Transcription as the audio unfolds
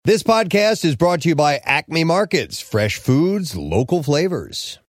This podcast is brought to you by Acme Markets, fresh foods, local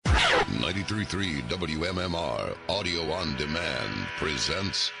flavors. 93.3 WMMR Audio on Demand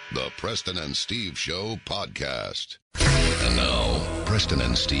presents the Preston and Steve Show podcast. And now, Preston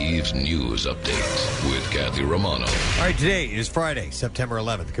and Steve's News Update with Kathy Romano. All right, today is Friday, September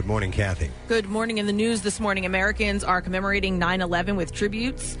 11th. Good morning, Kathy. Good morning. In the news this morning, Americans are commemorating 9/11 with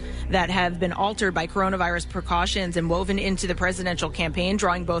tributes that have been altered by coronavirus precautions and woven into the presidential campaign,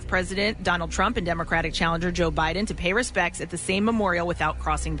 drawing both President Donald Trump and Democratic challenger Joe Biden to pay respects at the same memorial without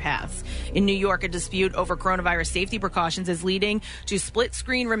crossing paths. In New York, a dispute over coronavirus safety precautions is leading to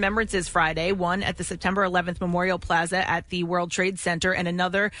split-screen remembrances Friday, one at the September 11th Memorial Plaza at the World Trade Center and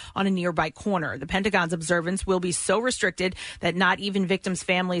another on a nearby corner. The Pentagon's observance will be so restricted that not even victims'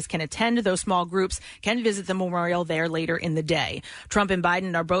 families can attend, though small groups can visit the memorial there later in the day. Trump and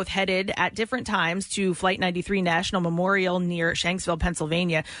Biden are both headed at different times to Flight 93 National Memorial near Shanksville,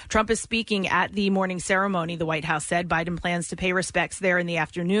 Pennsylvania. Trump is speaking at the morning ceremony, the White House said. Biden plans to pay respects there in the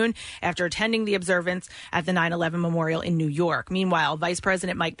afternoon after attending the observance at the 9/11 Memorial in New York. Meanwhile, Vice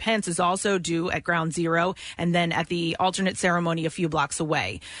President Mike Pence is also due at Ground Zero and then at the alternate ceremony a few blocks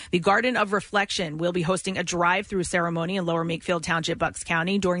away. The Garden of Reflection will be hosting a drive-through ceremony in Lower Makefield Township, Bucks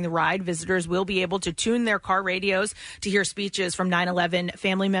County. During the ride, visitors will be able to tune their car radios to hear speeches from 9/11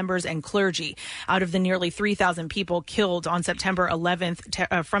 family members and clergy. Out of the nearly 3,000 people killed on September 11th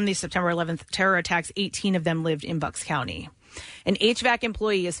from the September 11th terror attacks, 18 of them lived in Bucks County. An HVAC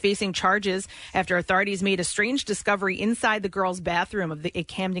employee is facing charges after authorities made a strange discovery inside the girls' bathroom of the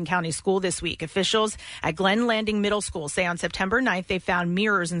Camden County School this week. Officials at Glen Landing Middle School say on September 9th they found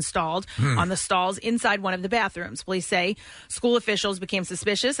mirrors installed on the stalls inside one of the bathrooms. Police say school officials became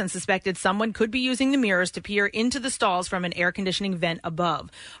suspicious and suspected someone could be using the mirrors to peer into the stalls from an air conditioning vent above.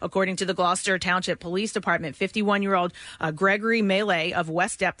 According to the Gloucester Township Police Department, 51-year-old Gregory Melee of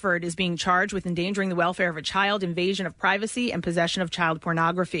West Deptford is being charged with endangering the welfare of a child, invasion of privacy, and possession of child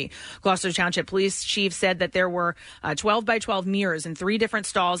pornography. Gloucester Township Police Chief said that there were 12 by 12 mirrors in 3 different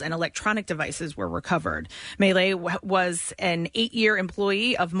stalls and electronic devices were recovered. Melee was an 8-year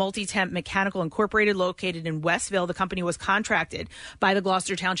employee of Multi-Temp Mechanical Incorporated located in Westville. The company was contracted by the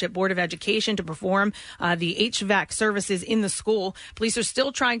Gloucester Township Board of Education to perform the HVAC services in the school. Police are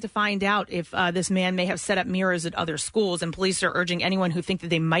still trying to find out if this man may have set up mirrors at other schools, and police are urging anyone who think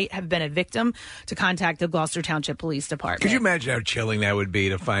that they might have been a victim to contact the Gloucester Township Police Department. Could you imagine how chilling that would be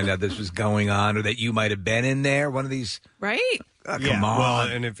to find out this was going on or that you might have been in there? One of these. Right? Come on. Well,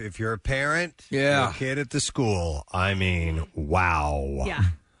 and if you're a parent, your kid at the school, I mean, wow. Yeah.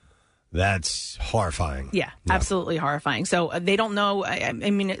 That's horrifying. Yeah, absolutely horrifying. So they don't know. I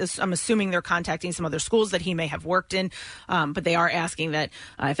mean, I'm assuming they're contacting some other schools that he may have worked in, but they are asking that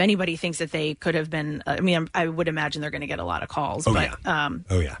if anybody thinks that they could have been. I would imagine they're going to get a lot of calls.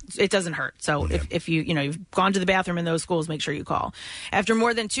 It doesn't hurt. So if you've gone to the bathroom in those schools, make sure you call. After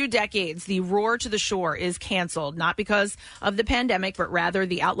more than 2 decades, the Roar to the Shore is canceled, not because of the pandemic, but rather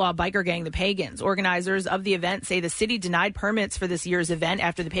the outlaw biker gang, the Pagans. Organizers of the event say the city denied permits for this year's event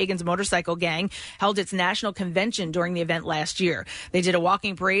after the Pagans motorcycle gang held its national convention during the event last year. They did a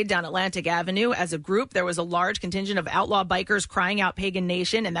walking parade down Atlantic Avenue. As a group, there was a large contingent of outlaw bikers crying out Pagan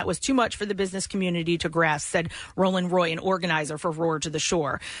Nation, and that was too much for the business community to grasp, said Roland Roy, an organizer for Roar to the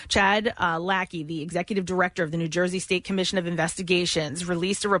Shore. Chad Lackey, the executive director of the New Jersey State Commission of Investigations,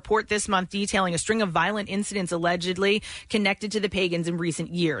 released a report this month detailing a string of violent incidents allegedly connected to the Pagans in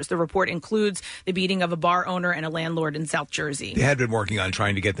recent years. The report includes the beating of a bar owner and a landlord in South Jersey. They had been working on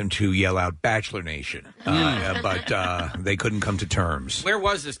trying to get them to yell out Bachelor Nation, but they couldn't come to terms. Where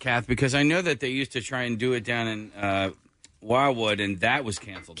was this, Kath? Because I know that they used to try and do it down in Wildwood, and that was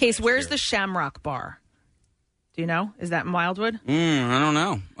canceled. Case, where's the Shamrock Bar? Do you know? Is that in Wildwood? I don't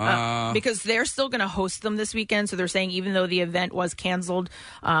know. Because they're still going to host them this weekend. So they're saying even though the event was canceled,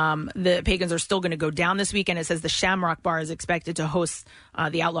 the Pagans are still going to go down this weekend. It says the Shamrock Bar is expected to host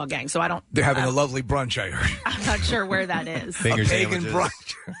the Outlaw Gang. So I don't... They're having a lovely brunch, I heard. I'm not sure where that is. A pagan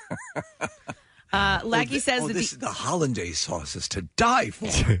brunch. Lackey says that this is the hollandaise sauce is to die for.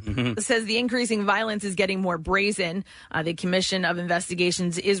 Says the increasing violence is getting more brazen. The Commission of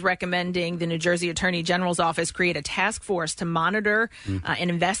Investigations is recommending the New Jersey Attorney General's office create a task force to monitor and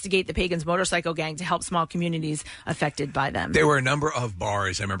investigate the Pagans motorcycle gang to help small communities affected by them. There were a number of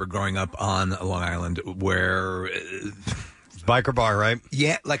bars, I remember growing up on Long Island, where... Biker bar, right?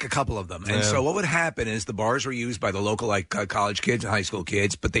 Yeah, like a couple of them. And so what would happen is the bars were used by the local college kids and high school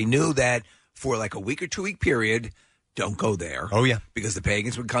kids, but they knew that for like a week or 2 week period, don't go there. Oh, yeah. Because the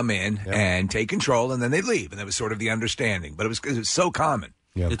Pagans would come in and take control, and then they'd leave. And that was sort of the understanding. But it was so common.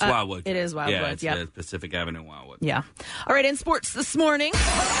 Yep. It's Wildwood. It is Wildwood, it's Pacific Avenue, Wildwood. Yeah. All right, in sports this morning. Ball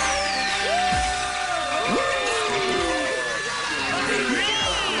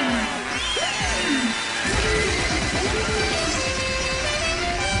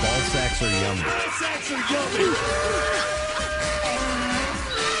sacks are yummy.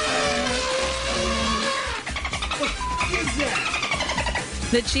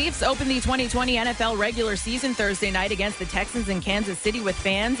 The Chiefs open the 2020 NFL regular season Thursday night against the Texans in Kansas City with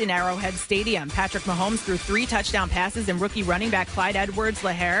fans in Arrowhead Stadium. Patrick Mahomes threw 3 touchdown passes, and rookie running back Clyde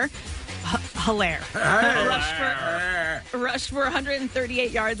Edwards-Helaire rushed for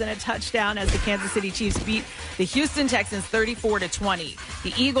 138 yards and a touchdown as the Kansas City Chiefs beat the Houston Texans 34-20.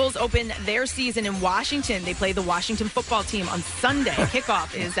 The Eagles open their season in Washington. They play the Washington football team on Sunday.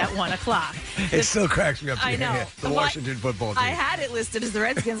 Kickoff is at 1 o'clock. It still cracks me up. I know. The Washington football team. I had it listed as the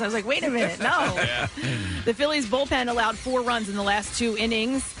Redskins. I was like, wait a minute, no. The Phillies bullpen allowed 4 runs in the last 2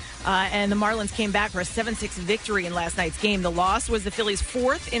 innings. And the Marlins came back for a 7-6 victory in last night's game. The loss was the Phillies'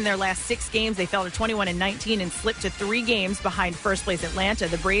 4th in their last 6 games. They fell to 21-19 and slipped to 3 games behind first place Atlanta.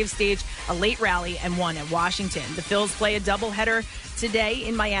 The Braves staged a late rally and won at Washington. The Phils play a doubleheader today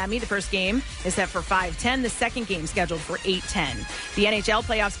in Miami. The first game is set for 5:10. The second game scheduled for 8:10. The NHL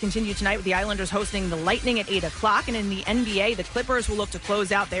playoffs continue tonight with the Islanders hosting the Lightning at 8 o'clock. And in the NBA, the Clippers will look to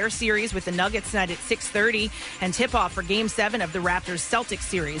close out their series with the Nuggets tonight at 6:30. And tip-off for Game 7 of the Raptors-Celtics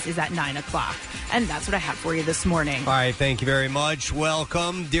series is at 9 o'clock. And that's what I have for you this morning. All right, thank you very much.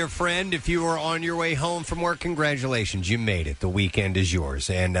 Welcome, dear friend. If you are on your way home from work, congratulations. You made it. The weekend is yours.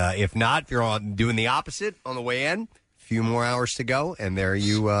 And if not, if you're doing the opposite on the way in, few more hours to go, and there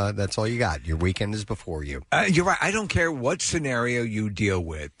you that's all you got. Your weekend is before you. You're right. I don't care what scenario you deal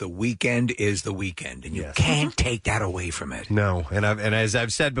with. The weekend is the weekend, and you can't take that away from it. No, and as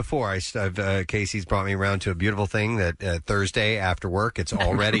I've said before, Casey's brought me around to a beautiful thing that Thursday after work, it's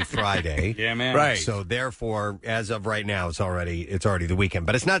already Friday. Yeah, man. Right. So therefore, as of right now, it's already the weekend.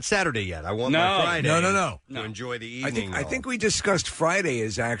 But it's not Saturday yet. I want my Friday. No. To enjoy the evening. I think we discussed Friday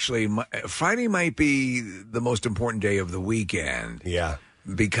is actually Friday might be the most important day of the weekend. Yeah.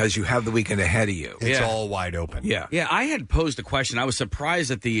 Because you have the weekend ahead of you. It's all wide open. Yeah. Yeah, I had posed a question. I was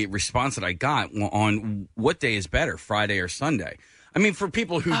surprised at the response that I got on what day is better, Friday or Sunday. I mean, for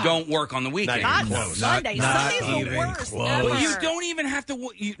people who don't work on the weekend. Not Sunday. Sunday's the worst ever. Well, you don't even have to.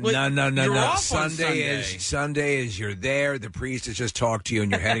 No. You're off on Sunday is you're there. The priest has just talked to you,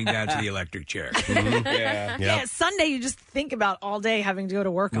 and you're heading down to the electric chair. Yeah, Sunday you just think about all day having to go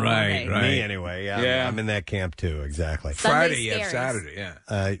to work on Monday. Right. Me anyway. Yeah. I'm in that camp too. Exactly. Friday, Saturday.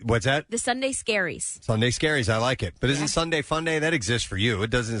 Yeah. What's that? The Sunday Scaries. Sunday Scaries. I like it. But isn't Sunday Fun Day? That exists for you. It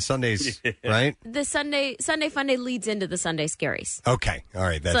doesn't Sundays, right? The Sunday Fun Day leads into the Sunday Scaries. Okay. All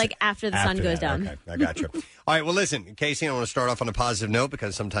right. That's so like after the sun goes down. Okay. I got you. All right. Well, listen, Casey, I want to start off on a positive note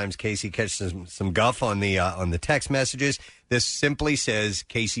because sometimes Casey catches some guff on the text messages. This simply says,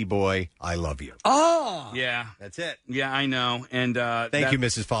 Casey boy, I love you. Oh. Yeah. That's it. Yeah, I know. And Thank you,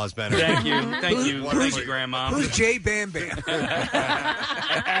 Mrs. Fosbender. Thank you. Thank you, Grandma. Who's Jay Bam Bam?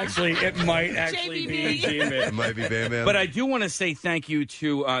 Actually, it might actually be Jay. It might be Bam Bam. But I do want to say thank you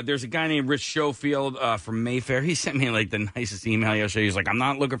to, there's a guy named Rich Schofield from Mayfair. He sent me like the nicest email yesterday. He's like, I'm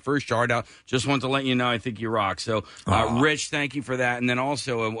not looking for a shout out. Just want to let you know I think you rock. So, Rich, thank you for that. And then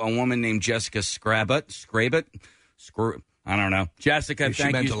also a woman named Jessica Scrabut. I don't know. Jessica, thank you.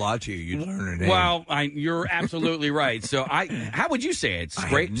 She meant a lot to you. You learned her name. Well, you're absolutely right. So how would you say it? I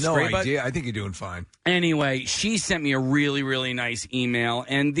have no idea. I think you're doing fine. Anyway, she sent me a really, really nice email,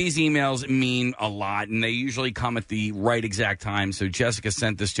 and these emails mean a lot, and they usually come at the right exact time. So Jessica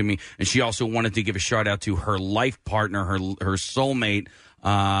sent this to me, and she also wanted to give a shout-out to her life partner, her soulmate,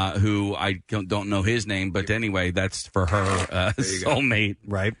 who I don't know his name, but anyway, that's for her soulmate.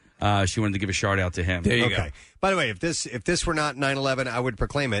 Right. She wanted to give a shout-out to him. There you go. By the way, if this were not 9/11, I would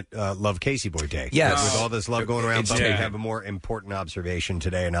proclaim it Love Casey Boy Day. Yes. With all this love going around, but we have a more important observation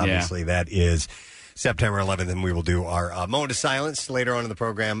today, and obviously that is September 11th, and we will do our moment of silence later on in the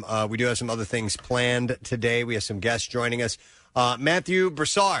program. We do have some other things planned today. We have some guests joining us. Matthew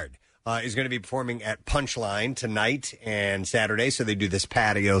Broussard is going to be performing at Punchline tonight and Saturday, so they do this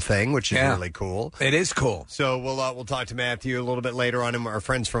patio thing, which is really cool. It is cool. So we'll talk to Matthew a little bit later on. And our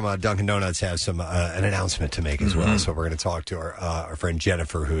friends from Dunkin' Donuts have some an announcement to make as well. So we're going to talk to our friend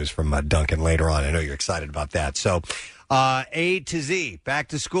Jennifer, who is from Dunkin' later on. I know you're excited about that. So A to Z, back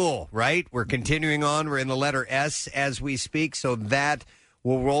to school, right? We're continuing on. We're in the letter S as we speak, so that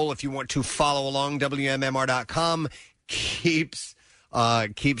will roll. If you want to follow along, WMMR.com keeps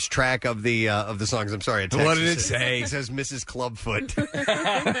keeps track of the songs. I'm sorry. What did it say? It says Mrs. Clubfoot.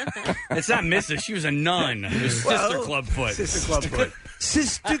 It's not Mrs. She was a nun. It was Sister Clubfoot. Sister Clubfoot.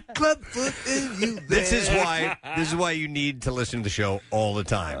 Sister Clubfoot, and you there. This is why you need to listen to the show all the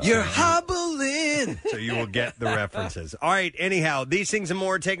time. You're hobbling. So you will get the references. All right, anyhow, these things and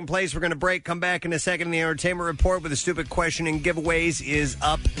more are taking place. We're going to break, come back in a second. The entertainment report with a stupid question and giveaways is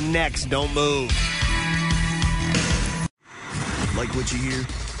up next. Don't move. Like what you hear?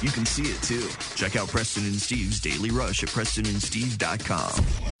 You can see it, too. Check out Preston and Steve's Daily Rush at PrestonandSteve.com.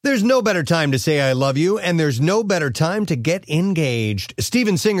 There's no better time to say I love you, and there's no better time to get engaged.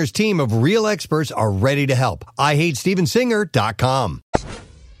 Steven Singer's team of real experts are ready to help. IHateStevenSinger.com.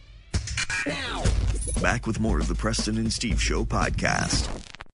 Back with more of the Preston and Steve Show podcast.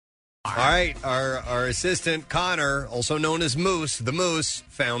 All right, our assistant, Connor, also known as Moose, the Moose,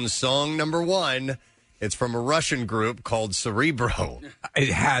 found song number 1. It's from a Russian group called Cerebro. It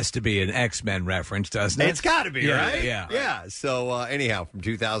has to be an X-Men reference, doesn't it? It's got to be, right? Yeah. Yeah. So, anyhow, from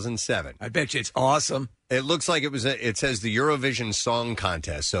 2007. I bet you it's awesome. It looks like it says the Eurovision Song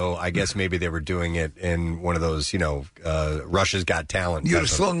Contest, so I guess maybe they were doing it in one of those, Russia's Got Talent. Your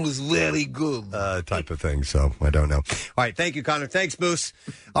song was very good. Type of thing, so I don't know. All right, thank you, Connor. Thanks, Moose.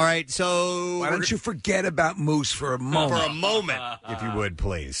 All right, so... Why don't you forget about Moose for a moment? For a moment, if you would,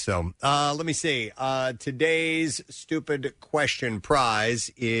 please. So, let me see. Today's stupid question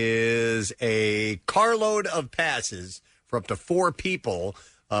prize is a carload of passes for up to 4 people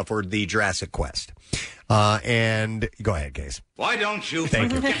for the Jurassic Quest. And go ahead, Case. Why don't you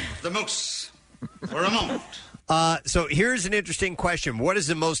forget the moose for a moment? So here's an interesting question. What is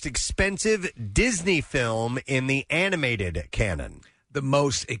the most expensive Disney film in the animated canon? The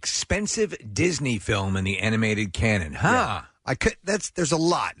most expensive Disney film in the animated canon. Huh. Yeah. There's a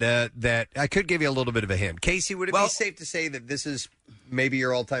lot that I could give you a little bit of a hint. Casey, would it be safe to say that this is maybe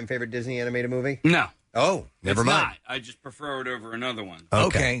your all-time favorite Disney animated movie? No. Oh, never mind. Not. I just prefer it over another one.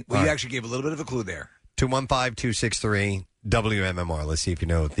 Okay. Well, you actually gave a little bit of a clue there. 215-263-WMMR. Let's see if you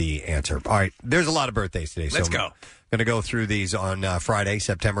know the answer. All right. There's a lot of birthdays today. Let's so go. I'm going to go through these on Friday,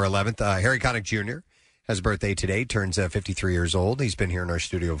 September 11th. Harry Connick Jr. has a birthday today, turns 53 years old. He's been here in our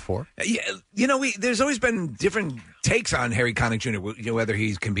studio before. Yeah, there's always been different takes on Harry Connick Jr., whether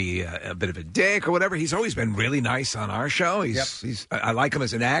he can be a bit of a dick or whatever. He's always been really nice on our show. I like him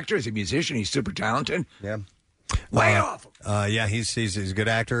as an actor, as a musician. He's super talented. Yeah. Way off. Yeah, he's a good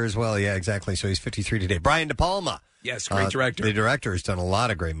actor as well. Yeah, exactly. So he's 53 today. Brian De Palma. Yes, great director. The director has done a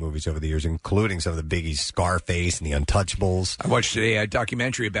lot of great movies over the years, including some of the biggies, Scarface and The Untouchables. I watched today a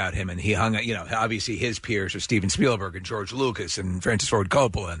documentary about him, and he hung out, obviously his peers are Steven Spielberg and George Lucas and Francis Ford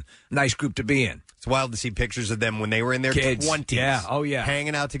Coppola, and nice group to be in. It's wild to see pictures of them when they were in their kids. 20s. Yeah, oh yeah.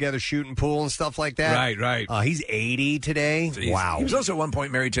 Hanging out together, shooting pool and stuff like that. Right. He's 80 today. So wow. He was also at one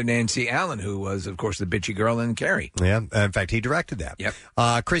point married to Nancy Allen, who was, of course, the bitchy girl in Carrie. Yeah, in fact, he directed that. Yep.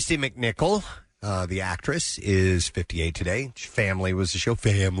 Christy McNichol. The actress is 58 today. Family was the show.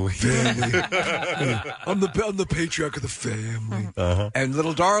 Family. I'm the patriarch of the family. And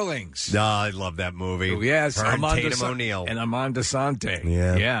Little Darlings. I love that movie. Oh, yes. Tatum O'Neal. And Amon Desante.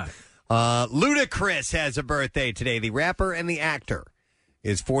 Yeah. Ludacris has a birthday today. The rapper and the actor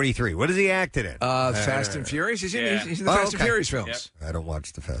is 43. What has he acted in? Fast and Furious. He's in the Fast and Furious films. Yep. I don't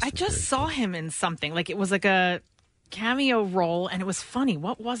watch the Fast and Furious. I just saw him in something. Like, it was like a cameo role, and it was funny.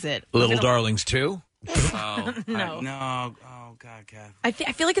 What was it? Little Darlings 2? Oh, no. Oh, God. I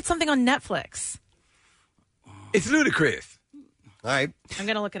feel like it's something on Netflix. It's Ludacris. All right. I'm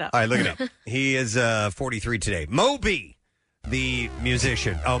going to look it up. All right, look it up. He is 43 today. Moby, the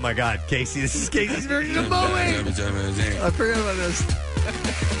musician. Oh, my God. Casey, this is Casey's version of Moby. I forgot about this.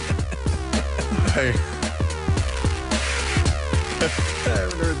 I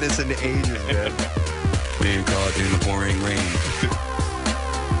haven't heard this in ages, man. Being caught in the pouring rain.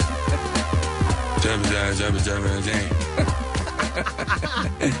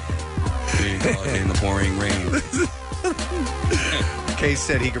 Being caught in the pouring rain. Case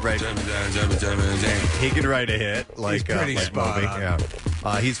said he could write. He could write a hit like pretty spot Moby. on. Yeah,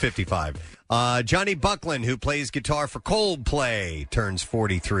 he's 55. Johnny Buckland, who plays guitar for Coldplay, turns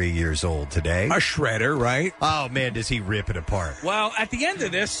 43 years old today. A shredder, right? Oh man, does he rip it apart? Well, at the end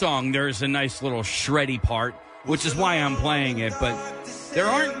of this song, there's a nice little shreddy part, which is why I'm playing it, but there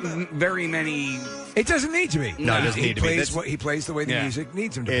aren't very many. It doesn't need to be. No, it doesn't need to be. He plays the way the music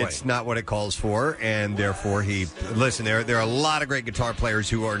needs him to play. It's not what it calls for, and therefore listen, there are a lot of great guitar players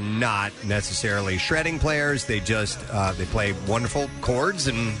who are not necessarily shredding players. They just they play wonderful chords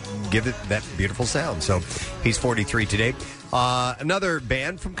and give it that beautiful sound. So he's 43 today. Another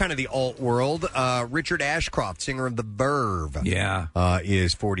band from kind of the alt world, Richard Ashcroft, singer of The Verve,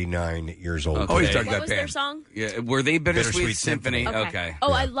 is 49 years old. Okay. Always dug that band. What was their song? Yeah, were they Bittersweet Symphony? Okay.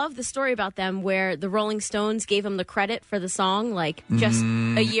 Oh, I love the story about them where the Rolling Stones gave them the credit for the song just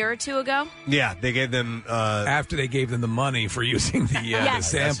a year or two ago. Yeah, they gave them... after they gave them the money for using the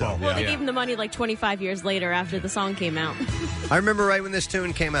sample. Well, they gave them the money 25 years later after the song came out. I remember right when this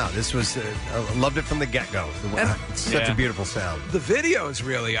tune came out. This was... I loved it from the get-go. It's such a beautiful sound. The video is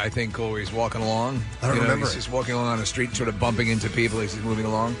really, I think, cool where he's walking along. I don't remember. He's just walking along on the street, sort of bumping into people as he's moving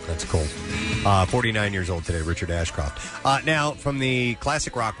along. That's cool. 49 years old today, Richard Ashcroft. Now, from the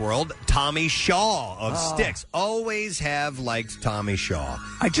classic rock world, Tommy Shaw of Styx. Always have liked Tommy Shaw.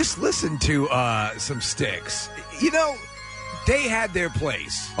 I just listened to some Styx. They had their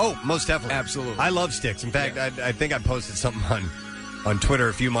place. Oh, most definitely. Absolutely. I love Styx. In fact, I think I posted something on Twitter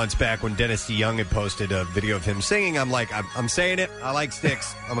a few months back when Dennis DeYoung had posted a video of him singing. I'm like, I'm saying it. I like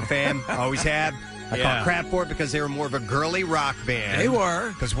Styx. I'm a fan. I always have. I caught crap for it because they were more of a girly rock band. They were.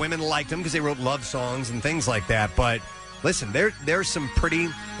 Because women liked them because they wrote love songs and things like that. But listen, there's some pretty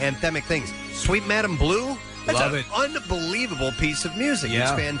anthemic things. Sweet Madam Blue, that's Love an it. unbelievable piece of music. Yeah.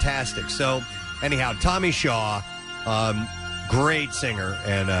 It's fantastic. So anyhow, Tommy Shaw, great singer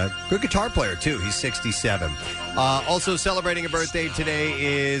and a good guitar player, too. He's 67. Also celebrating a birthday today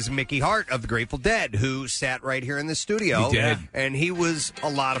is Mickey Hart of the Grateful Dead, who sat right here in the studio. He did. And he was a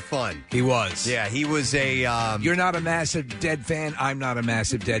lot of fun. He was. Yeah, he was a... You're not a massive Dead fan. I'm not a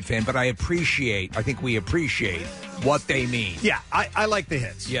massive Dead fan, but I think we appreciate what they mean. Yeah, I like the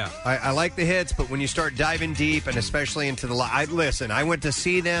hits. Yeah. I like the hits, but when you start diving deep, and especially into the... Listen, I went to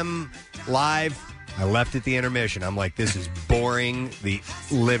see them live... I left at the intermission. I'm like, this is boring the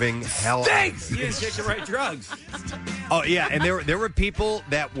living hell out of You didn't take the right drugs. Oh, yeah, and there were people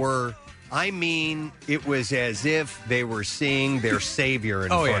that were, I mean, it was as if they were seeing their savior in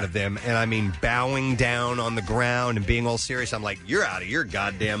front of them, and I mean, bowing down on the ground and being all serious. I'm like, you're out of your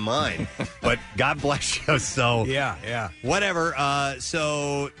goddamn mind. But God bless you, so... Yeah. Whatever.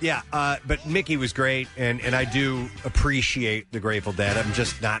 But Mickey was great, and I do appreciate the Grateful Dead. I'm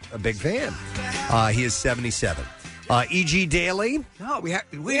just not a big fan. He is 77. E.G. Daily. Oh, we had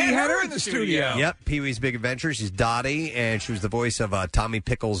her in the studio. Yep, Pee-wee's Big Adventure. She's Dottie, and she was the voice of Tommy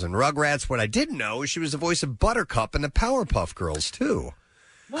Pickles and Rugrats. What I didn't know is she was the voice of Buttercup and the Powerpuff Girls, too.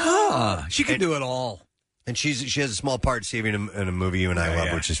 She can do it all. And she has a small part in a movie you and I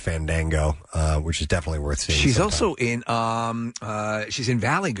love, which is Fandango, which is definitely worth seeing. She's sometime. also in she's in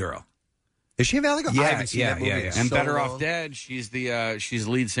Valley Girl. Is she a Valley Girl? Yeah, I haven't seen that movie in And so Better long. Off Dead. She's the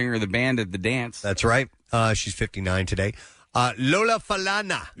lead singer of the band at the dance. That's right. She's 59 today. Lola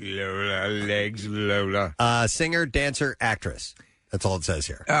Falana. Lola legs, Lola. Singer, dancer, actress. That's all it says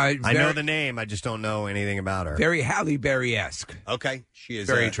here. I know the name. I just don't know anything about her. Very Halle Berry-esque. Okay. She is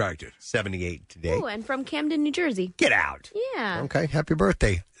very attractive. 78 today. Oh, and from Camden, New Jersey. Get out. Yeah. Okay. Happy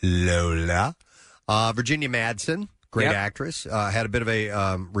birthday, Lola. Virginia Madsen. Great actress. Had a bit of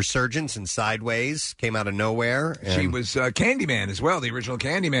a resurgence in Sideways. Came out of nowhere. She was Candyman as well, the original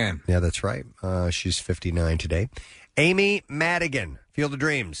Candyman. Yeah, that's right. She's 59 today. Amy Madigan, Field of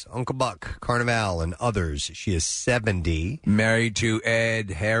Dreams, Uncle Buck, Carnival, and others. She is 70. Married to Ed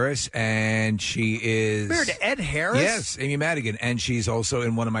Harris, and she is... Married to Ed Harris? Yes, Amy Madigan. And she's also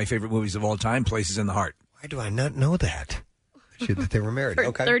in one of my favorite movies of all time, Places in the Heart. Why do I not know that? That they were married. For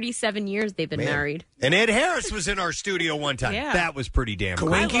Okay. 37 years they've been married. And Ed Harris was in our studio one time. Yeah. That was pretty damn cool.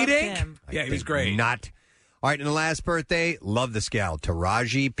 Coinky Dink? Yeah, he was great. Not. All right, and the last birthday, love this gal,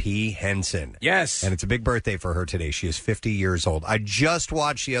 Taraji P. Henson. Yes. And it's a big birthday for her today. She is 50 years old. I just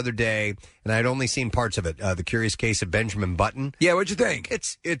watched the other day, and I'd only seen parts of it, The Curious Case of Benjamin Button. Yeah, what'd you think?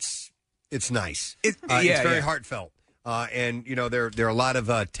 It's nice. It's very heartfelt. And, you know, there are a lot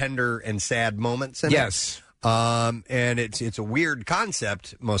of tender and sad moments in it. Yes. And it's a weird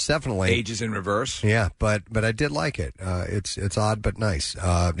concept, most definitely. Ages in reverse. Yeah, but I did like it. It's odd but nice.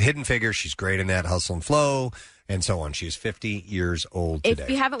 Hidden Figures, she's great in that. Hustle and Flow, and so on. She's 50 years old today. If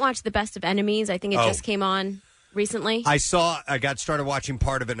you haven't watched The Best of Enemies, I think it just came on recently. I got started watching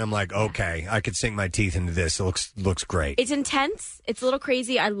part of it, and I'm like, okay, I could sink my teeth into this. It looks great. It's intense. It's a little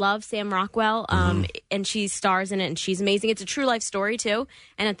crazy. I love Sam Rockwell, and she stars in it, and she's amazing. It's a true life story, too.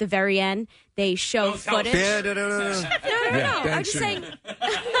 And at the very end, they show footage. Yeah, no. No. I'm just saying.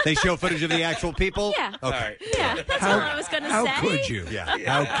 They show footage of the actual people? Yeah. Okay. Yeah, that's all I was going to say. How could you? Yeah.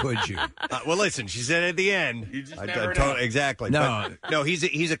 How could you? Well, listen, she said at the end. You just never know. Exactly. No. But, no,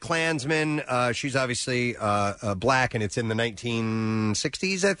 he's a Klansman. She's obviously black, and it's in the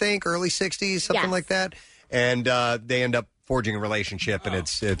 1960s, I think, early 60s, something like that. and they end up forging a relationship, and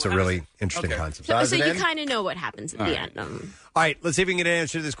it's a really interesting concept. So you kind of know what happens at the end. All right, let's see if we can get an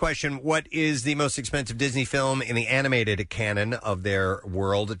answer to this question. What is the most expensive Disney film in the animated canon of their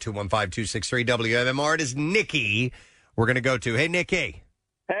world? 215-263-WMMR. It is Nikki we're going to go to. Hey, Nikki.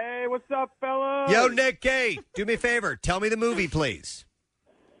 Hey, what's up, fellas? Yo, Nikki, do me a favor. Tell me the movie, please.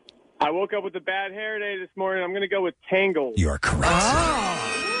 I woke up with a bad hair day this morning. I'm going to go with Tangled. You are correct.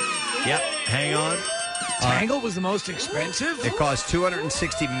 Oh. Yep, hang on. Tangled was the most expensive? It cost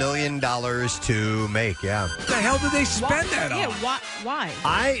 $260 million to make, yeah. What the hell did they spend that on? Yeah,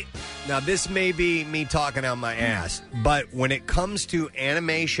 why? Now, this may be me talking out my ass, but when it comes to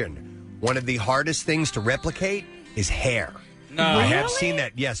animation, one of the hardest things to replicate is hair. No. I have seen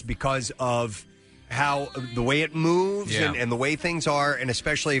that, yes, because of how the way it moves and the way things are, and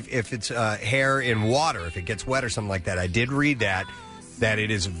especially if it's hair in water, if it gets wet or something like that. I did read that it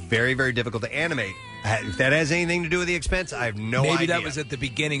is very, very difficult to animate. If that has anything to do with the expense, I have no idea. Maybe that was at the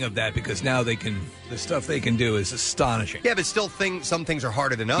beginning of that, because now the stuff they can do is astonishing. Yeah, but still some things are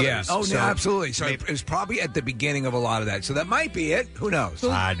harder than others. Yeah. Oh, no, absolutely. So it was probably at the beginning of a lot of that. So that might be it. Who knows?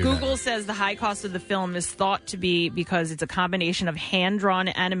 Google says the high cost of the film is thought to be because it's a combination of hand-drawn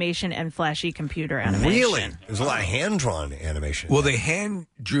animation and flashy computer animation. Really? There's a lot of hand-drawn animation. Well, they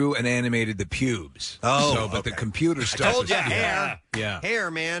hand-drew and animated the pubes. But the computer stuff I told you, hair. Yeah. Hair,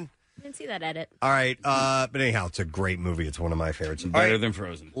 man. I didn't see that edit. All right, but anyhow, it's a great movie. It's one of my favorites. Better than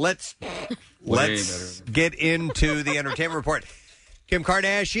Frozen. Let's get into the entertainment report. Kim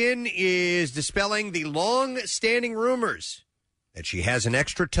Kardashian is dispelling the long-standing rumors that she has an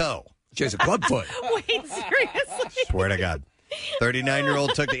extra toe. She has a club foot. Wait, seriously? Swear to God.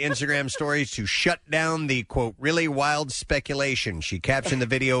 39-year-old took to Instagram stories to shut down the, quote, really wild speculation. She captioned the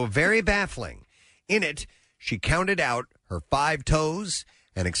video, very baffling. In it, she counted out her 5 toes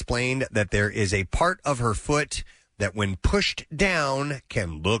and explained that there is a part of her foot that when pushed down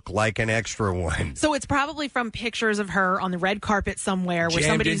can look like an extra one. So it's probably from pictures of her on the red carpet somewhere where Jammed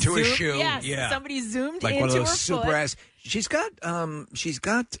somebody into zoomed, a shoe. Yes, Yeah. somebody zoomed Like into one of those her super foot. ass. She's got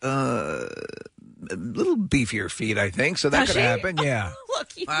a little beefier feet, I think, so that Does could she? happen. Yeah. Look,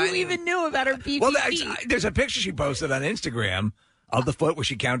 you even knew about her beefy Well, feet. there's a picture she posted on Instagram of the foot where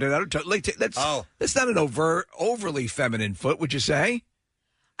she counted out her toe. Like, that's not an overly feminine foot, would you say?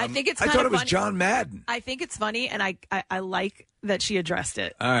 I think it's. I kind thought of it was funny. John Madden. I think it's funny, and I like that she addressed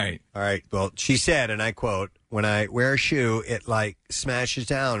it. All right. Well, she said, and I quote, "When I wear a shoe, it like smashes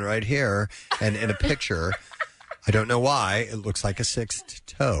down right here, and in a picture, I don't know why, it looks like a 6th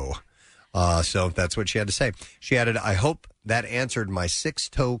toe." So that's what she had to say. She added, "I hope that answered my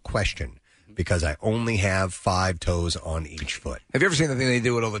 6-toe question, because I only have 5 toes on each foot." Have you ever seen the thing they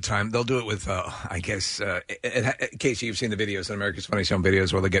do it all the time? They'll do it with, I guess, Casey, you've seen the videos on America's Funniest Home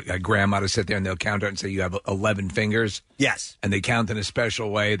Videos where they get a grandma to sit there and they'll count out and say you have 11 fingers. Yes. And they count in a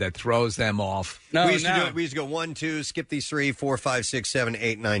special way that throws them off. We used to do it. We used to go 1, 2, skip these 3, 4, 5, 6, 7,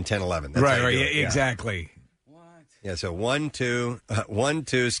 8, 9, 10, 11. That's how you do it. Yeah, exactly. Yeah, so 1,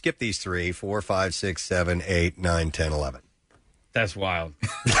 2, skip these 3, 4, 5, 6, 7, 8, 9, 10, 11. That's wild.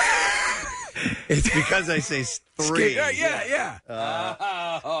 It's because I say 3. Yeah.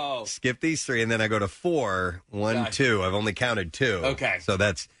 Skip these 3, and then I go to 4, 1, 2. I've only counted 2. Okay. So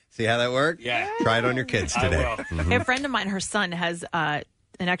see how that worked? Yeah. Try it on your kids today. I will. Mhm. A friend of mine, her son has an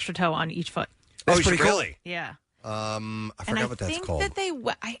extra toe on each foot. That's pretty cool. Really? Yeah. I And forgot what that's called. That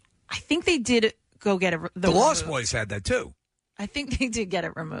I think they did go get it. The Lost Boys had that too. I think they did get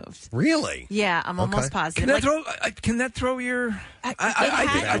it removed. Really? Yeah, I'm almost positive. Can that throw your? I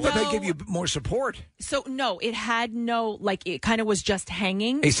thought that gave you more support. So no, it had no it kind of was just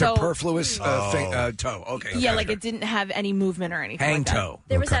hanging. A superfluous toe. Okay. Yeah, it didn't have any movement or anything. Hang like that. toe.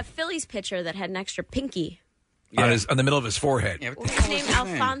 There was that Phillies pitcher that had an extra pinky. On the middle of his forehead. What's his name?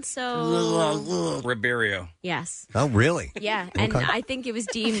 Alfonso Ribeiro. Yes. Oh, really? Yeah, and I think it was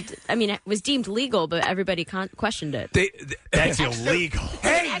deemed. I mean, it was deemed legal, but everybody questioned it. That's illegal.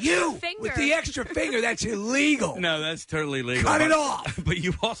 Hey, you with the extra finger. That's illegal. No, that's totally legal. Cut it off. But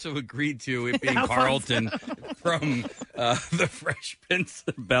you also agreed to it being Carlton from the Fresh Prince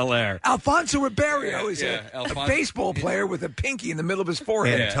of Bel-Air. Alfonso Ribeiro is a Alfonso. baseball player with a pinky in the middle of his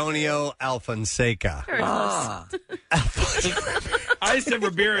forehead. Antonio Alfonseca. I said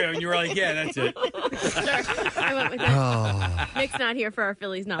Ribeiro, and you were like, yeah, that's it. I went with it. Nick's not here for our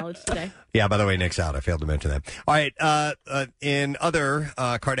Phillies knowledge today. Yeah, by the way, Nick's out. I failed to mention that. All right. In other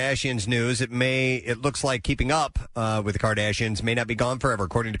Kardashians news, it looks like keeping up with the Kardashians may not be gone forever.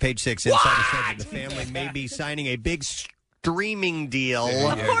 According to Page 6, Insider said that the family may be signing a big streaming deal.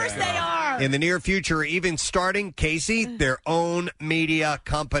 Of course they are. in the near future, even starting, Casey, their own media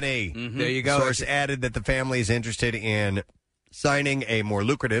company. There you go. Source added that the family is interested in signing a more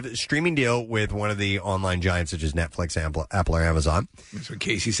lucrative streaming deal with one of the online giants such as Netflix, Apple, or Amazon. That's what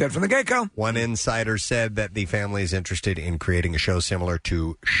Casey said from the get-go. One insider said that the family is interested in creating a show similar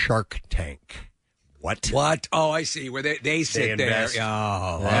to Shark Tank. What? Oh, I see. Where they sit there. invest.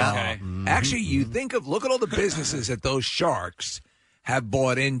 Oh, Yeah. okay. Mhm. Actually, you look at all the businesses that those sharks have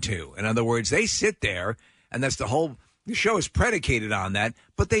bought into. In other words, they sit there, and that's the show is predicated on that,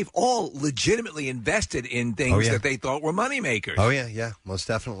 but they've all legitimately invested in things that they thought were moneymakers. Oh, yeah, most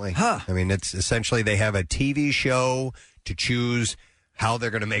definitely. I mean, it's essentially they have a TV show to choose how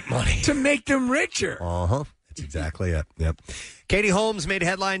they're going to make money. To make them richer. Uh-huh. That's exactly it. Yep. Katie Holmes made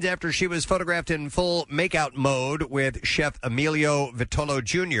headlines after she was photographed in full makeout mode with Chef Emilio Vitolo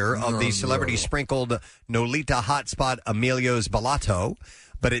Jr. of the celebrity-sprinkled Nolita hotspot Emilio's Balato.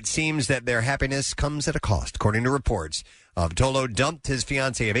 But it seems that their happiness comes at a cost, according to reports. Vitolo dumped his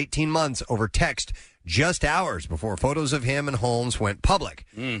fiancée of 18 months over text just hours before photos of him and Holmes went public.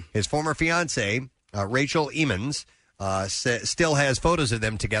 His former fiancée, Rachel Emmons, still has photos of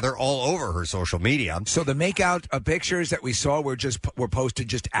them together all over her social media. So the makeout pictures that we saw were posted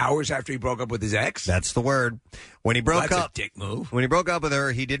just hours after he broke up with his ex? That's the word. When he broke That's up, a dick move. When he broke up with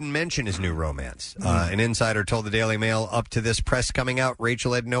her, he didn't mention his new romance. An insider told the Daily Mail, up to this press coming out,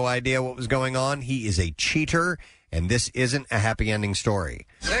 Rachel had no idea what was going on. He is a cheater, and this isn't a happy ending story.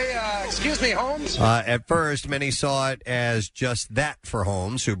 Say, excuse me, Holmes? At first, many saw it as just that for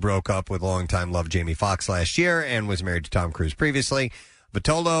Holmes, who broke up with longtime love Jamie Foxx last year and was married to Tom Cruise previously.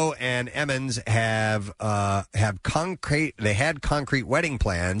 Vitolo and Emmons have concrete wedding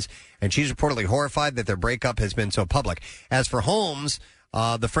plans, and she's reportedly horrified that their breakup has been so public. As for Holmes,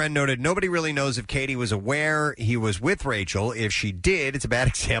 the friend noted nobody really knows if Katie was aware he was with Rachel. If she did, it's a bad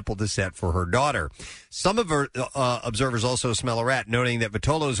example to set for her daughter. Some of her observers also smell a rat, noting that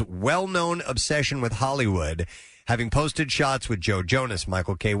Vitolo's well-known obsession with Hollywood, having posted shots with Joe Jonas,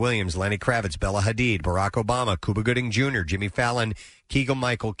 Michael K. Williams, Lenny Kravitz, Bella Hadid, Barack Obama, Cuba Gooding Jr., Jimmy Fallon,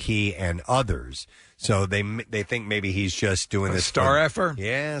 Keegan-Michael Key, and others. So they think maybe he's just doing this star effort?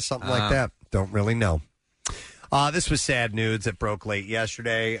 Yeah, something like that. Don't really know. This was sad news that broke late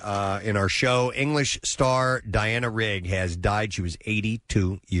yesterday in our show. English star Diana Rigg has died. She was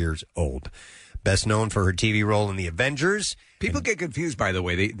 82 years old. Best known for her TV role in The Avengers. People get confused, by the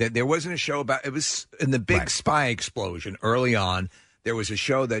way. There wasn't a show about it. Was in the big spy explosion early on. There was a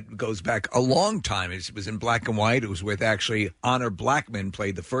show that goes back a long time. It was in black and white. It was with actually Honor Blackman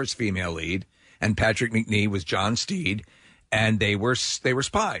played the first female lead, and Patrick McNee was John Steed, and they were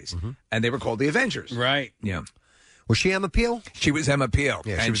spies, and they were called The Avengers. Right. Yeah. Was she Emma Peel? She was Emma Peel.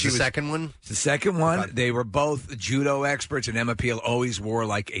 Yeah, and she was the second one? The second one. They were both judo experts, and Emma Peel always wore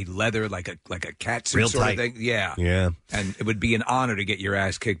like a leather, like a cat suit Real sort tight. of thing. Yeah. Yeah. And it would be an honor to get your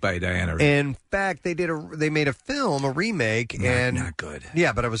ass kicked by Diana Rigg. In fact, they made a film, a remake, and not good.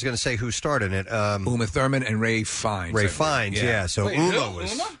 Yeah, but I was going to say who starred in it. Uma Thurman and Ray Fiennes. Ray Fiennes, yeah. So Wait, Uma who?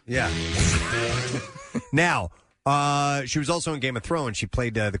 was, Uma? yeah. Now, she was also in Game of Thrones. She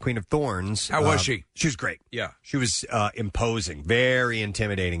played the Queen of Thorns. How was she? She was great. Yeah. She was imposing, very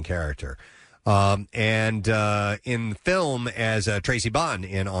intimidating character. And in film as Tracy Bond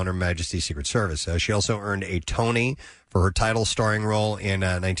in On Her Majesty's Secret Service. She also earned a Tony for her title starring role in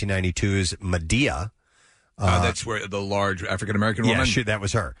 1992's Medea. That's where the large African-American woman? Yeah, that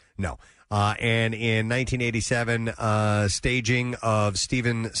was her. No. And in 1987, staging of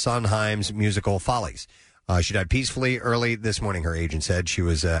Stephen Sondheim's musical Follies. She died peacefully early this morning, her agent said. She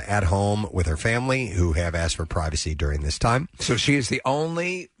was at home with her family, who have asked for privacy during this time. So she is the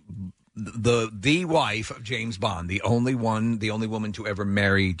only, the wife of James Bond, the only woman to ever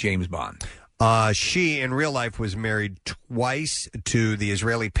marry James Bond. She, in real life, was married twice to the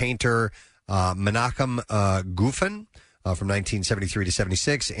Israeli painter Menachem Gufen from 1973 to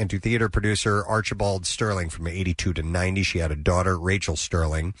 76, and to theater producer Archibald Sterling from 82 to 90. She had a daughter, Rachel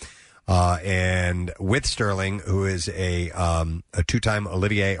Sterling. And with Sterling, who is a two-time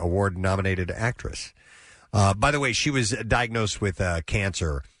Olivier Award-nominated actress. By the way, she was diagnosed with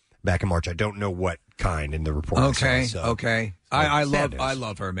cancer back in March. I don't know what kind in the report. Okay, so, okay. I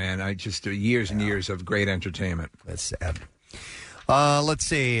love her, man. I just years and years of great entertainment. That's sad. Let's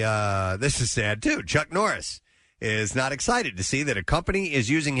see. This is sad too. Chuck Norris is not excited to see that a company is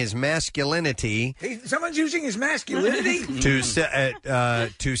using his masculinity. Someone's using his masculinity to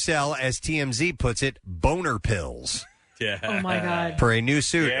sell, as TMZ puts it, boner pills. Yeah. Oh, my God. For a new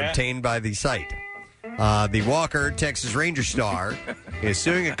suit obtained by the site. The Walker, Texas Ranger star, is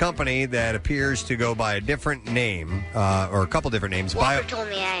suing a company that appears to go by a different name, or a couple different names. Walker told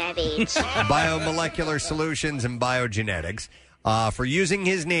me I have AIDS. Biomolecular Solutions and Biogenetics, for using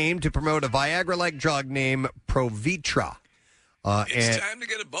his name to promote a Viagra-like drug named Provitra. It's time to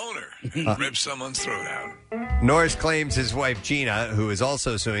get a boner. Rip someone's throat out. Norris claims his wife, Gina, who is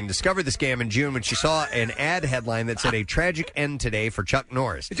also suing, discovered the scam in June when she saw an ad headline that said, "A tragic end today for Chuck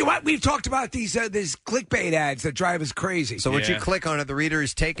Norris." We've talked about these clickbait ads that drive us crazy. So once you click on it, the reader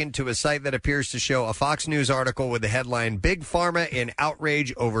is taken to a site that appears to show a Fox News article with the headline, "Big Pharma in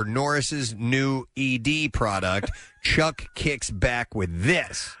outrage over Norris's new ED product. Chuck kicks back with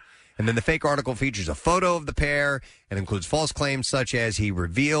this." And then the fake article features a photo of the pair and includes false claims such as he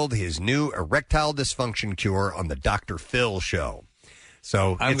revealed his new erectile dysfunction cure on the Dr. Phil show.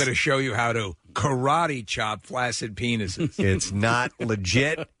 So I'm going to show you how to karate chop flaccid penises. It's not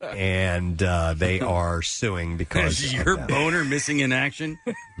legit, and they are suing because is your boner missing in action?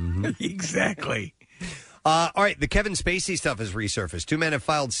 Exactly. All right, the Kevin Spacey stuff has resurfaced. 2 men have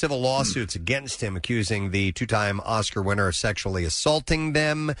filed civil lawsuits against him, accusing the 2-time Oscar winner of sexually assaulting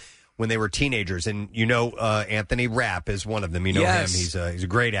them when they were teenagers. And you know Anthony Rapp is one of them. You know him. He's a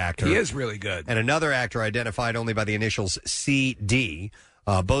great actor. He is really good. And another actor identified only by the initials CD.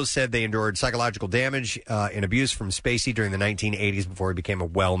 Both said they endured psychological damage and abuse from Spacey during the 1980s before he became a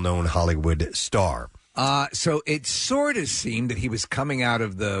well-known Hollywood star. So it sort of seemed that he was coming out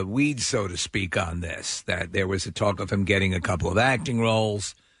of the weeds, so to speak, on this, that there was a talk of him getting a couple of acting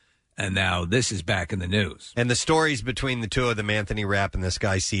roles, and now this is back in the news. And the stories between the two of them, Anthony Rapp and this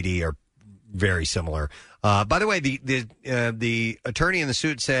guy CD, are very similar. By the way, the attorney in the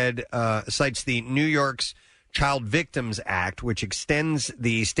suit said cites the New York's Child Victims Act, which extends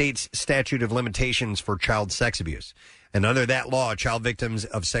the state's statute of limitations for child sex abuse. And under that law, child victims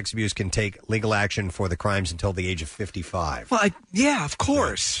of sex abuse can take legal action for the crimes until the age of 55. Well, yeah, of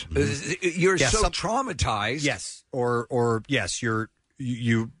course. You're so traumatized. Yes, or yes, you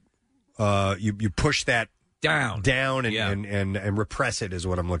push that down and repress it is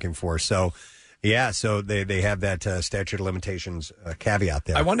what I'm looking for. So, yeah, so they have that statute of limitations caveat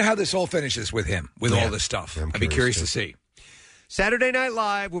there. I wonder how this all finishes with him, with all this stuff. I'd be curious to see. Saturday Night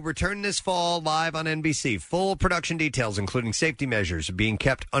Live will return this fall live on NBC. Full production details, including safety measures, are being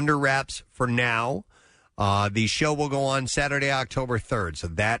kept under wraps for now. The show will go on Saturday, October 3rd, so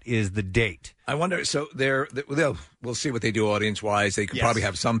that is the date. I wonder, so we'll see what they do audience-wise. They could probably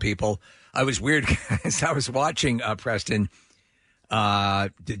have some people. I was weird as I was watching, Preston,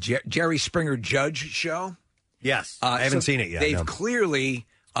 the Jerry Springer Judge show. Yes, I haven't seen it yet. They've clearly,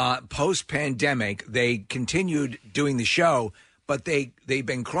 post-pandemic, they continued doing the show, but they've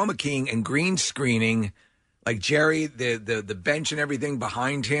been chroma keying and green screening, like Jerry, the bench and everything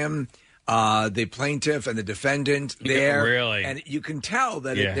behind him, the plaintiff and the defendant there. Really? And you can tell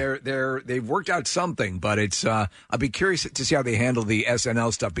that they've worked out something, but it's I'll be curious to see how they handle the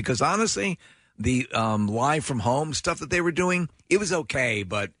SNL stuff, because honestly, the live from home stuff that they were doing, it was okay,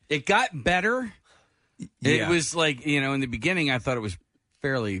 but it got better. It was like, in the beginning I thought it was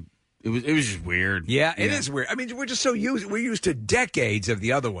fairly... It was just weird. Yeah, it is weird. I mean, we're just we're used to decades of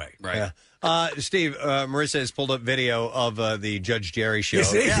the other way. Right. Yeah. Steve, Marissa has pulled up video of the Judge Jerry show. You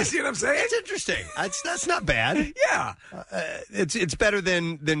see what I'm saying? It's interesting. That's not bad. Yeah. It's better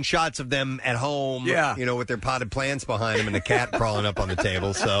than shots of them at home, with their potted plants behind them and the cat crawling up on the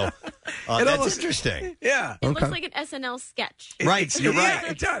table. So that's interesting. Yeah. It looks like an SNL sketch. Right. You're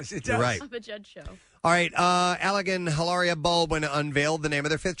right. It does. You're right. Of a judge show. All right, Alec and Hilaria Baldwin unveiled the name of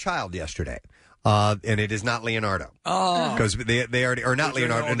their 5th child yesterday, and it is not Leonardo. Oh, because they already, or not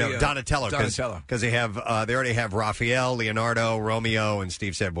Leonardo, no, Donatello. Donatello, because they already have Raphael, Leonardo, Romeo, and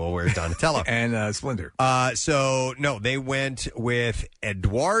Steve said, "Well, where's Donatello?" and Splinter. So no, they went with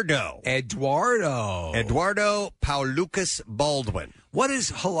Eduardo Paulucas Baldwin. What is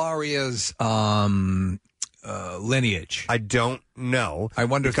Hilaria's lineage? I don't know. I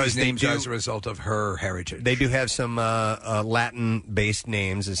wonder if these names are as a result of her heritage. They do have some Latin-based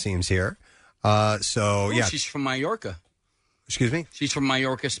names, it seems here. She's from Mallorca. Excuse me? She's from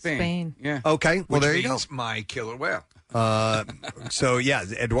Mallorca, Spain. Yeah. Okay. Well, there you go. My killer whale.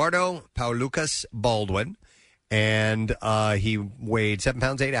 Eduardo Paulucas Baldwin, and he weighed 7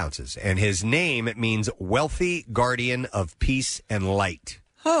 pounds 8 ounces, and his name means wealthy guardian of peace and light.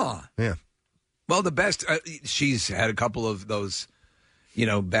 Huh. Yeah. Well, the best, she's had a couple of those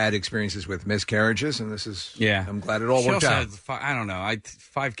bad experiences with miscarriages, and this is. Yeah, I'm glad it all worked out. I don't know.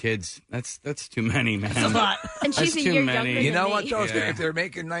 5 kids. That's too many, man. That's a lot. And she's a year younger than You know what, me. though? If they're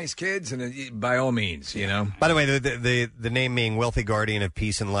making nice kids, and by all means, By the way, the name being Wealthy Guardian of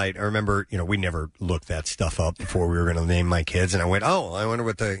Peace and Light, I remember, we never looked that stuff up before we were going to name my kids, and I went, I wonder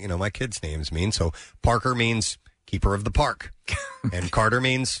what my kids' names mean. So Parker means keeper of the park, and Carter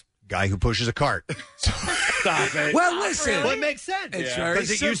means guy who pushes a cart. Stop it. Well, listen. Well, it makes sense. It's very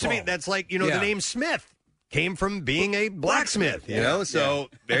Because it used to be, that's like, the name Smith came from being a blacksmith, So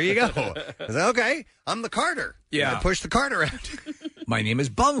there you go. I was like, okay, I'm the carter. Yeah. I push the cart around. My name is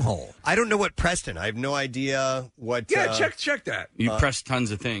Bunghole. I don't know what Preston. I have no idea what. Yeah, check that. You press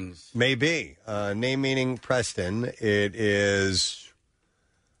tons of things. Maybe. Name meaning Preston. It is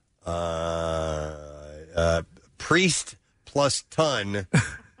priest plus ton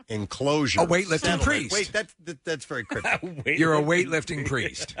enclosure. A weightlifting settlement. priest. Wait, that's very cryptic. You're a weightlifting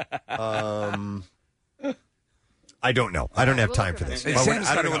priest. I don't know. I don't have time for this. Sam's I don't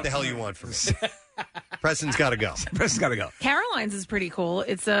gotta know go. what the hell you want from me. Preston's got to go. Preston's got to go. Caroline's is pretty cool.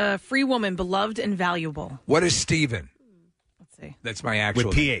 It's a free woman, beloved and valuable. What is Stephen? Let's see. That's my actual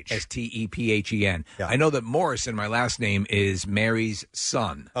With PH. Stephen. Yeah. I know that Morrison, my last name, is Mary's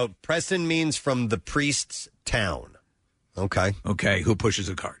son. Oh, Preston means from the priest's town. Okay. Okay, who pushes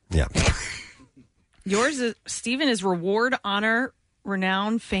a cart? Yeah. Yours is Stephen is reward, honor,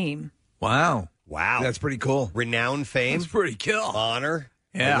 renown, fame. Wow. That's pretty cool. Renowned fame. That's pretty cool. Honor.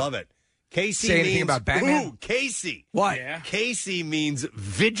 Yeah. I love it. Casey Say means, anything about Batman? Ooh, Casey. What? Yeah. Casey means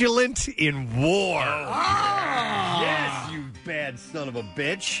vigilant in war. Yes, you bad son of a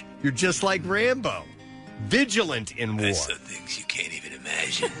bitch. You're just like Rambo. Vigilant in war. That's some things you can't even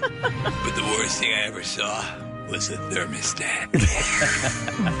imagine. But the worst thing I ever saw was a thermostat.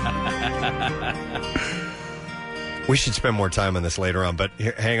 We should spend more time on this later on, but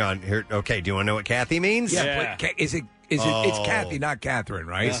hang on. Here, okay, do you want to know what Kathy means? Yeah. But is it? It's Kathy, not Catherine,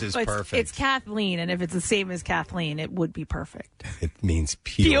 right? This is But perfect. It's Kathleen, and if it's the same as Kathleen, it would be perfect. It means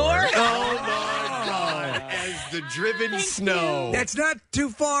pure. Pure? Oh, my God. As the driven snow. That's not too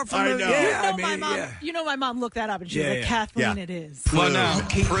far from I the... know. Yeah, my mom. You know, my mom looked that up, and she was Yeah, like, yeah. "Kathleen, Yeah. it is."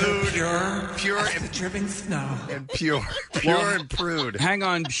 Prude. Pure and driven snow. and pure. Pure and prude. Hang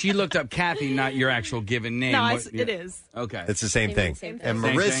on. She looked up Kathy, not your actual given name. No, What- it is. Okay. It's the same thing. Same thing. And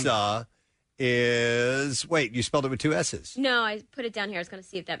Same Marissa is... Wait, you spelled it with 2 S's. No, I put it down here. I was going to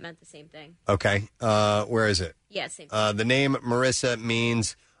see if that meant the same thing. Okay. Where is it? Yeah, same thing. The name Marissa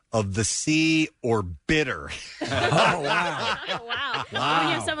means of the sea or bitter. Oh, wow. Oh, wow. When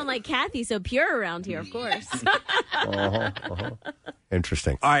you have someone like Kathy so pure around here, of course.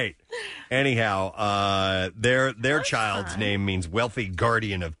 Interesting. All right. Anyhow, their child's name means wealthy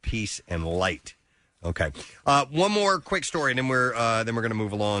guardian of peace and light. Okay. One more quick story, and then we're going to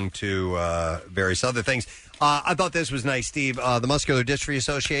move along to various other things. I thought this was nice, Steve. The Muscular Dystrophy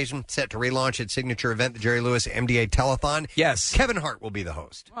Association set to relaunch its signature event, the Jerry Lewis MDA Telethon. Yes. Kevin Hart will be the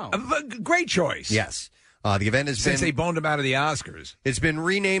host. Oh. Great choice. Yes. The event has Since been... they boned him out of the Oscars. It's been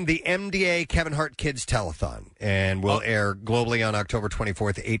renamed the MDA Kevin Hart Kids Telethon and will air globally on October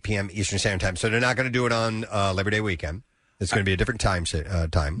 24th at 8 p.m. Eastern Standard Time. So they're not going to do it on Labor Day weekend. It's going to be a different time.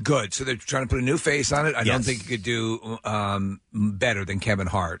 Good. So they're trying to put a new face on it. I don't Yes. think you could do better than Kevin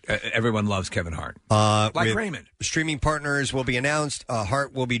Hart. Everyone loves Kevin Hart. Like Like Raymond. Streaming partners will be announced.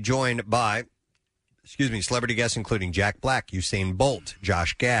 Hart will be joined by, celebrity guests including Jack Black, Usain Bolt,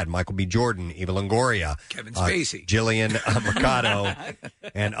 Josh Gad, Michael B. Jordan, Eva Longoria, Kevin Spacey, Jillian Mercado,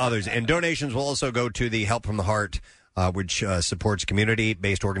 and others. And donations will also go to the Help from the Heart, which supports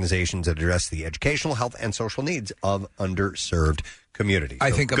community-based organizations that address the educational, health, and social needs of underserved communities. I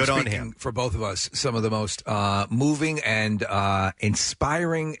So think I'm good on speaking him. for both of us. Some of the most moving and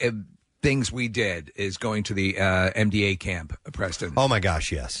inspiring things we did is going to the MDA camp, Preston. Oh, my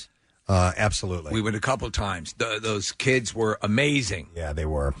gosh, yes. Absolutely. We went a couple times. Those kids were amazing. Yeah, they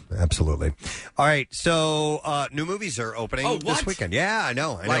were. Absolutely. All right, so new movies are opening this weekend. Yeah, I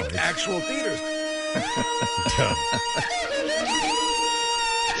know. Like It's- actual theaters.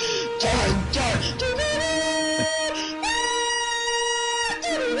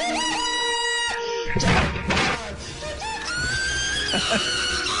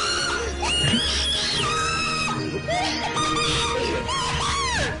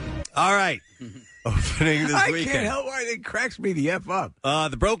 All right. Opening this I weekend. can't help why it cracks me the F up.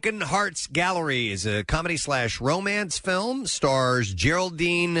 The Broken Hearts Gallery is a comedy/romance film. Stars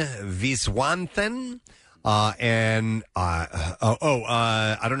Geraldine Viswanthan and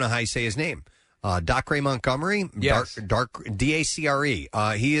I don't know how you say his name. Dacre Montgomery. Yes. Dacre.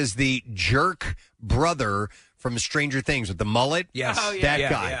 He is the jerk brother from Stranger Things with the mullet. Yes. That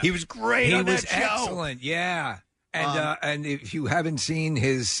guy. He was great on that show. He was excellent, yeah. And if you haven't seen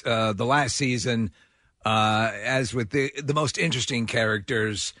his the last season, as with the most interesting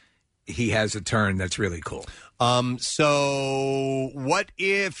characters, he has a turn that's really cool. So what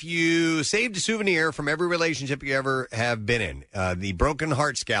if you saved a souvenir from every relationship you ever have been in? The Broken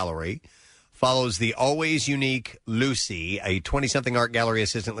Hearts Gallery follows the always unique Lucy, a 20-something art gallery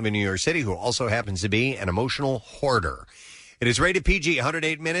assistant living in New York City who also happens to be an emotional hoarder. It is rated PG,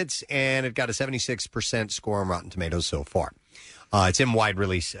 108 minutes, and it got a 76% score on Rotten Tomatoes so far. It's in wide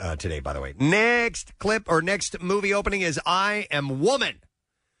release today, by the way. Next movie opening is I Am Woman.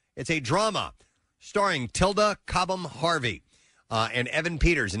 It's a drama starring Tilda Cobham Harvey and Evan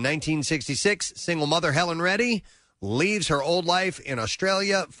Peters. In 1966, single mother Helen Reddy leaves her old life in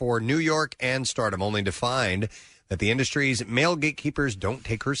Australia for New York and stardom, only to find that the industry's male gatekeepers don't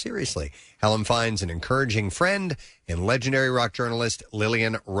take her seriously. Helen finds an encouraging friend in legendary rock journalist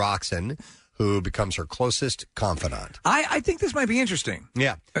Lillian Roxon, who becomes her closest confidant. I think this might be interesting.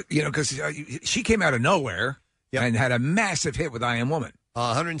 Yeah. Because she came out of nowhere and had a massive hit with I Am Woman.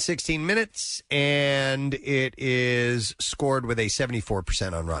 116 minutes, and it is scored with a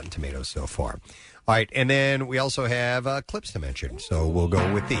 74% on Rotten Tomatoes so far. All right, and then we also have clips to mention, so we'll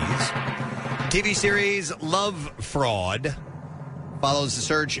go with these. TV series Love Fraud follows the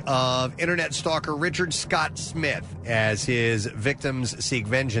search of internet stalker Richard Scott Smith as his victims seek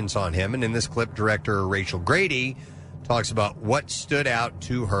vengeance on him. And in this clip, director Rachel Grady talks about what stood out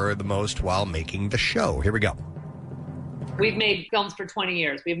to her the most while making the show. Here we go. We've made films for 20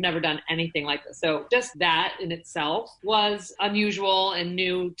 years. We've never done anything like this. So just that in itself was unusual and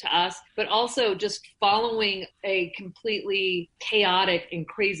new to us, but also just following a completely chaotic and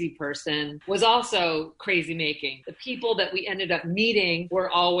crazy person was also crazy making. The people that we ended up meeting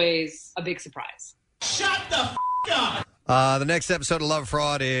were always a big surprise. Shut the f*** up! The next episode of Love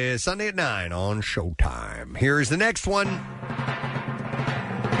Fraud is Sunday at 9 on Showtime. Here's the next one.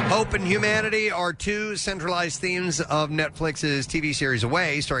 Hope and Humanity are two centralized themes of Netflix's TV series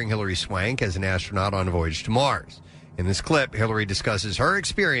Away, starring Hilary Swank as an astronaut on a voyage to Mars. In this clip, Hilary discusses her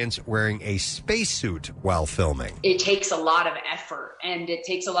experience wearing a spacesuit while filming. It takes a lot of effort, and it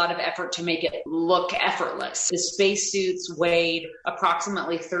takes a lot of effort to make it look effortless. The spacesuits weighed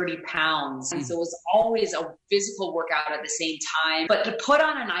approximately 30 pounds, and so it was always a physical workout at the same time. But to put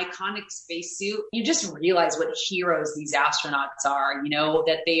on an iconic spacesuit, you just realize what heroes these astronauts are,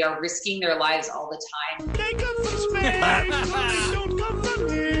 that they are risking their lives all the time. They come from space, don't come from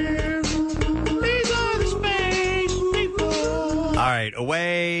here. These are the space people. All right,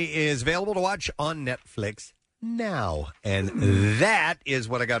 Away is available to watch on Netflix now. And that is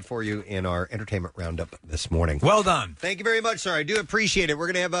what I got for you in our entertainment roundup this morning. Well done. Thank you very much, sir. I do appreciate it.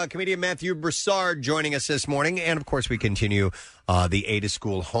 We're going to have comedian Matthew Broussard joining us this morning. And, of course, we continue the A to Z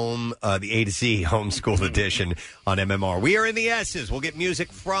Homeschool Edition on MMR. We are in the S's. We'll get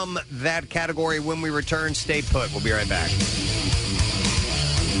music from that category when we return. Stay put. We'll be right back.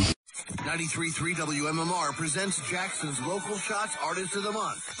 93.3 WMMR presents Jackson's Local Shots Artist of the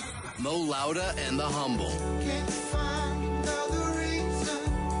Month, Mo Lauda and the Humble.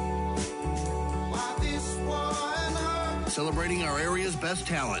 Celebrating our area's best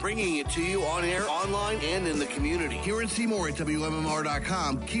talent, bringing it to you on air, online, and in the community. Hear and see more at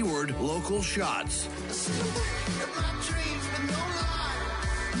WMMR.com, keyword Local Shots.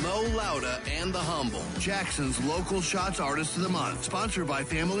 Mo Lauda and the Humble, Jackson's Local Shots Artist of the Month, sponsored by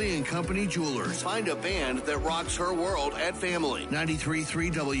Family and Company Jewelers. Find a band that rocks her world at Family.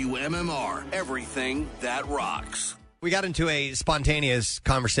 93.3 WMMR, everything that rocks. We got into a spontaneous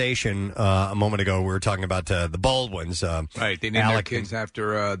conversation a moment ago. We were talking about the Baldwins. Right, they named their kids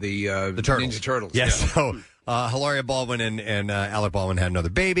after the Turtles. Ninja Turtles. Yes, yeah. So Hilaria Baldwin and Alec Baldwin had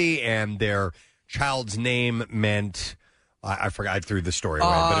another baby, and their child's name meant... I forgot. I threw the story away,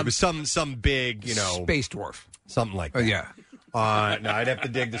 but it was some big, space dwarf, something like that. Yeah. No, I'd have to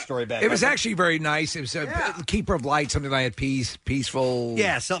dig the story back. It was actually very nice. It was a keeper of light, something like that, peaceful.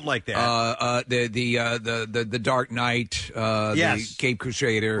 Yeah, something like that. The Dark Knight, the Cape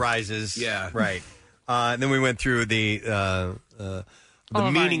Crusader Rises. Yeah, right. And then we went through the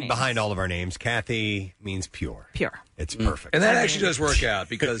meaning behind all of our names. Kathy means pure. Pure. It's perfect. And that actually does work out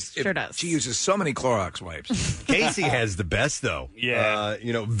because Sure does. she uses so many Clorox wipes. Casey has the best, though. Yeah.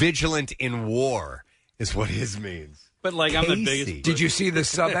 Vigilant in war is what his means. But, I'm the biggest... Did you see the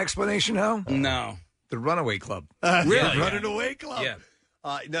sub-explanation now? No. The Runaway Club. Really? Running Away Club? Yeah.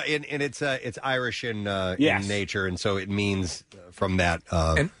 No, and it's Irish in nature, and so it means from that.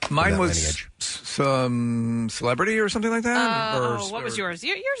 And mine was lineage. some celebrity or something like that. What was yours?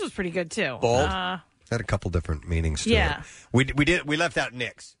 Yours was pretty good too. Bald. had a couple different meanings to Yeah. it. We left out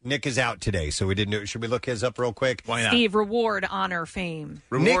Nick's. Nick is out today, so we didn't. Should we look his up real quick? Why not? Steve, reward, honor, fame.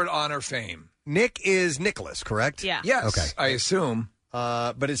 Reward, honor, fame. Nick is Nicholas, correct? Yeah. Yes. Okay. I assume.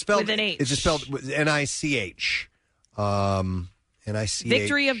 But it's spelled With an H. It's just spelled with N-I-C-H. N-I-C-H.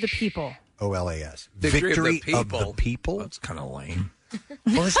 Victory of the people. O-L-A-S. Victory of the of the people? That's kind of lame.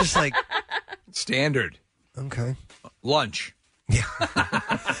 Well, it's just like standard. Okay. Lunch.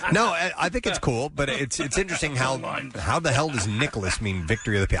 No, I think it's cool, but it's interesting how the hell does Nicholas mean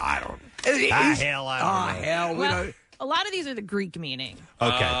victory of the people? I don't. Hell, I don't know. Well, a lot of these are the Greek meaning.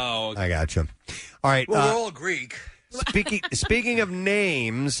 Okay, I got you. All right. Well, we're all Greek. Speaking of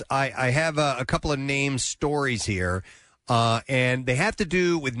names, I have a couple of name stories here, and they have to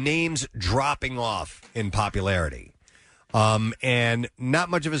do with names dropping off in popularity. And not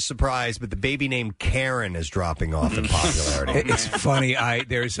much of a surprise, but the baby name Karen is dropping off in popularity. It's funny.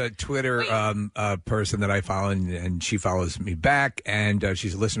 There's a Twitter person that I follow, and she follows me back, and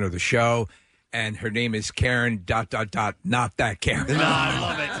she's a listener of the show, and her name is Karen ... Not that Karen. No, I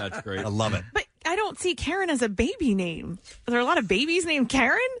love it. That's great. I love it. But I don't see Karen as a baby name. Are there a lot of babies named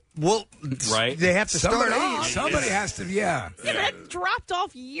Karen? Well, right. They have to start off. Somebody has to, yeah. Yeah, that dropped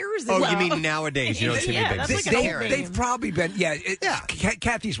off years ago. Oh, you mean nowadays? You don't see Yeah, any that's babies. like an old name. They've probably been,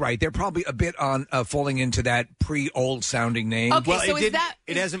 Kathy's right. They're probably a bit on falling into that pre-old sounding name. Okay, Well, so it is that...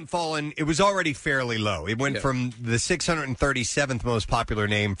 It hasn't fallen. It was already fairly low. It went from the 637th most popular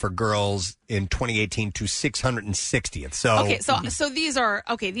name for girls in 2018 to 660th. So Okay, so these are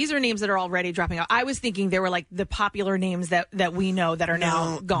names that are already dropping out. I was thinking they were like the popular names that we know that are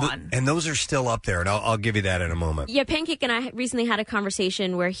now gone. And those are still up there, and I'll give you that in a moment. Yeah, Pancake and I recently had a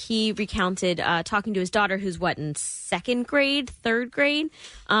conversation where he recounted talking to his daughter, who's in third grade,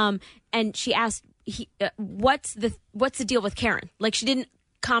 and she asked, "What's the deal with Karen?" Like she didn't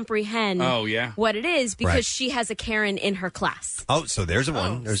comprehend what it is because she has a Karen in her class. Oh, so there's a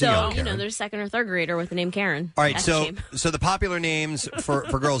one. There's a young Karen. There's a second or third grader with the name Karen. All right, That's so a shame. the popular names for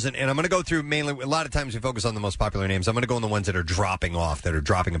girls, and I'm going to go through mainly. A lot of times we focus on the most popular names. I'm going to go on the ones that are dropping off, that are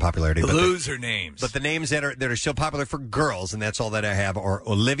dropping in popularity. Loser names. But the names that are still popular for girls, and that's all that I have, are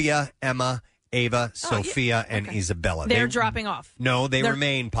Olivia, Emma, Ava, Sophia, and Isabella. They're dropping off. No, they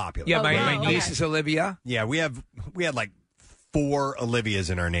remain popular. Yeah, my niece is Olivia. Yeah, we had like 4 Olivias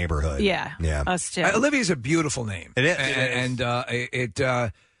in our neighborhood. Yeah, yeah. Us too. Olivia's a beautiful name. It is, and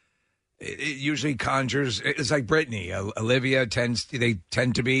it usually conjures. It's like Brittany. Olivia tend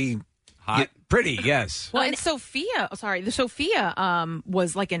to be hot, pretty. Yes. Well, and Sophia. The Sophia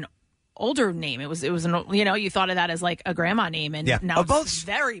was like an older name. It was an, you thought of that as like a grandma name, and now it's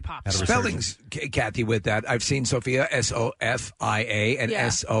very popular. Spellings, Kathy, with that. I've seen Sophia, Sophia,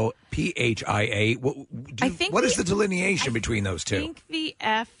 and Sophia. What is the delineation between those two? I think the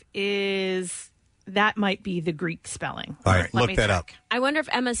F that might be the Greek spelling. All right, look that up. I wonder if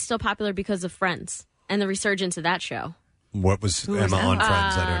Emma's still popular because of Friends and the resurgence of that show. What was Emma on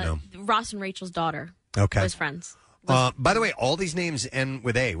Friends? I don't know. Ross and Rachel's daughter. Okay. Was Friends. By the way, all these names end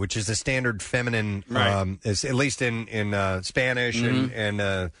with A, which is the standard feminine, is, at least in Spanish and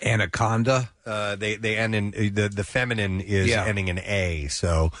Anaconda. They end in the feminine is ending in A.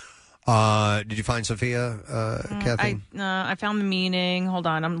 So, did you find Sophia, Kathy? I found the meaning. Hold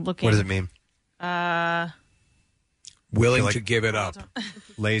on, I'm looking. What does it mean? Willing to give it up.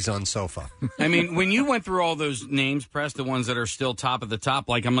 Lays on sofa. I mean, when you went through all those names, Press, the ones that are still top of the top,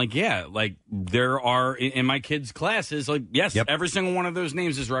 I'm like, yeah, like there are in my kids' classes, like, yes, every single one of those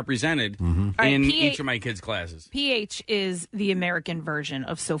names is represented in each of my kids' classes. PH is the American version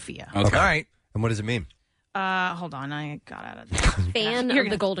of Sophia. Okay. All right. And what does it mean? Hold on, I got out of there. Fan of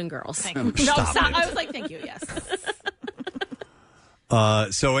the Golden Girls. Thank you. Stop. I was like, thank you, yes.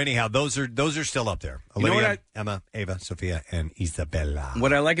 So anyhow, those are still up there. Olivia, Emma, Ava, Sophia, and Isabella.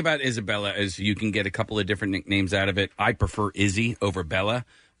 What I like about Isabella is you can get a couple of different nicknames out of it. I prefer Izzy over Bella,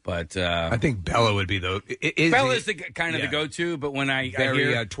 but I think Bella would be Bella's the kind of the go-to. But when I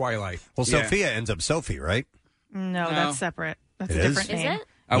hear Twilight, well, Sophia ends up Sophie, right? No, that's separate. That's It a is? different name. Is it?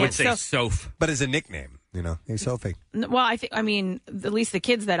 I would say Soph, but as a nickname, hey Sophie. Well, I mean, at least the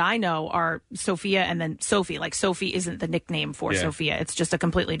kids that I know are Sophia and then Sophie. Like Sophie isn't the nickname for Sophia; it's just a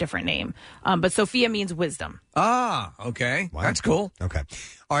completely different name. But Sophia means wisdom. Ah, okay, that's cool. Okay,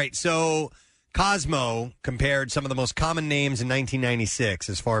 all right. So Cosmo compared some of the most common names in 1996,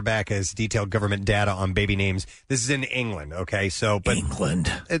 as far back as detailed government data on baby names. This is in England, okay? So, but England,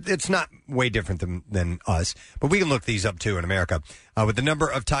 it's not way different than us, but we can look these up too in America. With the number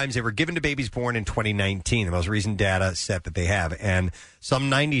of times they were given to babies born in 2019, the most recent data set that they have, and some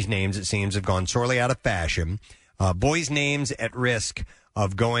 90s names, it seems, have gone sorely out of fashion. Boys' names at risk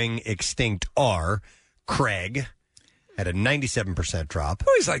of going extinct are Craig had a 97% drop.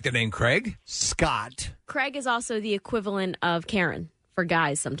 I always like the name Craig. Scott. Craig is also the equivalent of Karen for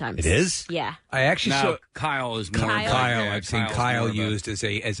guys sometimes. It is? Yeah. I actually saw Kyle is more Kyle. I've seen Kyle used as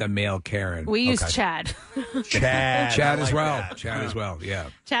a male Karen. We use Chad. Chad I as like well. that. Chad as well. Yeah.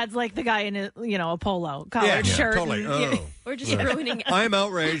 Chad's like the guy in a polo collared shirt. Totally. and- We're just ruining it. I'm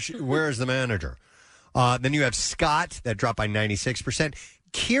outraged. Where's the manager? Then you have Scott, that dropped by 96%.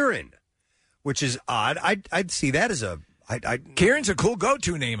 Kieran, which is odd. I'd see that as a... Kieran's a cool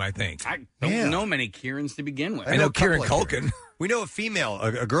go-to name, I think. I don't know many Kierans to begin with. I know a couple Kieran of Culkin. Kierans. We know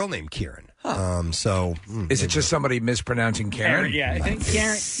a girl named Kieran. Is it just somebody mispronouncing Karen? Yeah, I think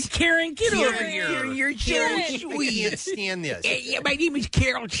Karen, get over here. You're Can't stand this. Yeah, my name is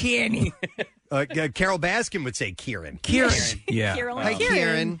Carol Channing. Carol Baskin would say Kieran. Kieran. Yeah. Hi,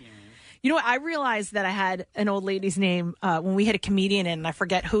 Kieran. You know what? I realized that I had an old lady's name when we had a comedian in, and I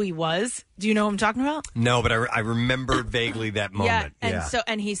forget who he was. Do you know what I'm talking about? No, but I remember vaguely that moment.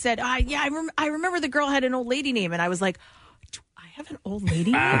 And he said, I remember the girl had an old lady name, and I was like, do I have an old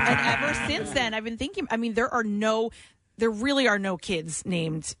lady name? And ever since then, I've been thinking. I mean, there really are no kids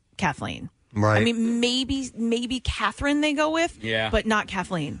named Kathleen. Right. I mean, maybe Catherine they go with, but not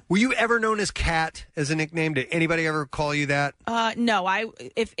Kathleen. Were you ever known as Kat as a nickname? Did anybody ever call you that? No,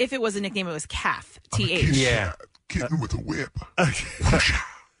 if it was a nickname, it was Kath, TH. Yeah. Kitten with a whip.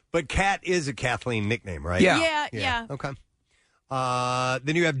 But Kat is a Kathleen nickname, right? Yeah. Okay.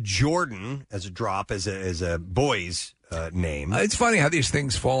 Then you have Jordan as a drop as a boy's name. It's funny how these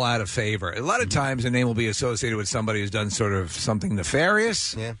things fall out of favor. A lot of times a name will be associated with somebody who's done sort of something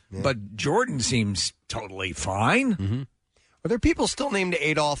nefarious. Yeah. But Jordan seems totally fine. Mm-hmm. Are there people still named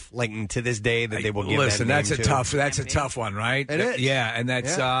Adolf, like to this day, that they will give Listen, that name that's a tough one, right? It is. Yeah, and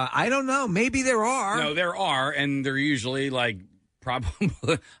that's I don't know. Maybe there are. No, there are, and they're usually like probably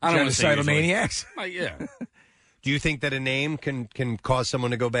I don't want to say genocidal maniacs. Yeah. Do you think that a name can cause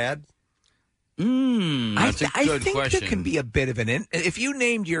someone to go bad? That's a I good think question. there can be a bit of if you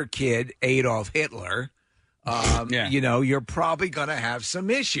named your kid Adolf Hitler, you're probably going to have some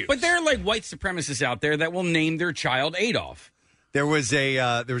issues. But there are like white supremacists out there that will name their child Adolf. There was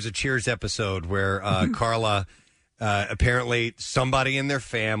a Cheers episode where Carla apparently somebody in their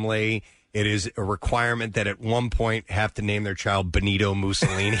family. It is a requirement that at one point have to name their child Benito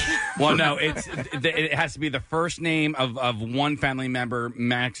Mussolini. Well, no, it has to be the first name of one family member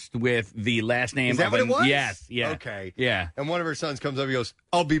matched with the last name. Is that of what it was? Yes. Yeah. Okay. Yeah. And one of her sons comes up and goes,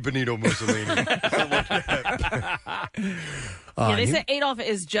 "I'll be Benito Mussolini." They said Adolf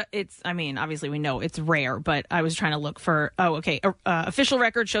is just, I mean, obviously we know it's rare, but I was trying to look for, official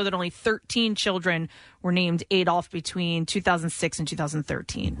records show that only 13 children were named Adolf between 2006 and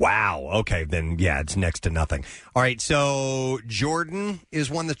 2013. Wow. Okay. Then, it's next to nothing. All right. So Jordan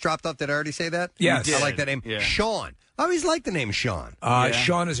is one that's dropped off. Did I already say that? Yes. I like that name. Yeah. Sean. I always like the name Sean.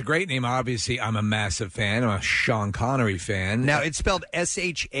 Sean is a great name. Obviously, I'm a massive fan. I'm a Sean Connery fan. Now, it's spelled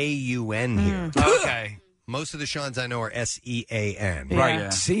Shaun here. Okay. Most of the Seans I know are Sean. Right. Yeah.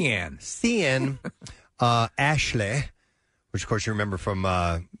 Cian. Ashley, which of course you remember from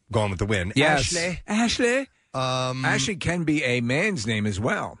Gone with the Wind. Yes. Ashley. Ashley can be a man's name as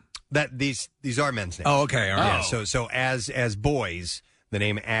well. That these are men's names. Oh, okay. All right. Yeah, so as boys, the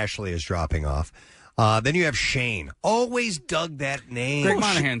name Ashley is dropping off. Then you have Shane. Always dug that name. Greg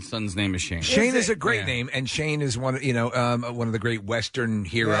Monahan's son's name is Shane. Shane is a great name, and Shane is one of the great Western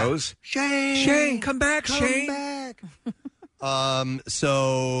heroes. Yeah. Shane, come back, Shane. Back.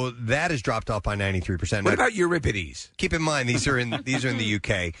 So that has dropped off by 93%. What about Euripides? Keep in mind these are in the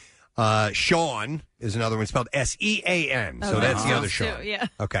UK. Sean is another one spelled Sean. So that's the other Sean. Yeah.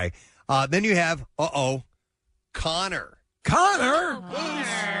 Okay. Then you have Connor.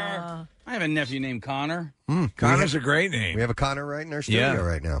 I have a nephew named Connor. Connor's a great name. We have a Connor right in our studio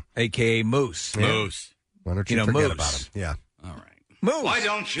right now. A.K.A. Moose. Moose. Why don't you forget about him? Yeah. All right. Moose. Why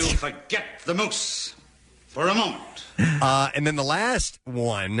don't you forget the moose for a moment? And then the last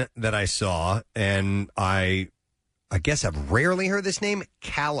one that I saw, and I guess I've rarely heard this name,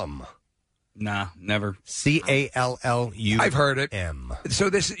 Callum. Nah, never. Callu. I've heard it. M. So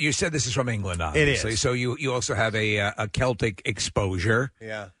you said this is from England, obviously. It is. So you also have a Celtic exposure.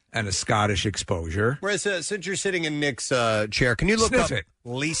 Yeah. And a Scottish exposure. Whereas, since you're sitting in Nick's chair, can you look Sniff up it.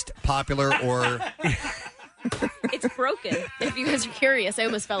 least popular or... It's broken. If you guys are curious, I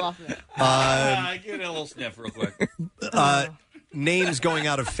almost fell off of it. Give it a little sniff real quick. names going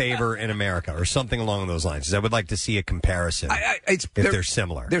out of favor in America or something along those lines. 'Cause I would like to see a comparison if they're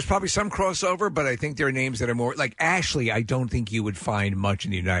similar. There's probably some crossover, but I think there are names that are more... Like Ashley, I don't think you would find much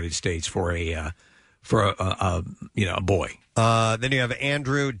in the United States for for a boy. Then you have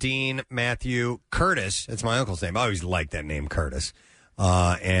Andrew, Dean, Matthew, Curtis. That's my uncle's name. I always liked that name, Curtis.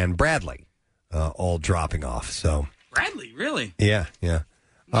 And Bradley, all dropping off. So Bradley, really? yeah.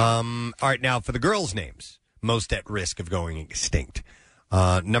 All right, now for the girls' names, most at risk of going extinct.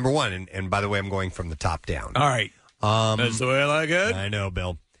 Number one, and by the way, I'm going from the top down. All right. That's the way I like it. I know,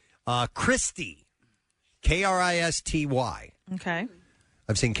 Bill. Christy, Kristy. Okay.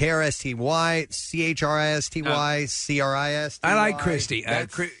 I've seen Kristy, Christy, Christy. I like Christy.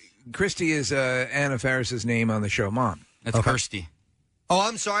 Christy is Anna Faris's name on the show Mom. That's Kirsty. Oh,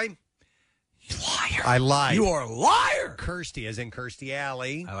 I'm sorry. You liar. I lied. You are a liar. Kirsty, as in Kirstie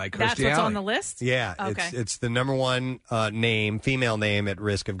Alley. I like Kirstie That's what's Alley. on the list? Yeah, Okay. it's the number one female name at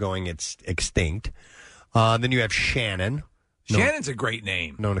risk of going extinct. Then you have Shannon. Shannon's a great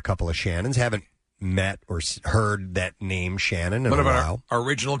name. Known a couple of Shannons. Haven't met or heard that name Shannon in What a about while. our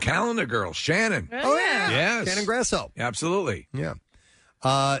original calendar girl, Shannon? Oh, yeah. Yes. Shannon Grasso. Absolutely. Yeah.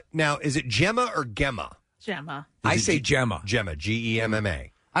 Now, is it Gemma or Gemma? Gemma. I say Gemma. Gemma, Gemma.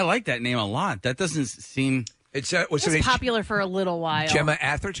 I like that name a lot. That doesn't seem... It's It was popular for a little while. Gemma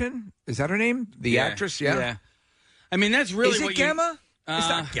Atherton? Is that her name? The actress? Yeah. I mean, that's really Is it what Gemma? It's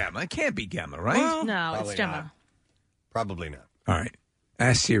not Gemma. It can't be Gemma, right? No, it's Probably Gemma. not. Probably not. All right.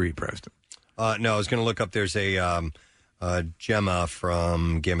 Ask Siri, Preston. No, I was going to look up. There's a Gemma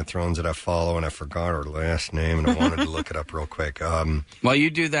from Game of Thrones that I follow, and I forgot her last name, and I wanted to look it up real quick. While you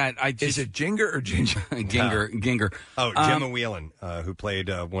do that, Is it Ginger or Ginger? Ginger. Oh, Gemma Whelan, who played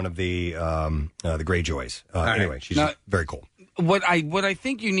one of the Greyjoys. Anyway, she's very cool. What I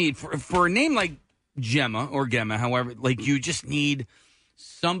think you need for a name like Gemma or Gemma, however, like you just need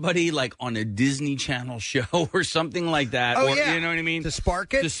somebody like on a Disney Channel show or something like that. Oh, or, yeah. You know what I mean? To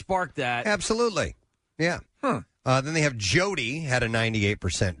spark it? To spark that. Absolutely. Yeah. Huh. Then they have Jody, had a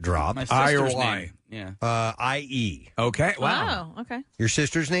 98% drop. My I or sister's Y? name. Yeah. I-E. Okay. Wow. Oh, okay. Your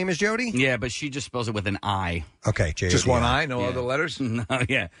sister's name is Jody? Yeah, but she just spells it with an I. Okay, J-O-D-I. Just one eye, no Yeah. other letters? No,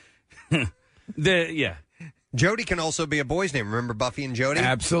 yeah. Jody can also be a boy's name. Remember Buffy and Jody?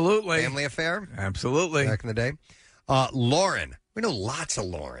 Absolutely. Family Affair? Absolutely. Back in the day. Lauren. We know lots of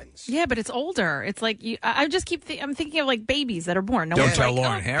Laurens. Yeah, but it's older. It's like I just I'm thinking of like babies that are born. No Don't one's tell like,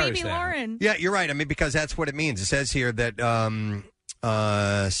 Lauren oh, Harris baby that. Lauren. Yeah, you're right. I mean, because that's what it means. It says here that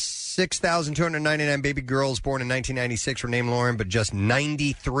 6,299 baby girls born in 1996 were named Lauren, but just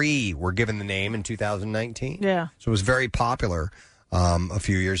 93 were given the name in 2019. Yeah. So it was very popular a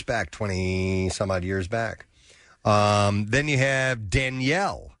few years back, 20-some-odd years back. Then you have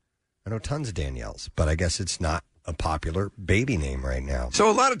Danielle. I know tons of Danielles, but I guess it's not a popular baby name right now. So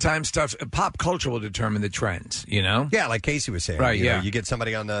a lot of times pop culture will determine the trends, you know? Yeah, like Casey was saying. Right, you know, yeah. you get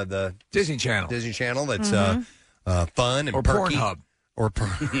somebody on the Disney Channel. that's fun and Or perky. Pornhub. Or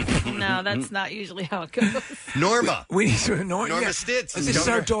No, that's not usually how it goes. Norma. We need to Norma Stitz. This is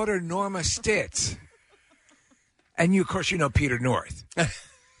our daughter, Norma Stitz. And you, of course, you know Peter North.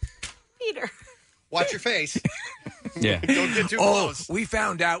 Peter. Watch your face. Yeah. Don't get too Oh, close. we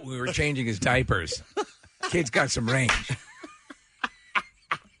found out when we were changing his diapers. Kid's got some range.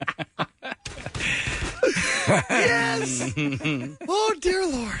 Yes. Oh, dear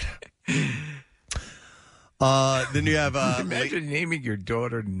Lord. Then you have Imagine naming your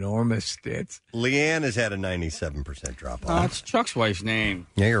daughter Norma Stitz. Leanne has had a 97% drop Oh, off. it's Chuck's wife's name.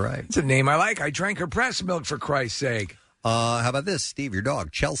 Yeah, you're right. It's a name I like. I drank her breast milk, for Christ's sake. How about this, Steve? Your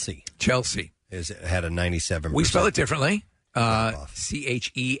dog, Chelsea, Chelsea. had a 97%. We spell it differently. Drop-off.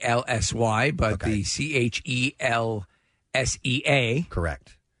 Chelsy, but the Chelseaa.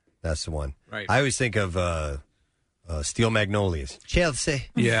 Correct. That's the one. Right. I always think of Steel Magnolias. Chelsea.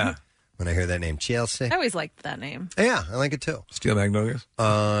 Yeah. When I hear that name, Chelsea. I always liked that name. Yeah, I like it too. Steel Magnolias.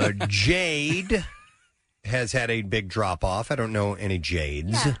 Jade has had a big drop off. I don't know any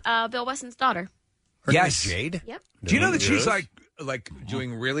Jades. Yeah, Bill Weston's daughter. Her name Yes. is Jade? Yep. Do you know that she's Yes. like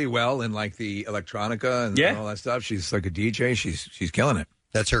doing really well in like the electronica and Yeah. all that stuff? She's like a DJ. She's killing it.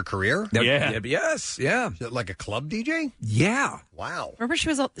 That's her career? Yeah. Yes. Yeah. Is it like a club DJ? Yeah. Wow. Remember, she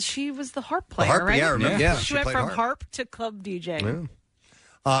was the harp player, harp, right? yeah, I remember. Yeah. She went played from harp to club DJ.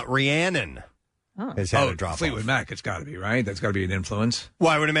 Rhiannon has had a drop Fleetwood off. Mac. It's got to be right. That's got to be an influence. Well,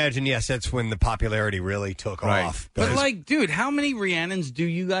 I would imagine, yes, that's when the popularity really took Right. off. But like, dude, how many Rhiannons do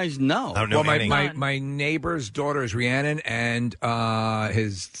you guys know? I don't know Well, any. my neighbor's daughter is Rhiannon, and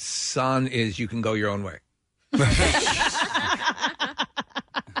his son is You Can Go Your Own Way.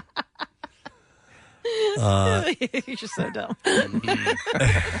 You're just so dumb.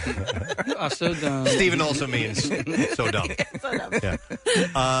 You are so dumb. Stephen also means so dumb. So dumb.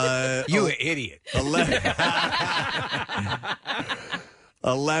 Yeah. You an idiot.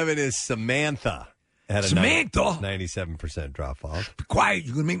 11 is Samantha. had a Samantha. 97% drop off. Be quiet.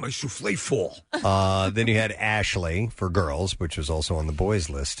 You're going to make my souffle fall. Then you had Ashley for girls, which was also on the boys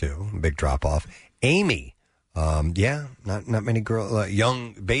list too. Big drop off. Amy. Not many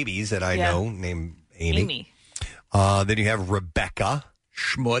young babies that I know named Amy. Then you have Rebecca.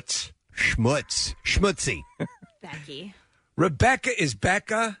 Schmutz. Schmutzy. Becky. Rebecca is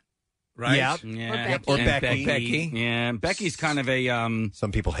Becca, right? Yeah. Or And Becky. Yeah, Becky's kind of a.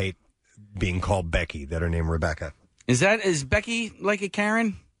 Some people hate being called Becky that are named Rebecca. Is Becky like a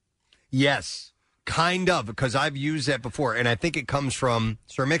Karen? Yes, kind of, because I've used that before, and I think it comes from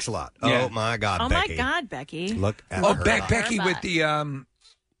Sir Mix-a-Lot. Yeah. Oh my God, Oh Becky! my God, Becky! Look at her. Becky with the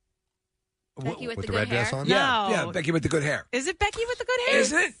Becky with with the the red good hair. dress on. yeah, Becky with the good hair. Is it Becky with the good hair?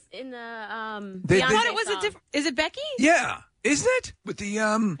 Isn't it? In the They- I Beyonce thought it was a song. different. Is it Becky? Yeah, isn't it? With the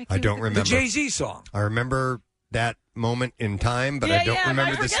I don't the remember Jay-Z song. I remember that moment in time, but I don't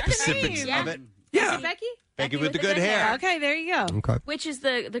remember the forget the specifics name. of it. Yeah. Becky? Becky with the good hair. Okay, there you go. Okay. Which is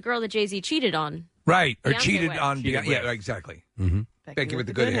the girl that Jay-Z cheated on. Right, or Beyonce cheated with. on. Cheated Yeah, with. exactly. Mm-hmm. Becky with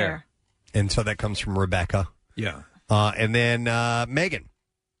the good hair. And so that comes from Rebecca. Yeah. And then Megan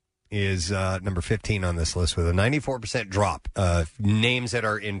is number 15 on this list with a 94% drop. Names that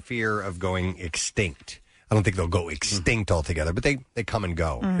are in fear of going extinct. I don't think they'll go extinct altogether, but they come and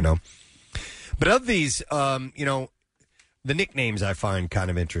go, you know. But of these, the nicknames I find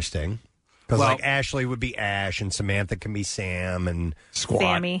kind of interesting. Because like Ashley would be Ash, and Samantha can be Sam, and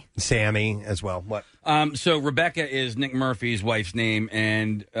Sammy as well. What? So Rebecca is Nick Murphy's wife's name,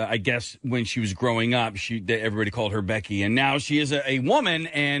 and I guess when she was growing up, everybody called her Becky, and now she is a woman,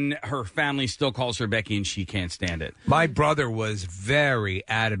 and her family still calls her Becky, and she can't stand it. My brother was very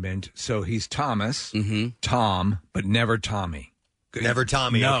adamant, so he's Thomas, Tom, but never Tommy. Never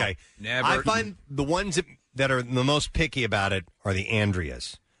Tommy. No, Okay. never. I find the ones that are the most picky about it are the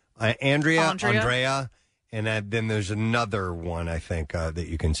Andreas. Andrea, and then there's another one I think that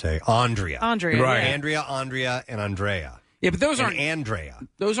you can say Andrea. Right. Andrea, and Andrea. Yeah, but those And aren't Andrea.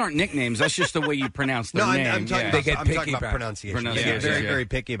 Those aren't nicknames. That's just the way you pronounce their name. I'm talking, Yeah. I'm talking about pronunciation. They get very, very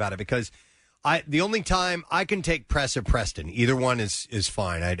picky about it because the only time I can take Press or Preston, either one is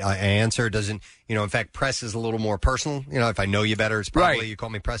fine. I answer doesn't, in fact, Press is a little more personal. If I know you better, it's probably you call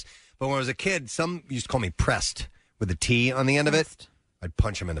me Press. But when I was a kid, some used to call me Pressed with a T on the end of it. I'd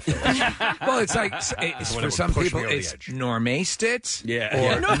punch him in the face. Well, it's like for some people, it's Normastitz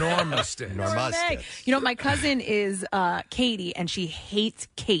or Normastitz. My cousin is Katie, and she hates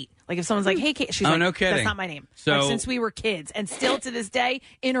Kate. Like if someone's like, "Hey, Kate," she's like, no kidding. "That's not my name." So like, since we were kids, and still to this day,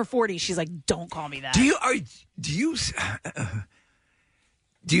 in her 40s, she's like, "Don't call me that." Do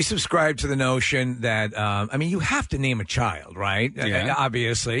you subscribe to the notion that you have to name a child, right? Yeah.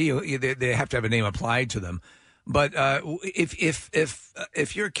 Obviously, they have to have a name applied to them. But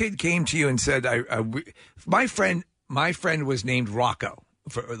if your kid came to you and said, my friend was named Rocco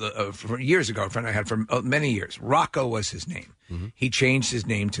for years ago, a friend I had for many years. Rocco was his name. Mm-hmm. He changed his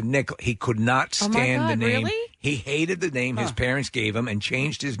name to Nick. He could not stand the name. Really? He hated the name his parents gave him and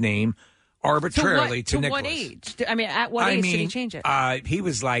changed his name arbitrarily to Nicholas. What age? At what age did he change it? He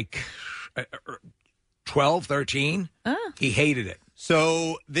was like 12, 13. He hated it.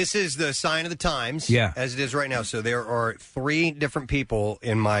 So this is the sign of the times, as it is right now. So there are 3 different people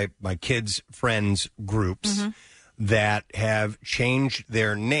in my kids' friends groups that have changed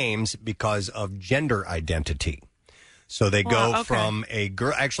their names because of gender identity. So they go from a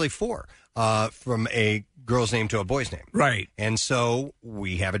girl, actually 4, from a girl's name to a boy's name. Right. And so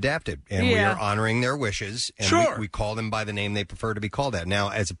we have adapted, and we are honoring their wishes, and we call them by the name they prefer to be called at. Now,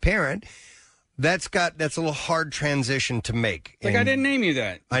 as a parent, that's a little hard transition to make. Like, I didn't name you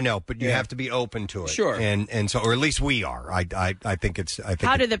that. I know, but you have to be open to it. Sure. And so, or at least we are. I think it's. I think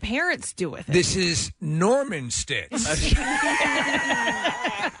How do the parents do with it? This is Norman Stitz.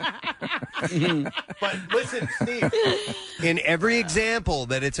 But listen, Steve, in every example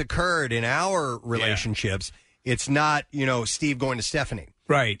that it's occurred in our relationships, it's not, Steve going to Stephanie.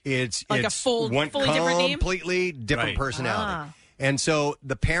 Right. It's like it's a fully different name? Completely different personality. And so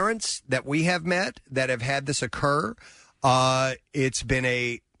the parents that we have met that have had this occur, it's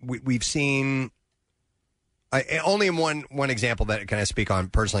been we've seen only in one example that can I speak on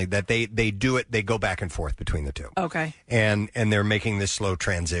personally that they do it. They go back and forth between the two. Okay. And they're making this slow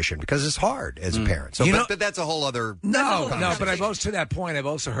transition because it's hard as a parent. So, but that's a whole other. No. But I've also to that point. I've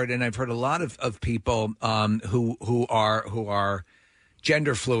also heard, and I've heard a lot of people who are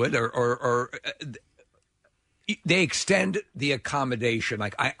gender fluid or they extend the accommodation,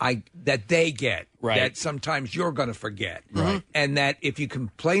 like I that they get, Right. that sometimes you're going to forget, Right. and that if you can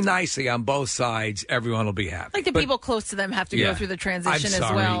play nicely on both sides, everyone will be happy. Like the people close to them have to go through the transition I'm as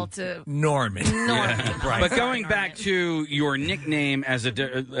sorry, well. To Norman. But going back to your nickname as it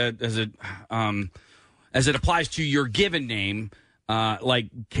applies to your given name, like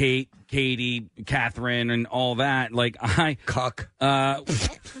Kate, Katie, Catherine, and all that. Like I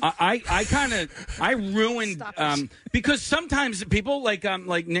ruined because sometimes people like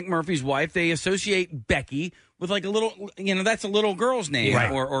Nick Murphy's wife, they associate Becky with like a little, that's a little girl's name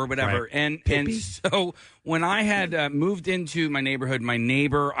or whatever. Right. And so when I had moved into my neighborhood, my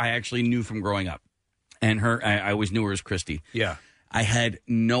neighbor I actually knew from growing up, and I always knew her as Christy. Yeah. I had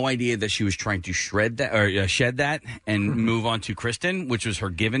no idea that she was trying to shed that and move on to Kristen, which was her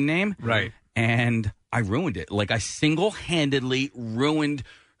given name. Right. And I ruined it. Like I single-handedly ruined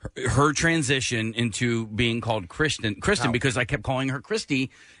her transition into being called Kristen because I kept calling her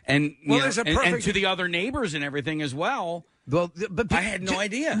Christy, and and to the other neighbors and everything as well. Well, but I had no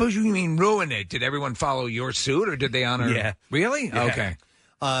idea. But you mean ruin it? Did everyone follow your suit, or did they honor? Yeah. Really? Yeah. Okay.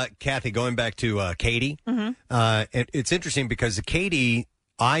 Kathy, going back to Katie, it's interesting because Katie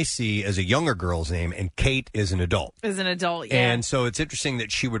I see as a younger girl's name, and Kate is an adult. As an adult, yeah. And so it's interesting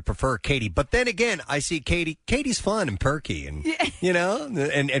that she would prefer Katie. But then again, I see Katie. Katie's fun and perky, and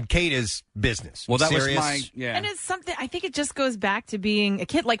and Kate is business. Well, that serious. was my And it's something. I think it just goes back to being a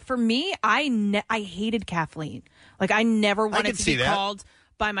kid. Like for me, I hated Kathleen. Like I never wanted to be called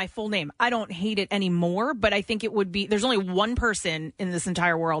by my full name. I don't hate it anymore, but I think it would be, there's only one person in this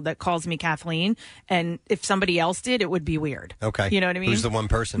entire world that calls me Kathleen, and if somebody else did, it would be weird. Okay. You know what I mean? Who's the one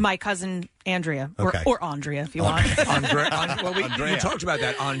person? My cousin Andrea. Okay. Or Andrea, if you want. We talked about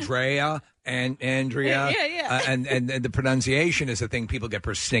that. Andrea and Andrea. Yeah. And the pronunciation is the thing people get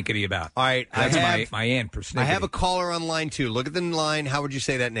persnickety about. All right. That's my aunt persnickety. I have a caller on line, too. Look at the line. How would you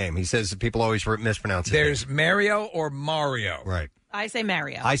say that name? He says that people always mispronounce it. There's Mario or Mario. Right. I say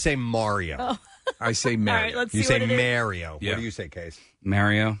Mario. I say Mario. Oh. I say Mario. All right, let's You see say what it is. Mario. Yeah. What do you say, Case?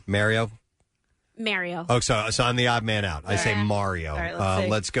 Mario. Mario? Mario. Oh, so I'm the odd man out. I say Mario. All right,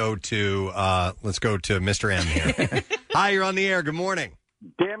 let's go to Mr. M here. Hi, you're on the air. Good morning.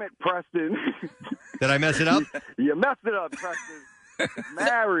 Damn it, Preston. Did I mess it up? You messed it up, Preston.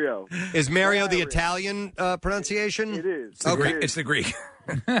 Mario. Is Mario the Italian pronunciation? It is. It's the Greek.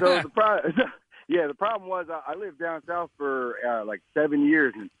 So the problem was I lived down south for like 7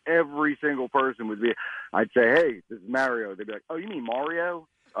 years, and every single person would be, I'd say, hey, this is Mario. They'd be like, oh, you mean Mario?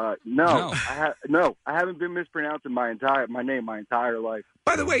 No. I haven't been mispronouncing my name my entire life.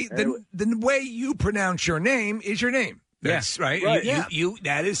 By the way, the way you pronounce your name is your name. That's right. You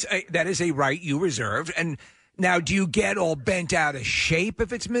that is a right you reserved. And now, do you get all bent out of shape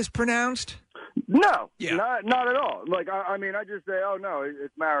if it's mispronounced? No, not at all. Like, I mean, I just say, oh, no,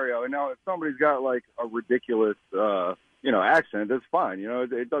 it's Mario. And now if somebody's got, like, a ridiculous, accent, that's fine. You know,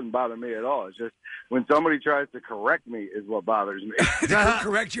 it doesn't bother me at all. It's just when somebody tries to correct me is what bothers me.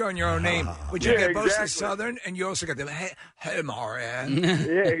 Correct you on your own name. But you get both exactly. the Southern, and you also got the, hey Mario.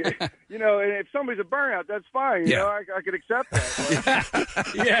 Yeah, you know, and if somebody's a burnout, that's fine. You know, I could accept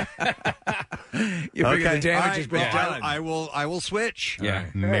that. You figure the damage has been Well, done. I will switch. Yeah.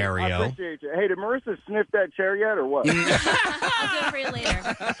 Hey, Mario. I appreciate you. Hey, did Marissa sniff that chair yet, or what? I'll do it for you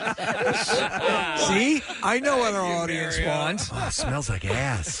later. See? I know what our audience wants. Oh, it smells like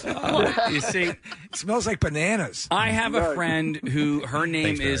ass. You see, it smells like bananas. I have a friend who her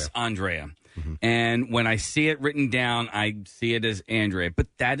name Thanks, is Andrea. And when I see it written down, I see it as Andrea. But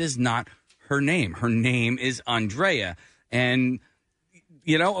that is not her name. Her name is Andrea. And,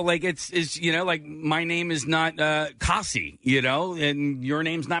 you know, like it's like my name is not Kasi, you know, and your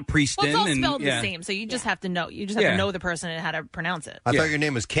name's not Prieston. Well, it's all and, spelled the same, so you just have to know. You just have to know the person and how to pronounce it. I thought your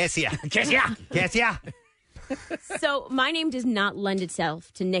name was Cassia. Cassia. So my name does not lend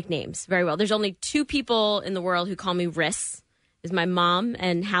itself to nicknames very well. There's only two people in the world who call me Riss. Is my mom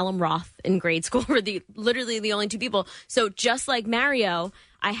and Hallam Roth in grade school were literally the only two people. So just like Mario,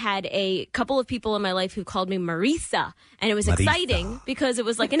 I had a couple of people in my life who called me Marisa, and it was exciting because it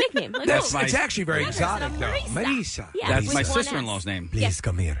was like a nickname. Like, It's actually very exotic, though. Marisa. Yeah, That's with my one sister-in-law's S. name. Please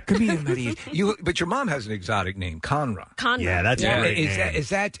come here. Come here, Marisa. But your mom has an exotic name, Conra. Conrad. Yeah, that's a great name.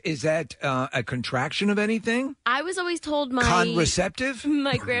 Is that a contraction of anything? I was always told Conreceptive?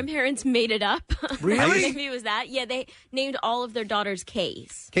 my grandparents made it up. Really? Maybe it was that. Yeah, they named all of their daughters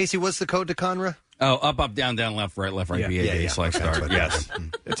K's. Casey, what's the code to Conra? Oh, up, down, left, right, Yeah. select start. Yes.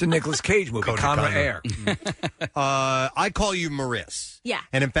 It's a Nicolas Cage movie, Conra Air. I call you Maris. Yeah.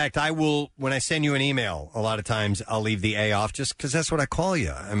 And in fact, I will, when I send you an email, a lot of times I'll leave the A off just because that's what I call you.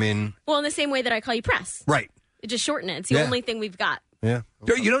 I mean, Well, in the same way that I call you Press. right. Just shorten it. It's the only thing we've got. Yeah.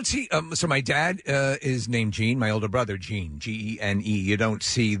 You don't see. So my dad is named Gene. My older brother Gene. Gene. You don't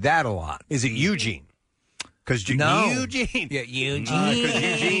see that a lot. Is it Eugene? Because Eugene. Yeah, Eugene.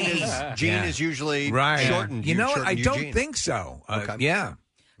 Because Gene is usually shortened. You know what? I don't Eugene. think so. Okay. Yeah.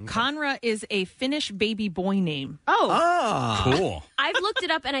 Conra is a Finnish baby boy name. Cool. I've looked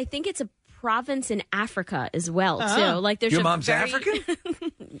it up, and I think it's a province in Africa as well, too. Like, there's Your a mom's very-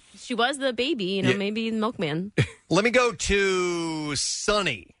 African? She was the baby, maybe the milkman. Let me go to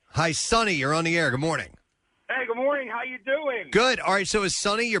Sonny. Hi, Sonny. You're on the air. Good morning. Hey, good morning. How you doing? Good. All right. So is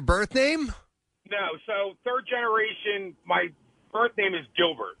Sonny your birth name? No. So third generation. My birth name is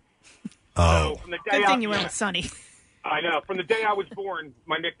Gilbert. Oh. So from the day Good thing you went with Sonny. I know. From the day I was born,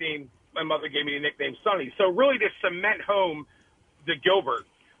 my mother gave me the nickname Sonny. So really to cement home the Gilbert,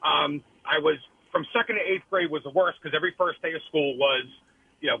 I was from 2nd to 8th grade was the worst because every first day of school was,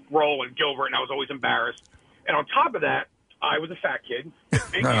 roll and Gilbert, and I was always embarrassed. And on top of that, I was a fat kid.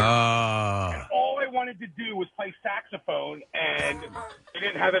 Big ears. And all I wanted to do was play saxophone, and they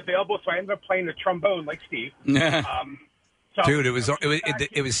didn't have it available, so I ended up playing the trombone like Steve. Dude,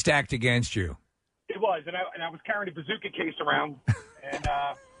 it was stacked against you. It was, and I was carrying a bazooka case around and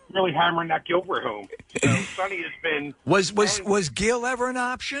really hammering that Gilbert home. So Sonny has been... Was Gil ever an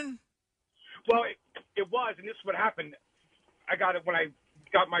option? Well, it was, and this is what happened. I got it when I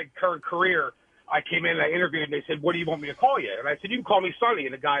got my current career. I came in and I interviewed, and they said, "What do you want me to call you?" And I said, "You can call me Sonny."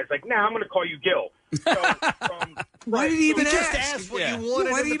 And the guy's like, "Nah, I'm going to call you Gil." So, Why did he even You just ask? asked what you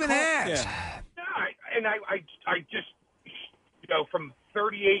wanted. Why did he him to even call- ask? I just, from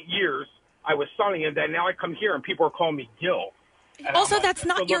 38 years, I was Sonny, and then now I come here and people are calling me Gil. And Also, I'm like, that's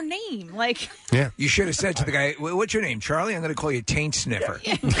not your name. Like, Yeah. You should have said to the guy, "What's your name, Charlie? I'm going to call you Taint Sniffer."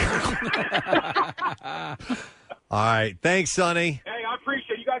 All right. Thanks, Sonny. Hey, I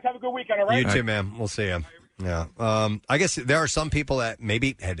appreciate it. You guys have a good weekend, all right? You too, man. We'll see you. Yeah. I guess there are some people that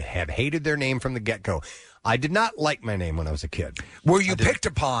maybe have hated their name from the get-go. I did not like my name when I was a kid. Were you picked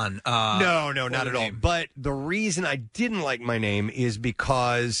upon? No, not at all. But the reason I didn't like my name is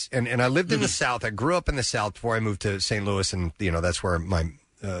because, and I lived in the South. I grew up in the South before I moved to St. Louis, and that's where my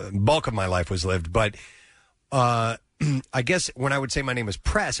bulk of my life was lived. But I guess when I would say my name was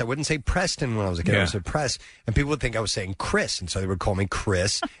Press, I wouldn't say Preston when I was a kid. I would say Press, and people would think I was saying Chris, and so they would call me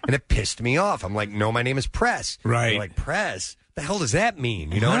Chris, and it pissed me off. I'm like, no, my name is Press. Right. They're like, Press? The hell does that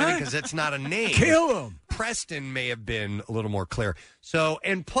mean? You know what I mean? Because it's not a name. Kill him. Preston may have been a little more clear. So,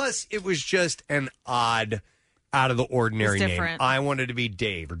 and plus, it was just an odd, out of the ordinary It's name. different. I wanted to be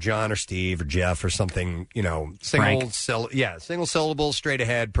Dave or John or Steve or Jeff or something, Frank. single syllable, straight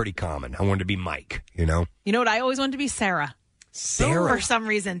ahead, pretty common. I wanted to be Mike, You know what? I always wanted to be Sarah. Sarah. For some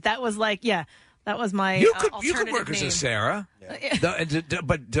reason. That was that was my You could alternative work as name. a Sarah.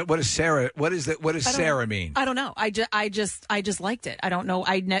 But what is Sarah? What does Sarah mean? I don't know. I just liked it. I don't know.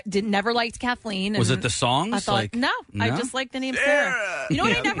 I never liked Kathleen. Was and it the songs? I thought I No? just liked the name Sarah. You know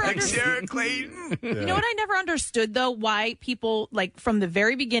what I never understood? Sarah Clayton. You know what I never understood though? Why people from the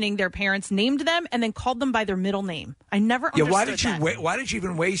very beginning their parents named them and then called them by their middle name. I never understood Why did you that. why did you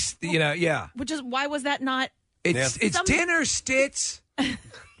even waste? Yeah. Which is why was that not? It's dinner, Stitz.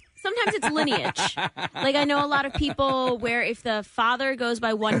 Sometimes it's lineage. Like, I know a lot of people where if the father goes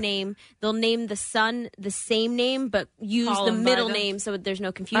by one name, they'll name the son the same name, but use Call the him by middle the- name so there's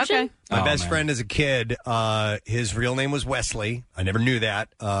no confusion. Okay. My best friend as a kid, his real name was Wesley. I never knew that.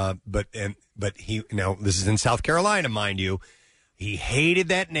 But he, this is in South Carolina, mind you. He hated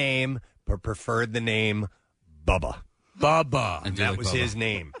that name, but preferred the name Bubba. Bubba. That was his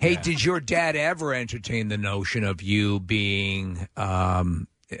name. Hey, did your dad ever entertain the notion of you being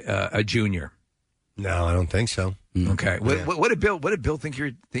a junior? No, I don't think so. Okay. What did Bill think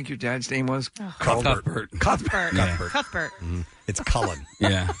your dad's name was? Cuthbert. Cuthbert. Mm-hmm. It's Cullen.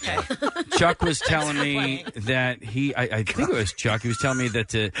 Yeah. Chuck was telling me that I think it was Chuck. He was telling me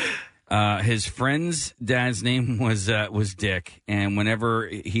that his friend's dad's name was Dick, and whenever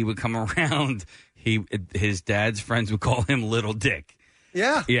he would come around, his dad's friends would call him Little Dick.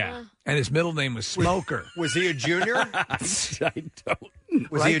 Yeah. Yeah. And his middle name was Smoker. Was he a junior? I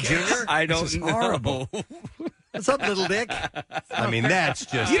don't. Was he a junior? I don't This is know. horrible. What's up, little Dick? I mean, that's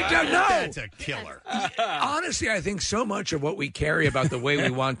just... You don't know. That's a killer. Honestly, I think so much of what we carry about the way we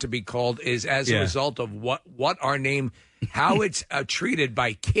want to be called is as a result of what our name, how it's treated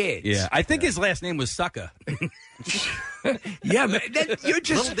by kids. Yeah, I think his last name was Sucka. Yeah, man, you're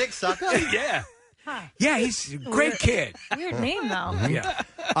just... Little Dick Sucker? Yeah. Yeah, he's a great kid. Weird name though. Yeah.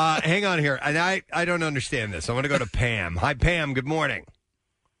 Hang on here. And I don't understand this. I'm going to go to Pam. Hi, Pam. Good morning.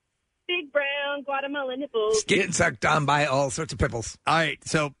 Big brown Guatemalan nipples. Getting sucked on by all sorts of pimples. All right.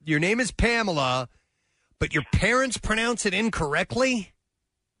 So your name is Pamela, But your parents pronounce it incorrectly?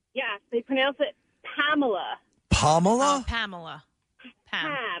 Yes, they pronounce it Pamela. Pamela? Pamela.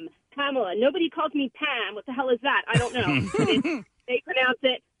 Pamela. Nobody calls me Pam. What the hell is that? I don't know. They pronounce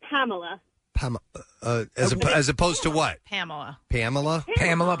it Pamela. As opposed to what? Pamela. Pamela?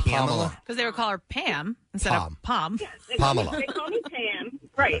 Pamela. Because they would call her Pam instead of Pom. Yeah, Pamela. They call me Pam.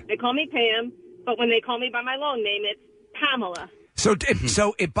 Right. They call me Pam. But when they call me by my long name, it's Pamela. So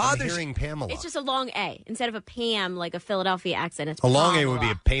it bothers. I'm hearing Pamela. It's just a long A instead of a Pam, like a Philadelphia accent. It's A long Pamela. A would be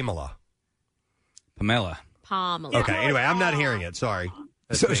a Pamela. Pamela. Pamela. Okay. Anyway, I'm not hearing it. Sorry.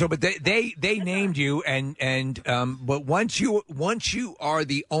 But they named you but once you are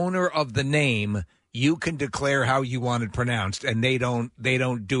the owner of the name, you can declare how you want it pronounced, and they don't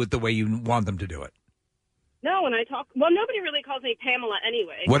do it the way you want them to do it. No, when I talk, nobody really calls me Pamela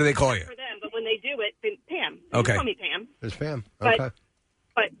anyway. What do they call you? For them, but when they do it, then Pam. They Okay. call me Pam. There's Pam. But- Okay.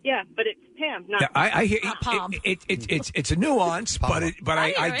 But it's Pam, not Yeah, I hear Pom. it's a nuance, but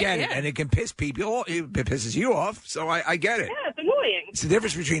I I hear get it, it, yeah. and it can piss people. It pisses you off, so I get it. Yeah, it's annoying. It's the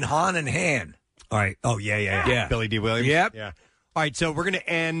difference between Han and Han. All right. Oh, yeah. Billy D. Williams? Yep. Yeah. All right, so we're going to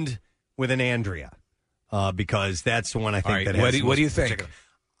end with an Andrea because that's the one I think All right, that has what the do you most think? particular-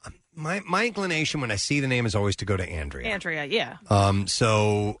 My inclination when I see the name is always to go to Andrea. Andrea, yeah.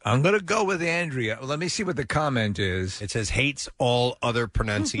 So I'm going to go with Andrea. Let me see what the comment is. It says hates all other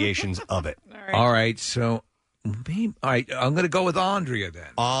pronunciations of it. All right, so maybe, all right, I'm going to go with Andrea then.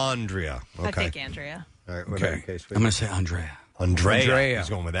 Andrea. Okay. I think Andrea. All right. What Okay. about you, Case? I'm going to say Andrea. Andrea. He's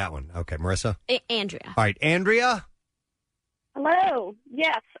going with that one. Okay, Marissa. Andrea. All right, Andrea. Hello.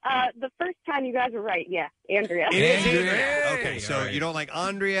 Yes. The first time you guys were right. Yeah, Andrea. It is Andrea. Okay, so you don't like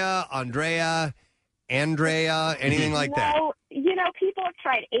Andrea, anything like that? No, people have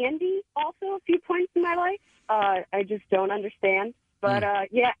tried Andy also a few points in my life. I just don't understand. But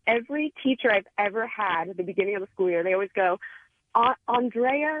every teacher I've ever had at the beginning of the school year, they always go,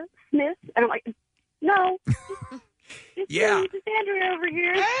 Andrea Smith, and I'm like, no. Yeah. It's Andrea over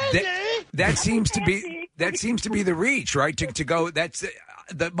here. That seems to be the reach, right? To go. That's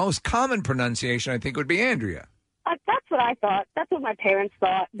the most common pronunciation. I think would be Andrea. That's what I thought. That's what my parents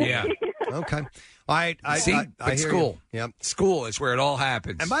thought. Yeah. Okay. All right. I hear school. You. Yep. School is where it all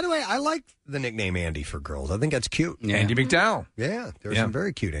happens. And by the way, I like the nickname Andy for girls. I think that's cute. Yeah. Andy McDowell. Yeah, there's some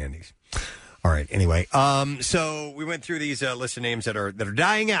very cute Andys. All right. Anyway, so we went through these list of names that are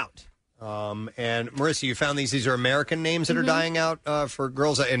dying out. And Marissa, you found these. These are American names that are dying out for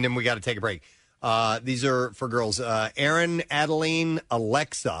girls, and then we got to take a break. These are for girls. Erin, Adeline,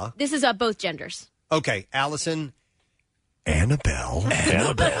 Alexa. This is both genders. Okay, Allison, Annabelle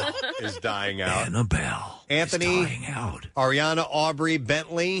is dying out. Annabelle Anthony, is dying out. Ariana, Aubrey,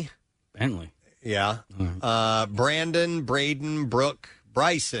 Bentley. Yeah. Brandon, Braden, Brooke,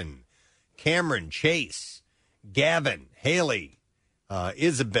 Bryson, Cameron, Chase, Gavin, Haley,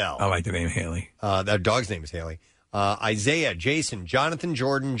 Isabel. I like the name Haley. That dog's name is Haley. Isaiah, Jason, Jonathan,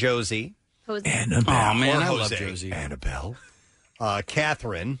 Jordan, Josie. Annabelle. Oh, man, Or I love Jose. Josie. Annabelle.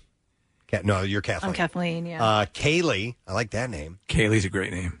 Catherine. No, you're Kathleen. I'm Kathleen, yeah. Kaylee. I like that name. Kaylee's a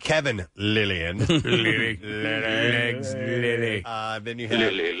great name. Kevin, Lillian. Lily. Legs, Lily. Then you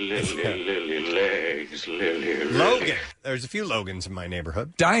have legs, Logan. There's a few Logans in my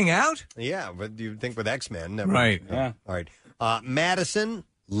neighborhood. Dying out? Yeah, but you think with X-Men. that Right. would- All right. Madison.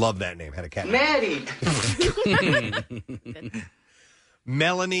 Love that name. Had a cat. Maddie.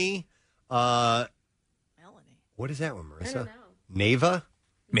 Melanie. Melanie. What is that one, Marissa? I don't know. Neva?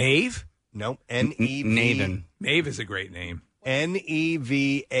 Maeve? No. N-E-V. Naven. Maeve is a great name.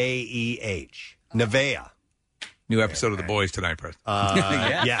 N-E-V-A-E-H. Nevea. New episode of The Boys tonight, Preston.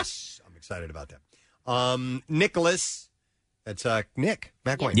 Yes. I'm excited about that. Nicholas. That's Nick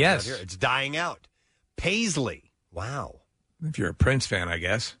McElwain. Yes. Out here. It's dying out. Paisley. Wow. If you're a Prince fan, I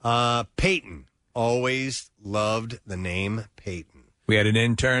guess. Peyton. Always loved the name Peyton. We had an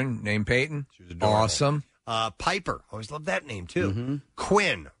intern named Peyton. She was adorable. Awesome. Piper. Always loved that name, too.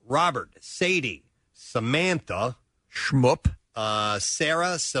 Quinn. Robert. Sadie. Samantha. Schmupp.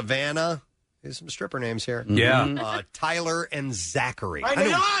 Sarah. Savannah. There's some stripper names here. Yeah. Tyler and Zachary.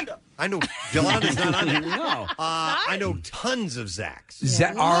 Yolanda. I know Yolanda's not on there. No. I know tons of Zachs.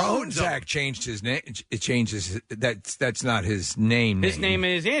 Our own Zach changed his name. It changes. That's not his name. His name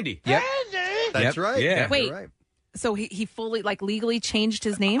is Andy. Yep. That's right. Yeah. Wait. You're right. So he fully, legally changed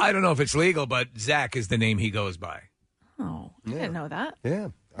his name? I don't know if it's legal, but Zach is the name he goes by. Oh, I didn't know that. Yeah.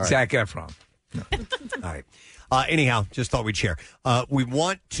 All right. Zac Efron. All right. Anyhow, just thought we'd share. We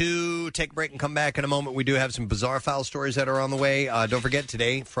want to take a break and come back in a moment. We do have some bizarre file stories that are on the way. Don't forget,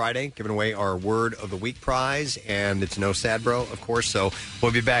 today, Friday, giving away our Word of the Week prize, and it's no sad bro, of course. So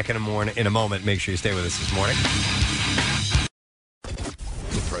we'll be back in a moment. Make sure you stay with us this morning.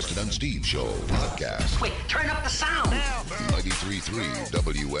 The Preston and Steve Show podcast. Wait, turn up the sound. 93.3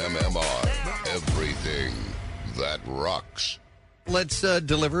 WMMR. Everything that rocks. Let's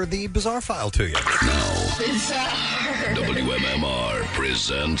deliver the bizarre file to you. WMMR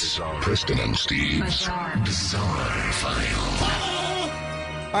presents Preston and Steve's Bizarre File.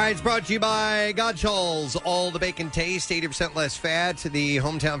 All right, it's brought to you by Godshall's. All the bacon taste, 80% less fat. The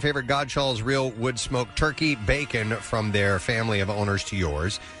hometown favorite Godshall's real wood smoked turkey bacon from their family of owners to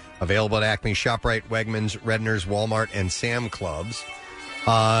yours. Available at Acme, ShopRite, Wegmans, Redner's, Walmart, and Sam Clubs.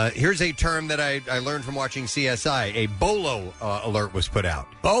 Here's a term that I learned from watching CSI. A BOLO alert was put out.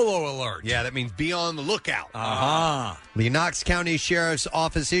 BOLO alert. Yeah, that means be on the lookout. Uh-huh. The Knox County Sheriff's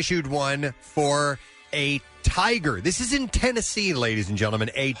Office issued one for a tiger. This is in Tennessee, ladies and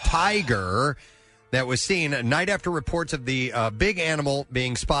gentlemen. A tiger that was seen a night after reports of the big animal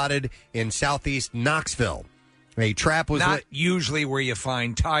being spotted in southeast Knoxville. A trap was not usually where you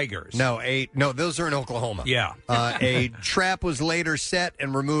find tigers. No, those are in Oklahoma. Yeah. A trap was later set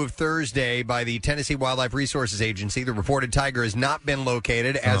and removed Thursday by the Tennessee Wildlife Resources Agency. The reported tiger has not been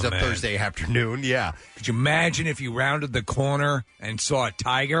located as of Thursday afternoon. Yeah. Could you imagine if you rounded the corner and saw a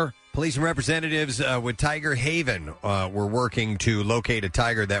tiger? Police and representatives with Tiger Haven were working to locate a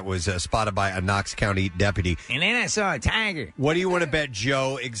tiger that was spotted by a Knox County deputy. And then I saw a tiger. What do you want to bet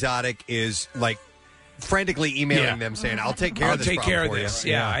Joe Exotic is like frantically emailing them saying, I'll take care of this problem for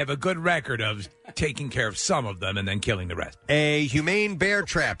you. Yeah, I have a good record of taking care of some of them and then killing the rest. A humane bear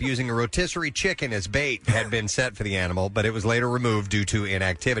trap using a rotisserie chicken as bait had been set for the animal, but it was later removed due to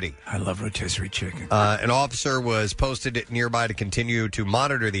inactivity. I love rotisserie chicken. An officer was posted nearby to continue to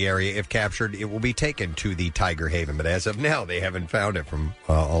monitor the area. If captured, it will be taken to the Tiger Haven, but as of now, they haven't found it from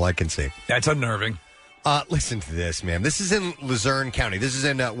all I can see. That's unnerving. Listen to this, man. This is in Luzerne County. This is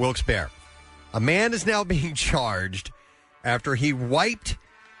in Wilkes-Barre. A man is now being charged after he wiped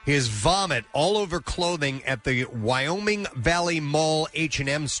his vomit all over clothing at the Wyoming Valley Mall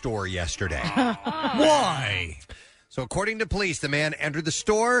H&M store yesterday. Why? So according to police, the man entered the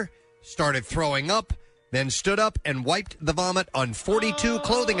store, started throwing up, then stood up and wiped the vomit on 42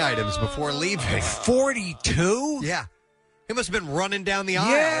 clothing items before leaving. 42? Yeah. He must have been running down the aisle.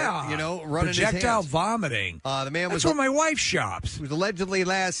 Yeah. Running projectile his hands. vomiting. The man That's where my wife shops. He was allegedly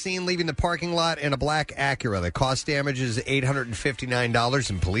last seen leaving the parking lot in a black Acura. The cost damage is $859,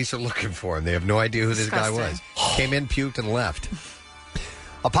 and police are looking for him. They have no idea who this guy was. Came in, puked, and left.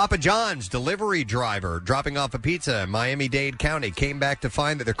 A Papa John's delivery driver dropping off a pizza in Miami-Dade County came back to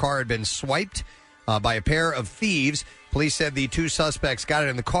find that their car had been swiped by a pair of thieves. Police said the two suspects got it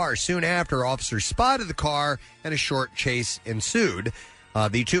in the car. Soon after, officers spotted the car and a short chase ensued.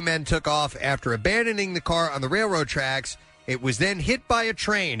 The two men took off after abandoning the car on the railroad tracks. It was then hit by a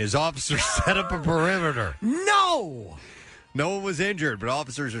train as officers set up a perimeter. No! No one was injured, but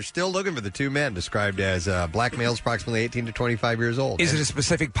officers are still looking for the two men, described as black males approximately 18 to 25 years old. Is it a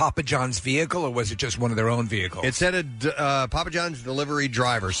specific Papa John's vehicle, or was it just one of their own vehicles? It said a Papa John's delivery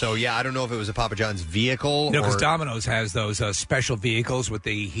driver. So, yeah, I don't know if it was a Papa John's vehicle. No, because Domino's has those special vehicles with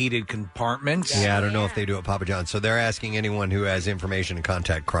the heated compartments. Yeah, I don't know if they do at Papa John's. So they're asking anyone who has information to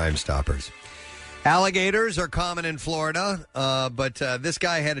contact Crime Stoppers. Alligators are common in Florida, but this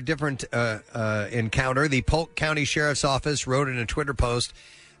guy had a different encounter. The Polk County Sheriff's Office wrote in a Twitter post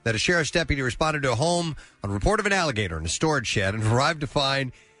that a sheriff's deputy responded to a home on report of an alligator in a storage shed and arrived to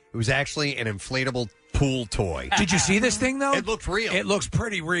find it was actually an inflatable pool toy. Did you see this thing, though? It looked real. It looks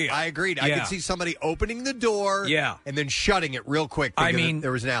pretty real. I agreed. I could see somebody opening the door and then shutting it real quick. I mean,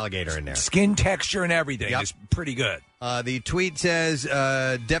 there was an alligator in there. Skin texture and everything is pretty good. The tweet says,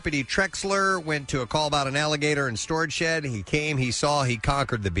 Deputy Trexler went to a call about an alligator in storage shed. He came, he saw, he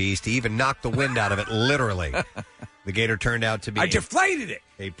conquered the beast. He even knocked the wind out of it, literally. The gator turned out to be... I deflated it!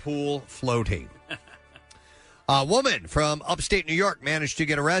 A pool floating. A woman from upstate New York managed to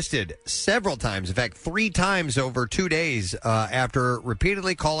get arrested several times, in fact, 3 times over 2 days after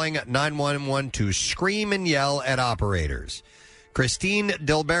repeatedly calling 911 to scream and yell at operators. Christine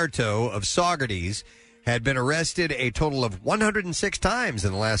Dilberto of Saugerties had been arrested a total of 106 times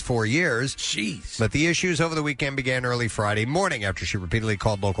in the last 4 years. Jeez. But the issues over the weekend began early Friday morning after she repeatedly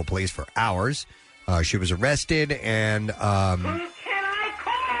called local police for hours. She was arrested and...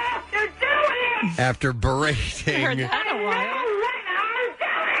 after berating... And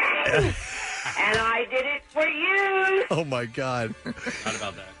I did it for you. Oh, my God. Not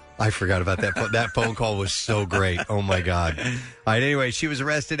about that. I forgot about that. That phone call was so great. Oh, my God. All right, anyway, she was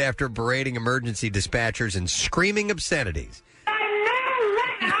arrested after berating emergency dispatchers and screaming obscenities.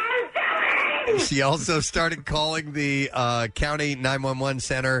 She also started calling the county 911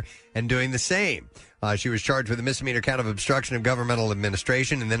 center and doing the same. She was charged with a misdemeanor count of obstruction of governmental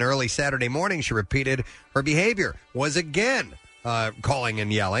administration, and then early Saturday morning, she repeated her behavior, was again calling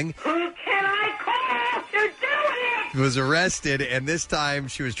and yelling. Who can I call to do it? Was arrested, and this time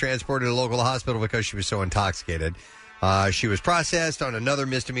she was transported to a local hospital because she was so intoxicated. She was processed on another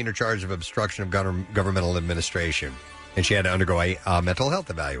misdemeanor charge of obstruction of governmental administration, and she had to undergo a mental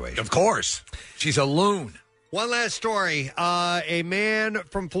health evaluation. Of course. She's a loon. One last story. A man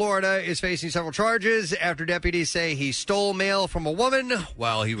from Florida is facing several charges after deputies say he stole mail from a woman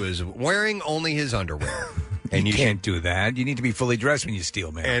while he was wearing only his underwear. And you can't do that. You need to be fully dressed when you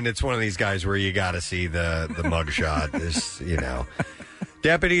steal mail. And it's one of these guys where you got to see the mugshot.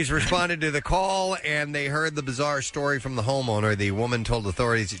 Deputies responded to the call, and they heard the bizarre story from the homeowner. The woman told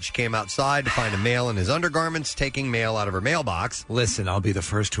authorities that she came outside to find a male in his undergarments, taking mail out of her mailbox. Listen, I'll be the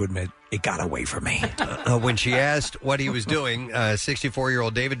first to admit it got away from me. When she asked what he was doing,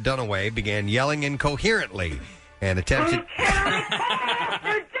 64-year-old David Dunaway began yelling incoherently and attempted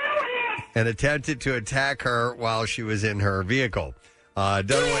to attack her while she was in her vehicle.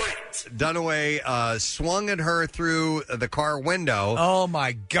 Dunaway swung at her through the car window. Oh,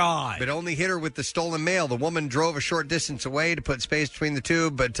 my God. But only hit her with the stolen mail. The woman drove a short distance away to put space between the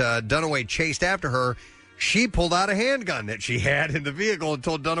two, but Dunaway chased after her. She pulled out a handgun that she had in the vehicle and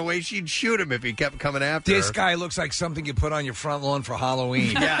told Dunaway she'd shoot him if he kept coming after her. This guy looks like something you put on your front lawn for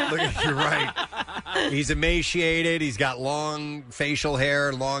Halloween. Yeah, you're right. He's emaciated. He's got long facial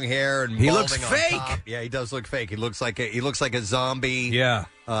hair, long hair, and he looks balding on fake. top. Yeah, he does look fake. He looks like a zombie. Yeah.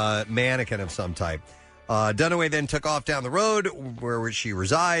 Mannequin of some type. Dunaway then took off down the road where she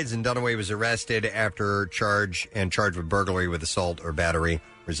resides, and Dunaway was arrested after charged with burglary with assault or battery,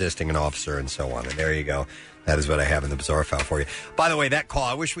 resisting an officer, and so on. And there you go. That is what I have in the bizarre file for you. By the way, that call,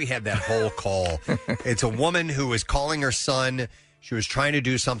 I wish we had that whole call. It's a woman who was calling her son. She was trying to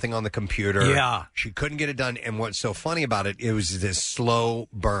do something on the computer. Yeah. She couldn't get it done. And what's so funny about it, it was this slow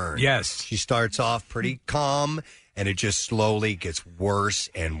burn. Yes. She starts off pretty calm, and it just slowly gets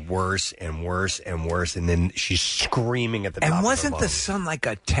worse and worse and worse and worse. And then she's screaming at the top And of wasn't her the lungs. son like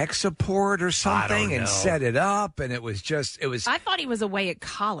a tech support or something and set it up? And it was. I thought he was away at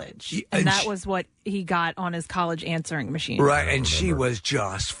college, and and that was what he got on his college answering machine. Right, and she was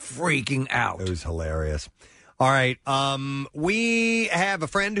just freaking out. It was hilarious. All right. We have a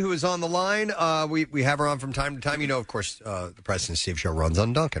friend who is on the line. We have her on from time to time. You know, of course, the Preston and Steve show runs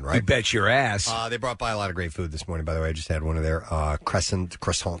on Dunkin', right? You bet your ass. They brought by a lot of great food this morning, by the way. I just had one of their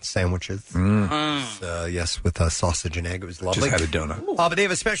croissant sandwiches. Yes, with sausage and egg. It was lovely. Just had a donut. But they have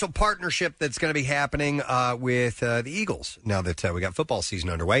a special partnership that's going to be happening with the Eagles now that we got football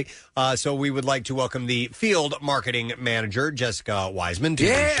season underway. So we would like to welcome the field marketing manager, Jessica Wiseman, to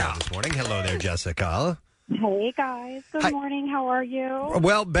the show this morning. Hello there, Jessica. Hey, guys. Good morning. How are you?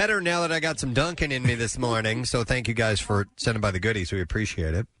 Well, better now that I got some Dunkin' in me this morning. So thank you guys for sending by the goodies. We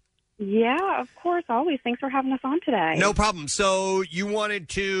appreciate it. Yeah, of course. Always. Thanks for having us on today. No problem. So you wanted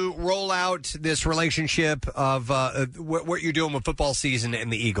to roll out this relationship of what you're doing with football season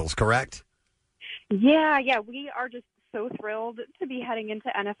and the Eagles, correct? Yeah. We are just so thrilled to be heading into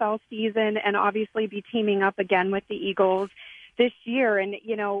NFL season and obviously be teaming up again with the Eagles this year. And,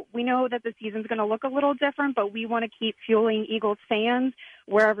 you know, we know that the season's going to look a little different, but we want to keep fueling Eagles fans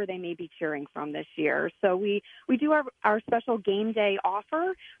wherever they may be cheering from this year. So we do our special game day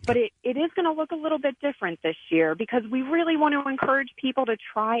offer, but it is going to look a little bit different this year because we really want to encourage people to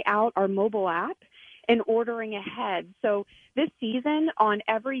try out our mobile app and ordering ahead. So this season, on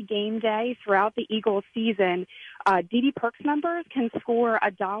every game day throughout the Eagles season, DD Perks members can score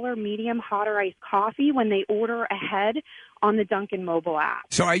 $1 medium hot or iced coffee when they order ahead on the Dunkin' mobile app.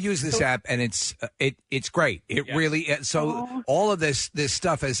 So I use this app, and it's great. It really all of this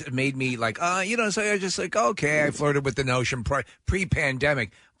stuff has made me like, so I just like, okay, I flirted with the notion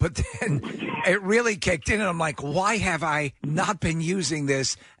pre-pandemic, but then it really kicked in, and I'm like, why have I not been using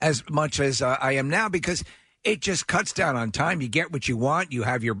this as much as I am now? Because it just cuts down on time. You get what you want. You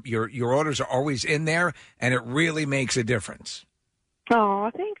have your orders are always in there, and it really makes a difference.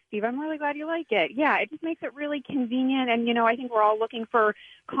 Oh, thanks, Steve. I'm really glad you like it. Yeah, it just makes it really convenient. And, I think we're all looking for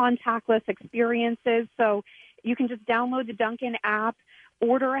contactless experiences. So you can just download the Dunkin' app,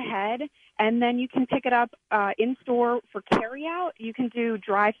 order ahead, and then you can pick it up in-store for carry-out. You can do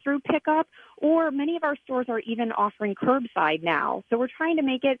drive-through pickup, or many of our stores are even offering curbside now. So we're trying to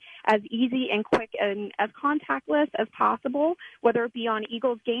make it as easy and quick and as contactless as possible, whether it be on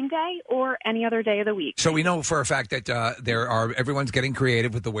Eagles game day or any other day of the week. So we know for a fact that everyone's getting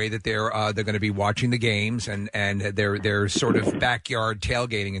creative with the way that they're going to be watching the games and their sort of backyard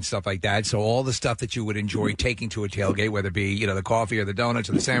tailgating and stuff like that. So all the stuff that you would enjoy taking to a tailgate, whether it be the coffee or the donuts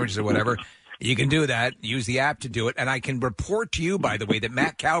or the sandwiches or whatever, you can do that. Use the app to do it. And I can report to you, by the way, that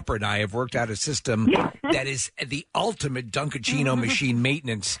Matt Cowper and I have worked out a system that is the ultimate Dunkaccino machine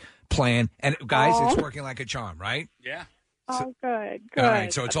maintenance plan. And guys, it's working like a charm, right? Yeah. Oh, good. All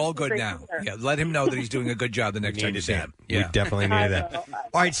right, so it's all good now. Yeah, let him know that he's doing a good job the next time you see him. We definitely needed that. All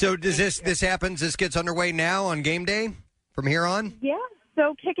right, so does this happens? This gets underway now on game day from here on? Yeah.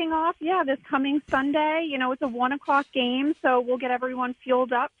 So kicking off, this coming Sunday, it's a 1:00 game, so we'll get everyone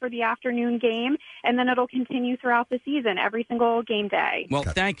fueled up for the afternoon game, and then it'll continue throughout the season, every single game day. Well,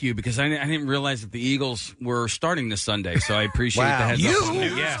 thank you, because I didn't realize that the Eagles were starting this Sunday, so I appreciate the heads up.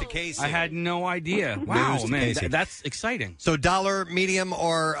 News to Casey. I had no idea. Wow, News to man, Casey. that's exciting. So dollar, medium,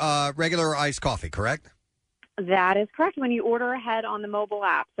 or regular iced coffee, correct? That is correct when you order ahead on the mobile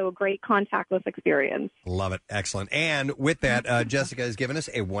app, so a great contactless experience. Love it. Excellent. And with that, Jessica has given us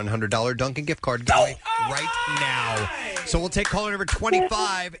a $100 Dunkin' gift card giveaway right now. So we'll take caller number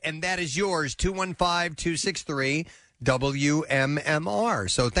 25, and that is yours, 215-263-WMMR.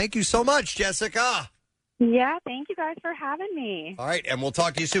 So thank you so much, Jessica. Yeah, thank you guys for having me. All right, and we'll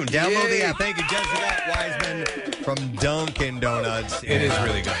talk to you soon. Download the app. Thank you, Jessica Wiseman from Dunkin' Donuts. It is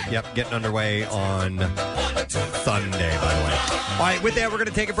really good. Yep, getting underway on Sunday, by the way. All right, with that, we're going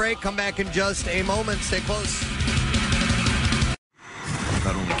to take a break. Come back in just a moment. Stay close.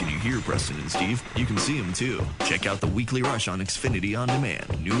 Not only can you hear Preston and Steve, you can see them too. Check out the Weekly Rush on Xfinity On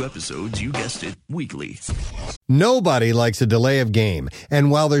Demand. New episodes, you guessed it, weekly. Nobody likes a delay of game. And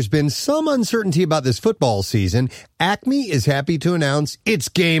while there's been some uncertainty about this football season, Acme is happy to announce it's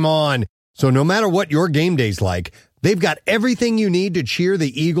game on. So no matter what your game day's like, they've got everything you need to cheer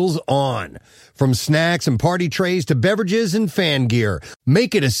the Eagles on. From snacks and party trays to beverages and fan gear,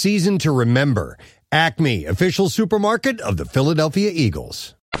 make it a season to remember. Acme, official supermarket of the Philadelphia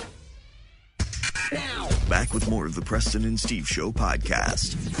Eagles. Back with more of the Preston and Steve Show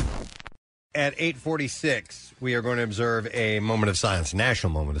podcast. At 8:46, we are going to observe a moment of silence,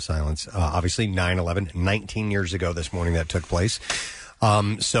 national moment of silence. Obviously, 9/11, 19 years ago this morning that took place.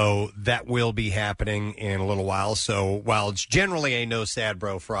 So that will be happening in a little while. So while it's generally a No Sad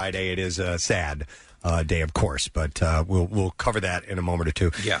Bro Friday, it is a sad day, of course. But we'll cover that in a moment or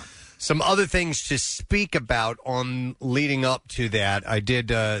two. Yeah. Some other things to speak about on leading up to that. I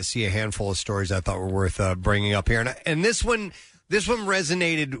did see a handful of stories I thought were worth bringing up here, and this one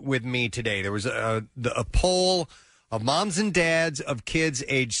resonated with me today. There was a poll of moms and dads of kids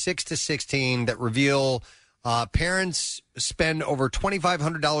aged 6 to 16 that reveal parents spend over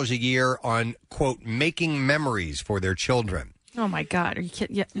 $2,500 a year on, quote, making memories for their children. Oh, my God. Are you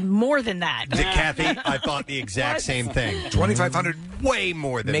kidding? Yeah, more than that. Kathy, I thought the exact same thing. $2,500, way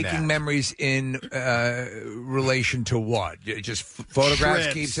more than making that. memories in relation to what? Just photographs,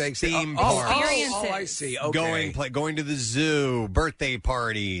 Trips, keepsakes, theme oh, parks. I see. Okay. Going to the zoo, birthday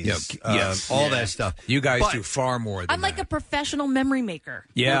parties, all that stuff. You guys But do far more than I'm like a professional memory maker.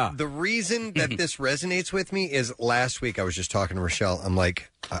 Yeah. The reason that this resonates with me is last week I was just talking to Rochelle. I'm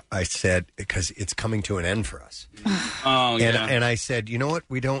like, I said, because it's coming to an end for us. Oh, yeah. And I said, you know what?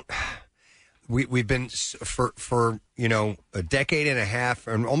 We've been for a decade and a half,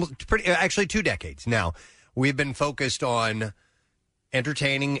 and almost actually 2 decades now. We've been focused on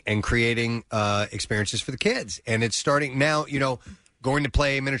entertaining and creating experiences for the kids, and it's starting now. Going to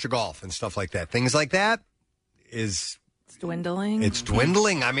play miniature golf and stuff like that. Things like that is. Dwindling. It's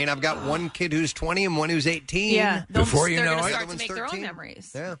dwindling. I mean, I've got one kid who's 20 and one who's 18. Yeah. Before you know they're it, start to make their own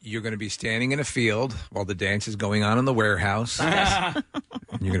memories. Yeah. you're going to be standing in a field while the dance is going on in the warehouse. And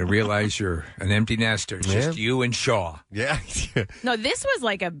you're going to realize you're an empty nester. It's just you and Shaw. Yeah. No, this was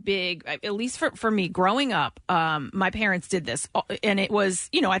like a big, at least for me growing up, my parents did this. And it was,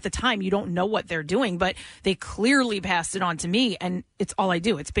 at the time, you don't know what they're doing, but they clearly passed it on to me. And it's all I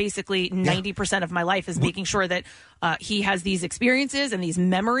do. It's basically 90% of my life is making sure that he has these experiences and these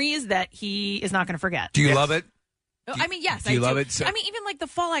memories that he is not going to forget. Do you love it? I mean, yes, do you I love do. it? I mean, even like the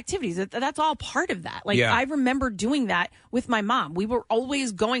fall activities, that's all part of that. Like, Yeah. I remember doing that with my mom. We were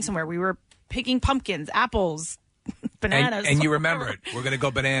always going somewhere. We were picking pumpkins, apples, bananas. And you remember it. We're going to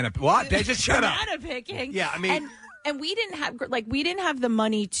go banana. What? They just shut up. Banana picking. Yeah, I mean, And we didn't have the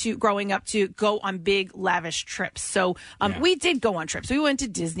money to growing up to go on big lavish trips. So we did go on trips. We went to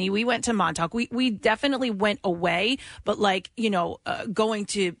Disney. We went to Montauk. We definitely went away. But going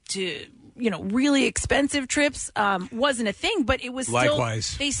to really expensive trips wasn't a thing. But it was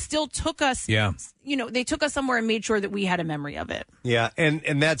likewise. They still took us. Yeah. They took us somewhere and made sure that we had a memory of it. Yeah,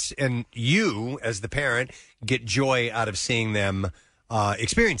 and you as the parent get joy out of seeing them.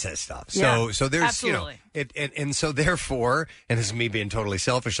 Experience that stuff. So there's absolutely. And so therefore, and this is me being totally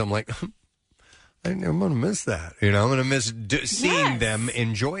selfish, I'm like, I'm going to miss that. I'm going to miss seeing them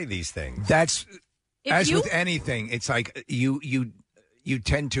enjoy these things. That's with anything. It's like you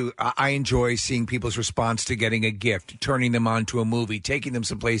tend to. I enjoy seeing people's response to getting a gift, turning them on to a movie, taking them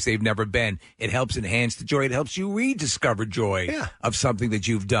someplace they've never been. It helps enhance the joy. It helps you rediscover joy of something that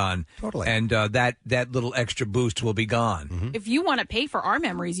you've done. Totally. And that little extra boost will be gone. Mm-hmm. If you want to pay for our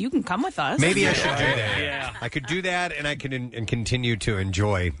memories, you can come with us. Maybe I should do that. Yeah. I could do that, and I can continue to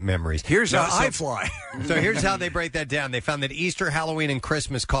enjoy memories. Here's how I fly. So here's how they break that down. They found that Easter, Halloween, and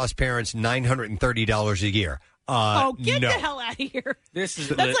Christmas cost parents $930 a year. Get the hell out of here. That's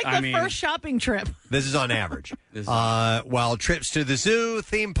like the first shopping trip. This is on average. While trips to the zoo,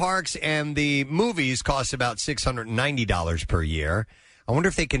 theme parks, and the movies cost about $690 per year. I wonder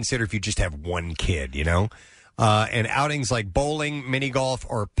if they consider if you just have one kid, and outings like bowling, mini golf,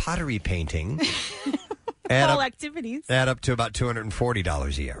 or pottery painting. Activities add up to about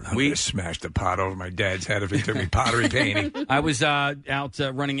 $240 a year. I'm going to smash the pot over my dad's head if he took me pottery painting. I was out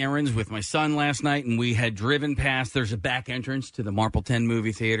running errands with my son last night, and we had driven past. There's a back entrance to the Marpleton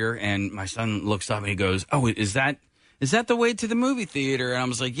movie theater, and my son looks up and he goes, "Oh, is that the way to the movie theater?" And I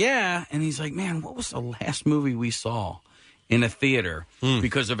was like, "Yeah." And he's like, "Man, what was the last movie we saw in a theater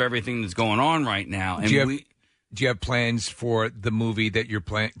because of everything that's going on right now?" And do you have plans for the movie that you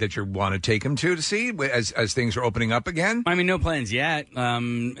want to take him to see as things are opening up again? I mean, no plans yet. I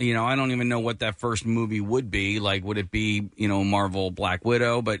don't even know what that first movie would be. Like, would it be, Marvel Black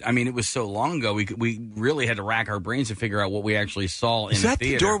Widow? But, I mean, it was so long ago, we really had to rack our brains to figure out what we actually saw in the theater. Is that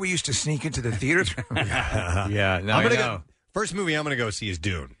the door we used to sneak into the theater through? First movie I'm going to go see is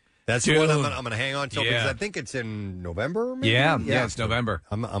Dune. That's the one I'm going to hang on to because I think it's in November. Maybe? Yeah, it's November.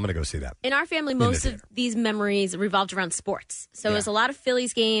 I'm going to go see that. In our family, most of these memories revolved around sports. So it was a lot of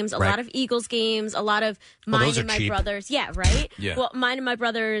Phillies games, a lot of Eagles games, a lot of mine and my brothers. Yeah, right? Yeah. Well, mine and my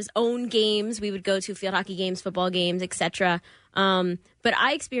brothers' own games. We would go to field hockey games, football games, etc. But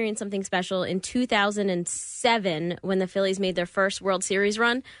I experienced something special in 2007 when the Phillies made their first World Series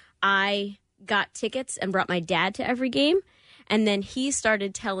run. I got tickets and brought my dad to every game. And then he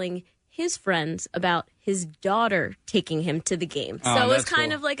started telling his friends about his daughter taking him to the game. So it was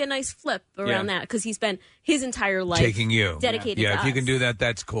kind of like a nice flip around that because he spent his entire life taking you dedicated to us. If you can do that,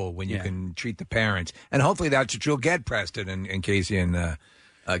 that's cool when you can treat the parents. And hopefully that's what you'll get, Preston and Casey and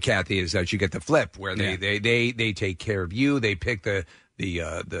Kathy, is that you get the flip where they take care of you. They pick the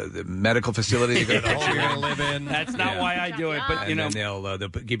medical facility you're going to live in. That's not why I do it, but then they'll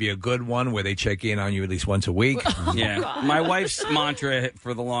give you a good one where they check in on you at least once a week. My wife's mantra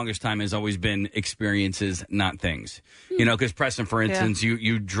for the longest time has always been experiences, not things. Because Preston, for instance,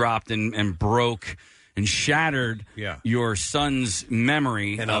 you dropped and broke and shattered your son's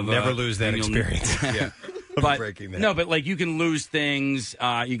memory, and I'll never lose that experience. But like you can lose things,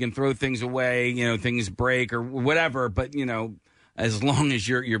 you can throw things away, things break or whatever, but as long as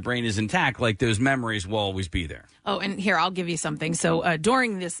your brain is intact, like those memories will always be there. Oh, and here, I'll give you something. So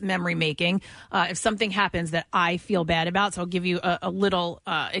during this memory making, if something happens that I feel bad about, so I'll give you a little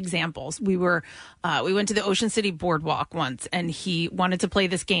examples. We went to the Ocean City Boardwalk once, and he wanted to play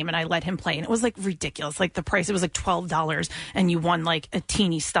this game, and I let him play. And it was like ridiculous. Like the price, it was like $12, and you won like a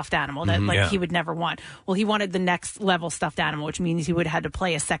teeny stuffed animal that he would never want. Well, he wanted the next level stuffed animal, which means he would have had to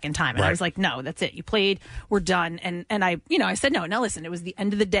play a second time. And I was like, no, that's it. You played, we're done. And I said no. Now listen, it was the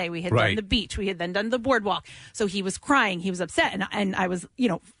end of the day. We had done the beach. We had then done the boardwalk. So he was crying. He was upset. And I was,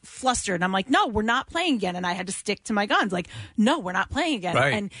 flustered. And I'm like, no, we're not playing again. And I had to stick to my guns. Like, no, we're not playing again.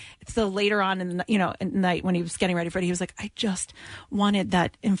 Right. And so later on in the night when he was getting ready for it, he was like, I just wanted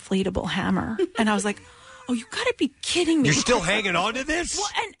that inflatable hammer. And I was like, oh, you got to be kidding me. You're still hanging on to this? Well,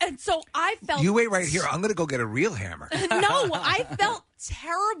 and so I felt... You wait right here. I'm going to go get a real hammer. No, I felt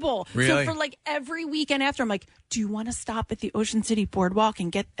terrible. Really? So for like every weekend after, I'm like, do you want to stop at the Ocean City Boardwalk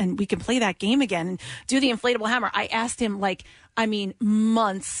and we can play that game again and do the inflatable hammer? I asked him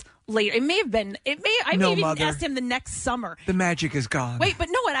months later. I may have even asked him the next summer. The magic is gone. Wait, but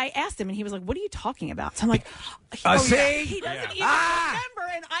no, and I asked him and he was like, what are you talking about? So I'm like, see? he doesn't even remember.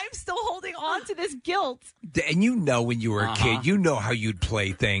 and I'm still holding on to this guilt. And you know, when you were a kid, you know how you'd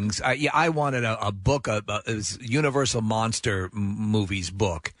play things. I wanted a book, it was Universal Monster Movies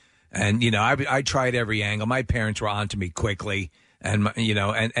book. And, you know, I tried every angle. My parents were on to me quickly. And, you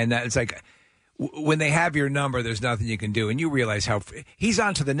know, and that, it's like, when they have your number, there's nothing you can do. And you realize how he's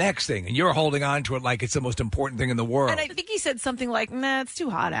on to the next thing, and you're holding on to it like it's the most important thing in the world. And I think he said something like, nah, it's too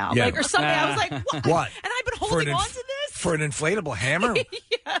hot out. Yeah. Like, or something. I was like, what? What? And I've been holding on to this? For an inflatable hammer?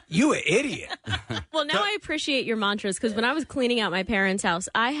 You an idiot. Well, now I appreciate your mantras, because when I was cleaning out my parents' house,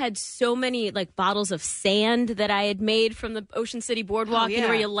 I had so many like bottles of sand that I had made from the Ocean City Boardwalk, you know,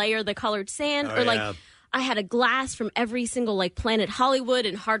 where you layer the colored sand, or like I had a glass from every single like Planet Hollywood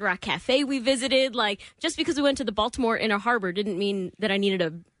and Hard Rock Cafe we visited. Like, just because we went to the Baltimore Inner Harbor didn't mean that I needed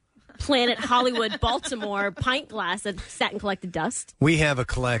a Planet Hollywood Baltimore pint glass that sat and collected dust. We have a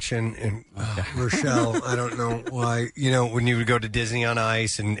collection, and Rochelle, I don't know why, you know, when you would go to Disney on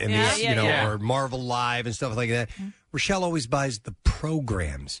Ice and these, you know, or Marvel Live and stuff like that, Rochelle always buys the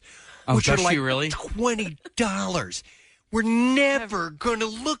programs, which are does like she really? $20. We're never going to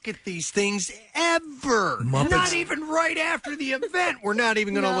look at these things ever. Muppets. Not even right after the event. We're not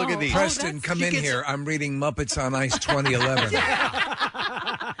even going to look at these. Preston, come in here. I'm reading Muppets on Ice 2011.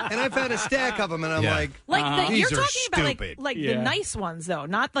 And I found a stack of them, and I'm like, You're these are talking about stupid. like the nice ones, though,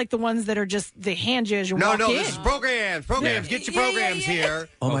 not like the ones that are just they hand you as you walk in. No, this is programs. Get your programs here.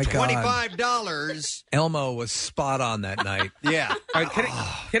 Oh, my God. $25. Elmo was spot on that night. Yeah. All right,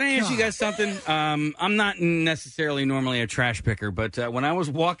 can I ask you guys something? I'm not necessarily normally a trash picker, but when I was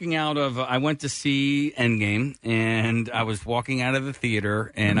walking out of, I went to see Endgame, and I was walking out of the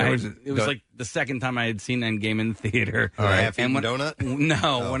theater, and it was like the second time I had seen Endgame in the theater. All right, and when, donut?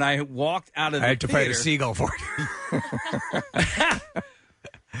 No, when I walked out of the theater, I had to fight a seagull for it.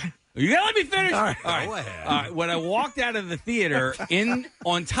 You gotta let me finish. All right, go ahead. When I walked out of the theater,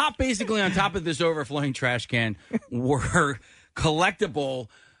 basically on top of this overflowing trash can, were collectible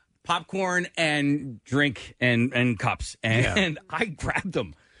popcorn and drink and cups, and I grabbed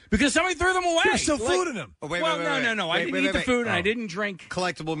them because somebody threw them away. There's still food in them. Oh, wait, no. I didn't eat the food, and I didn't drink.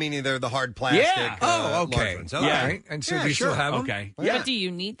 Collectible meaning they're the hard plastic. Yeah. large ones. All right. And so do you still have them? Okay. Yeah. But do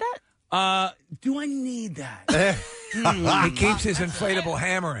you need that? Do I need that? He keeps his inflatable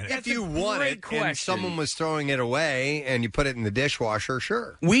hammer in it. If you want it, and someone was throwing it away, and you put it in the dishwasher,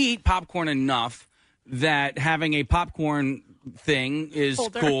 sure. We eat popcorn enough that having a popcorn thing is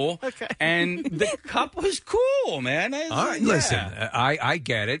cool. Okay. And the cup was cool, man. All right, listen, I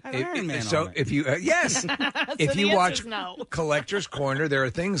get it. If you yes, if you watch Collector's Corner, there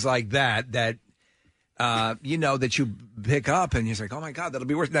are things like that you know, that you pick up and you're like, oh my God, that'll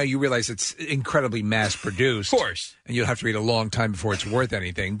be worth. Now you realize it's incredibly mass produced, of course, and you'll have to wait a long time before it's worth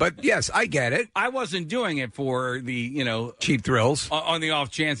anything. But yes, I get it. I wasn't doing it for the cheap thrills on the off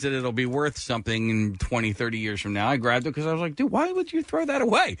chance that it'll be worth something in 20, 30 years from now. I grabbed it because I was like, dude, why would you throw that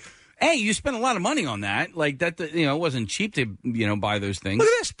away? Hey, you spent a lot of money on that. Like that, it wasn't cheap to buy those things. Look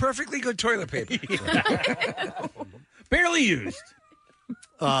at this, perfectly good toilet paper, barely used.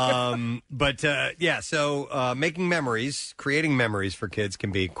 So making memories, creating memories for kids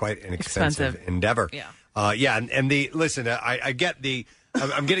can be quite an expensive endeavor. Yeah. And I get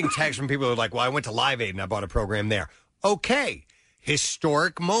I'm getting texts from people who are like, well, I went to Live Aid and I bought a program there. Okay.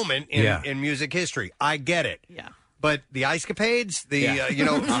 Historic moment in music history. I get it. Yeah. But the ice capades,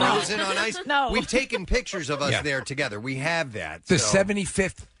 frozen on ice. No. We've taken pictures of us there together. We have that. The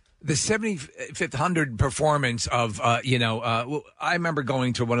 75th 100 performance of I remember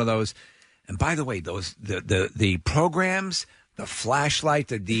going to one of those, and by the way, those the programs, the flashlight,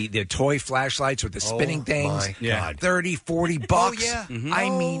 the toy flashlights with the spinning things, my God. $30-$40. Oh, yeah. Mm-hmm. I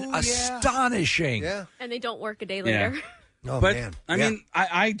mean, astonishing. Yeah. And they don't work a day later. Oh, but man. I mean,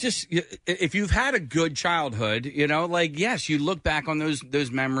 I just, if you've had a good childhood, yes, you look back on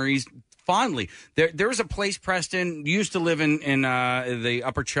those memories fondly. There was a place, Preston, used to live in the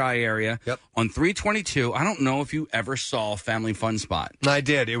Upper Chi area on 322. I don't know if you ever saw Family Fun Spot. I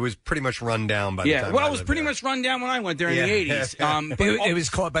did. It was pretty much run down by the time it was pretty much run down when I went there in the 80s. It was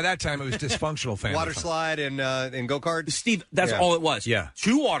called, by that time, it was dysfunctional family water fun. slide and go-kart. Steve, that's all it was. Yeah.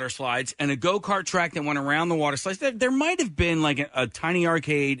 2 water slides and a go-kart track that went around the water slides. There might have been like a tiny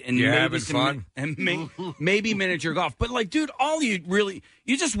arcade and maybe some fun. And maybe miniature golf. But dude,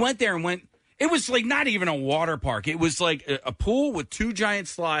 you just went there and went. It was like not even a water park. It was like a pool with 2 giant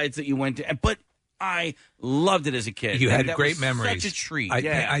slides that you went to. But I loved it as a kid. You had that great was memories. Such a treat.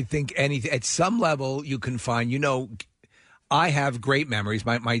 I think at some level you can find. I have great memories.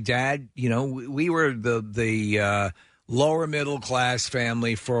 My dad. We were the lower middle class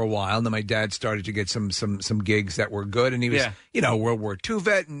family for a while. And then my dad started to get some gigs that were good, and he was World War II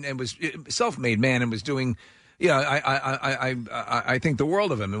vet and was a self-made man and was doing. I think the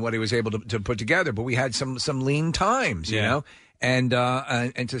world of him and what he was able to put together. But we had some lean times, you know, and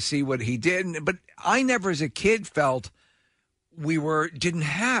to see what he did. But I never, as a kid, felt we didn't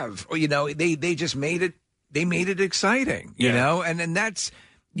have. They just made it. They made it exciting, you know, and then that's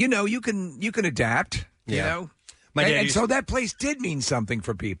you can adapt, you know. And so that place did mean something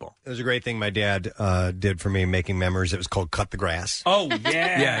for people. It was a great thing my dad did for me making memories. It was called Cut the Grass. Oh,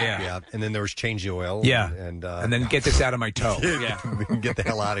 yeah. Yeah. And then there was Change the Oil. Yeah. And then Get This Out of My Toe. Get the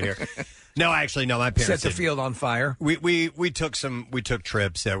hell out of here. No, actually, no. My parents set the field on fire. We took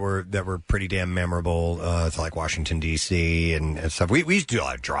trips that were pretty damn memorable to like Washington D.C. and stuff. We used to do a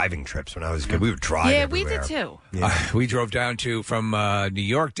lot of driving trips when I was a kid. We would drive. Yeah, everywhere. we did too. Yeah. We drove down from New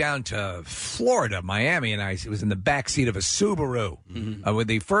York down to Florida, Miami, and I was in the back seat of a Subaru with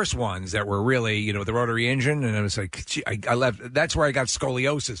the first ones that were really, the rotary engine, and I was like, gee, I left. That's where I got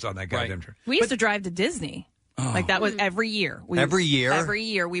scoliosis on that goddamn trip. We used to drive to Disney. Like that was every year. Every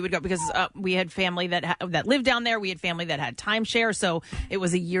year we would go because we had family that lived down there. We had family that had timeshare, so it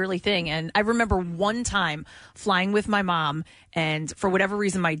was a yearly thing. And I remember one time flying with my mom, and for whatever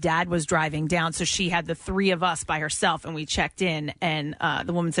reason, my dad was driving down, so she had the three of us by herself, and we checked in. And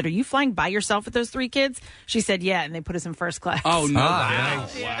the woman said, "Are you flying by yourself with those three kids?" She said, "Yeah," and they put us in first class. Oh no!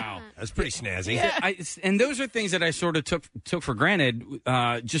 Wow. That's pretty snazzy. Yeah. And those are things that I sort of took for granted.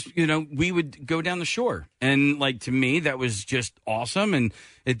 We would go down the shore, and like to me, that was just awesome. And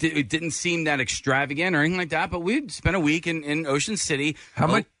it didn't seem that extravagant or anything like that. But we'd spent a week in Ocean City. How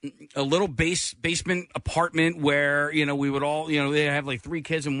much? A little basement apartment where we would all they have like three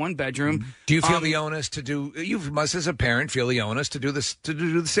kids in one bedroom. Do you feel the onus to do? You must, as a parent, feel the onus to do this to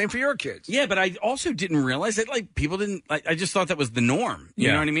do the same for your kids. Yeah, but I also didn't realize that like people didn't. I just thought that was the norm.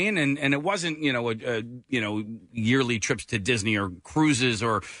 You know what I mean? And it wasn't yearly trips to Disney or cruises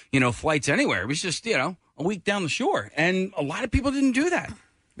or flights anywhere. It was just a week down the shore, and a lot of people didn't do that.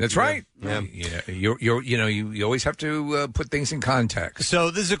 That's right. Yeah. You always have to put things in context.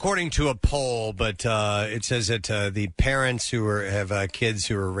 So this is according to a poll, but it says that the parents who have kids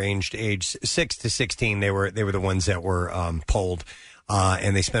who are ranged age 6 to 16, they were the ones that were polled.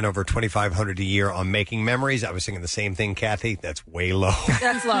 And they spend over $2,500 a year on making memories. I was thinking the same thing, Kathy. That's way low.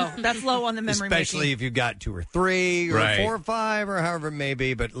 That's low. That's low on the memory Especially making. if you've got 2 or 3 or Right. 4 or 5 or however it may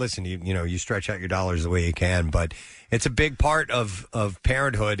be. But listen, you stretch out your dollars the way you can. But it's a big part of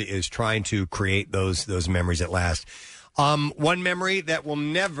parenthood is trying to create those memories that last. One memory that will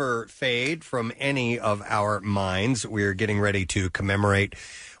never fade from any of our minds. We're getting ready to commemorate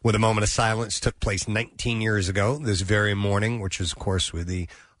with a moment of silence. Took place 19 years ago this very morning, which was, of course, with the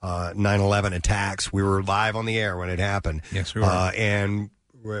 9/11 attacks. We were live on the air when it happened. Yes, we were. And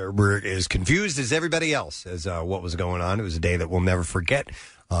we're as confused as everybody else as what was going on. It was a day that we'll never forget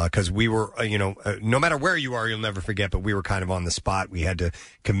because we were, no matter where you are, you'll never forget, but we were kind of on the spot. We had to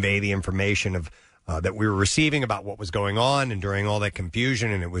convey the information of that we were receiving about what was going on, and during all that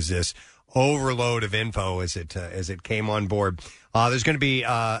confusion, and it was this overload of info as it came on board. There's going to be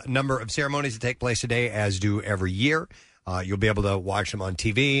a number of ceremonies that take place today, as do every year. You'll be able to watch them on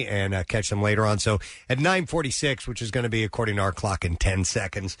TV and catch them later on. So at 9:46, which is going to be according to our clock in 10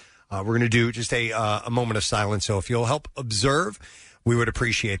 seconds, we're going to do just a moment of silence. So if you'll help observe, we would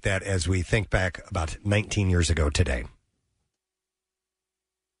appreciate that as we think back about 19 years ago today.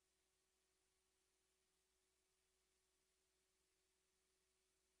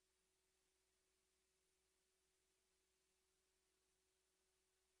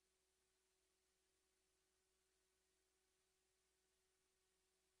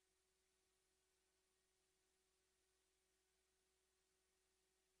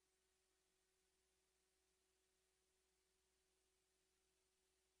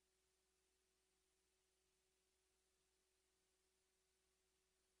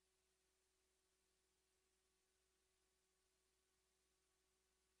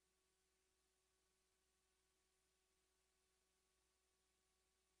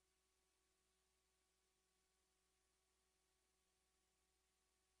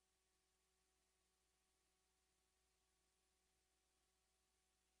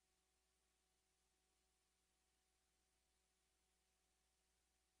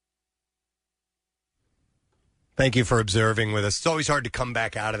 Thank you for observing with us. It's always hard to come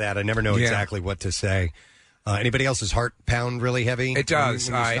back out of that. I never know exactly what to say. Anybody else's heart pound really heavy? It does.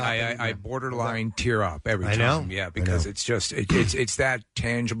 I borderline tear up every time. I know. Yeah, because it's just it's that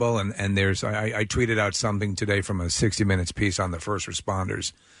tangible. And there's I tweeted out something today from a 60 Minutes piece on the first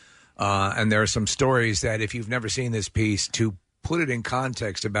responders And there are some stories that, if you've never seen this piece, to put it in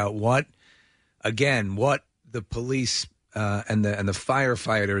context about what the police and the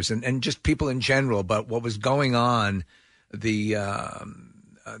firefighters and just people in general, but what was going on, the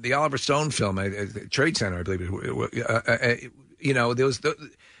Oliver Stone film, Trade Center, I believe,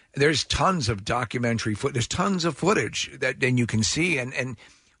 there's tons of documentary footage. There's tons of footage that then you can see, and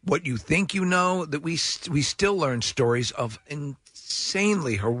what you think you know, that we still learn stories of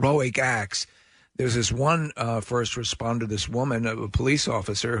insanely heroic acts. There's this one first responder, this woman, a police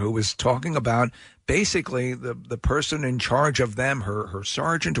officer, who was talking about basically the person in charge of them, her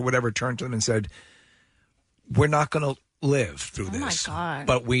sergeant or whatever, turned to them and said, "We're not going to live through this,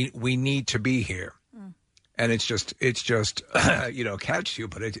 but we need to be here." And it's just catch you,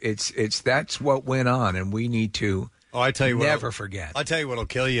 but it's that's what went on, and we need to. Oh, I tell you what, never forget. I'll tell you what'll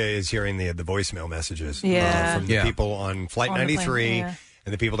kill you is hearing the voicemail messages from the Yeah. people on Flight 93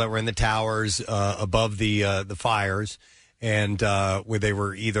 and the people that were in the towers above the fires, and where they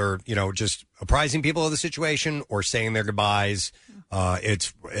were either just apprising people of the situation or saying their goodbyes.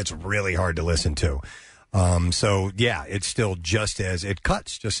 It's really hard to listen to. So yeah, it's still it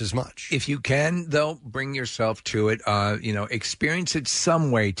cuts just as much. If you can, though, bring yourself to it. Experience it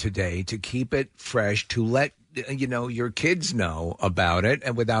some way today to keep it fresh, to let your kids know about it,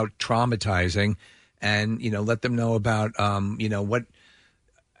 and without traumatizing, and let them know about what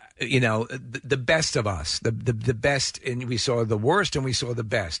the best of us, the best, and we saw the worst and we saw the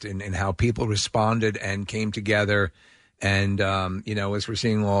best in how people responded and came together. And, as we're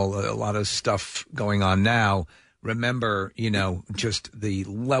seeing a lot of stuff going on now, remember, just the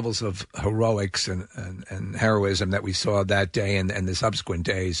levels of heroics and heroism that we saw that day and the subsequent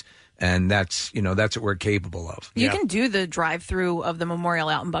days. And that's what we're capable of. You can do the drive-through of the memorial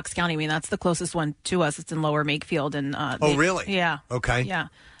out in Bucks County. I mean, that's the closest one to us. It's in Lower Makefield. And really? Yeah. Okay. Yeah.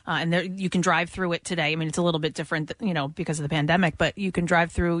 And there, you can drive through it today. I mean, it's a little bit different, because of the pandemic, but you can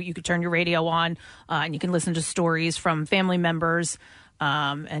drive through, you could turn your radio on, and you can listen to stories from family members.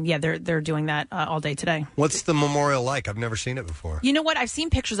 And yeah, they're doing that all day today. What's the memorial like? I've never seen it before. You know what? I've seen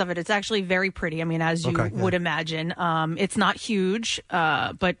pictures of it. It's actually very pretty. I mean, as you would imagine. It's not huge,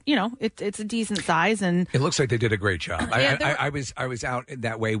 but it's a decent size, and it looks like they did a great job. I was out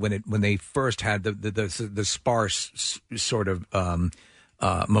that way when they first had the sparse sort of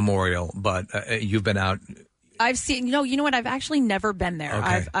memorial, but you've been out. I've seen. You know what? I've actually never been there.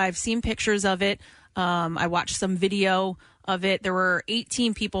 Okay. I've seen pictures of it. I watched some video of it. There were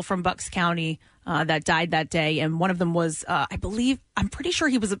 18 people from Bucks County that died that day, and one of them was, I'm pretty sure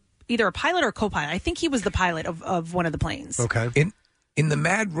he was either a pilot or a co-pilot. I think he was the pilot of one of the planes. Okay. In the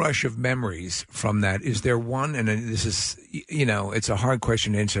mad rush of memories from that, is there one? And this is, it's a hard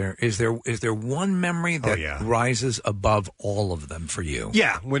question to answer. Is there one memory that rises above all of them for you?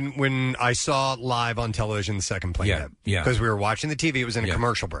 Yeah, when I saw live on television the second plane hit. Yeah. Because we were watching the TV. It was in a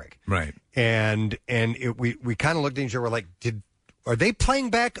commercial break. Right. And we kind of looked at each other. We're like, are they playing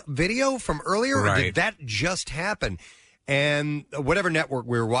back video from earlier? Or did that just happen? And whatever network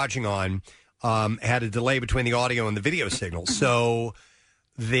we were watching on had a delay between the audio and the video signal. So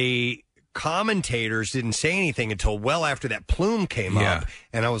the commentators didn't say anything until well after that plume came up.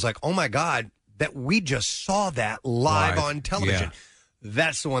 And I was like, oh, my God, that we just saw that live on television. Yeah.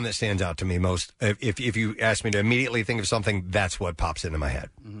 That's the one that stands out to me most. If you ask me to immediately think of something, that's what pops into my head.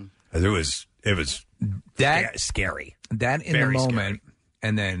 It was scary. That in Very the moment, scary.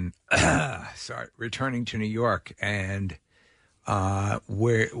 and then returning to New York, and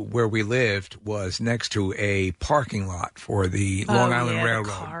where we lived was next to a parking lot for the Long Island Railroad.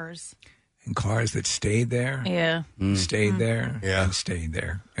 Cars. And cars that stayed there. Yeah. Stayed there. Yeah. And stayed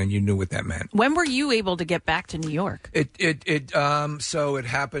there. And you knew what that meant. When were you able to get back to New York? So it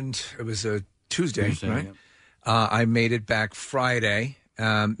happened, it was a Tuesday, right? Yeah. I made it back Friday.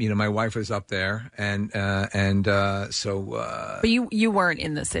 My wife was up there, and so. But you weren't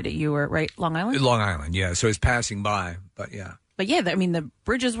in the city. You were right, Long Island. Long Island, yeah. So it's passing by, but yeah. But yeah, I mean, the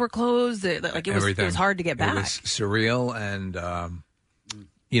bridges were closed. It was hard to get back. It was surreal and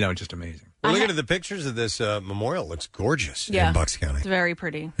just amazing. Well, looking at the pictures of this memorial, it looks gorgeous in Bucks County. It's very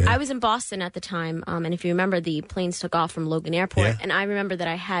pretty. I was in Boston at the time, and if you remember, the planes took off from Logan Airport, and I remember that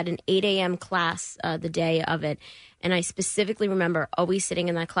I had an 8 a.m. class the day of it, and I specifically remember always sitting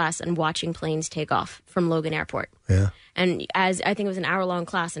in that class and watching planes take off from Logan Airport. Yeah. And as I think it was an hour-long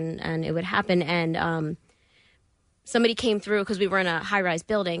class, and it would happen, and somebody came through because we were in a high-rise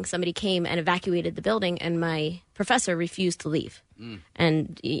building. Somebody came and evacuated the building, and my professor refused to leave.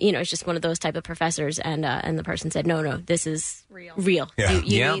 And it's just one of those type of professors. And the person said, "No, this is real. Yeah.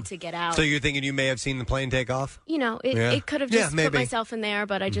 You need to get out." So you're thinking you may have seen the plane take off? It could have just put myself in there,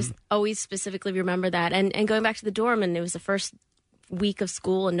 but I just always specifically remember that. And going back to the dorm, and it was the first week of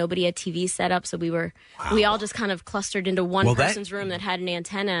school and nobody had TV set up, so we all just kind of clustered into one person's room that had an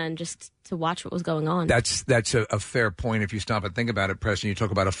antenna and just to watch what was going on. That's a fair point if you stop and think about it, Preston. You talk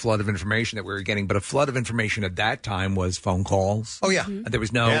about a flood of information that we were getting, but a flood of information at that time was phone calls. Oh yeah, there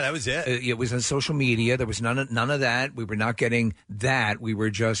was no. Yeah, that was it. It was on social media. There was none of that. We were not getting that. We were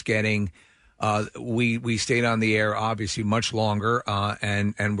just getting. We stayed on the air obviously much longer,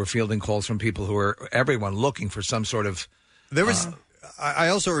 and we're fielding calls from people who are everyone looking for some sort of. There was. I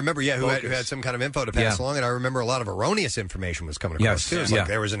also remember, who had some kind of info to pass along, and I remember a lot of erroneous information was coming across too. Like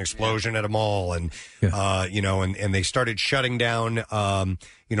there was an explosion at a mall, and and they started shutting down.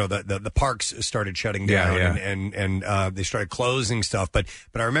 The parks started shutting down, and they started closing stuff. But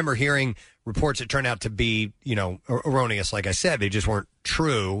I remember hearing reports that turned out to be erroneous. Like I said, they just weren't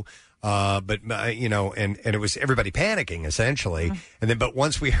true. And it was everybody panicking essentially, but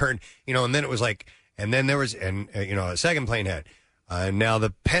once we heard, and then it was like. And then there was, a second plane hit. And now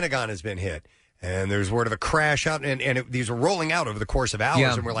the Pentagon has been hit. And there's word of a crash out. And these were rolling out over the course of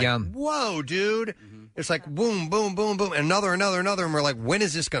hours. And we're like, whoa, dude. It's like boom, boom, boom, boom. And another. And we're like, when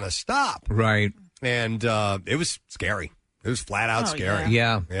is this going to stop? Right. And it was scary. It was flat out scary.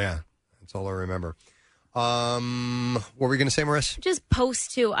 Yeah. That's all I remember. What were we going to say, Marissa? Just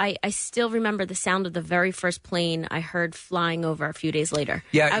post too. I still remember the sound of the very first plane I heard flying over a few days later.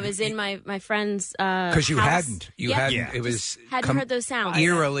 Yeah, I was in my friend's because you house. hadn't. It was hadn't heard those sounds.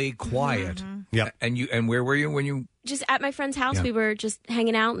 Eerily quiet. Yeah. And where were you when you? Just at my friend's house. We were just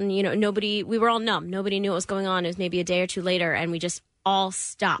hanging out, and nobody. We were all numb. Nobody knew what was going on. It was maybe a day or two later, and we just all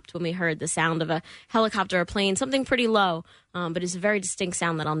stopped when we heard the sound of a helicopter or plane, something pretty low, but it's a very distinct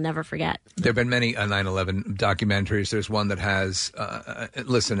sound that I'll never forget. There have been many 9/11 documentaries. There's one that has,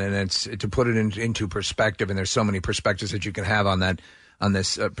 listen, and it's to put it into perspective, and there's so many perspectives that you can have on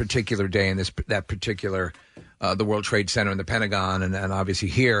this particular day and that particular, the World Trade Center and the Pentagon, and obviously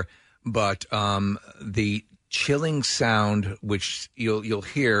here, but the chilling sound which you'll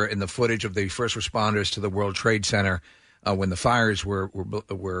hear in the footage of the first responders to the World Trade Center. When the fires were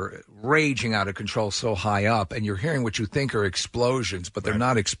raging out of control so high up, and you're hearing what you think are explosions, but they're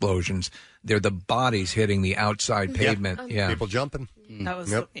not explosions. They're the bodies hitting the outside pavement. People jumping. That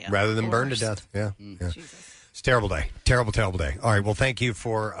was rather than burn to death. It's a terrible day. Terrible day. All right, well, thank you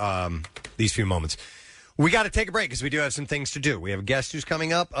for these few moments. We got to take a break because we do have some things to do. We have a guest who's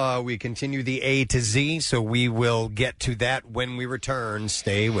coming up. We continue the A to Z, so we will get to that when we return.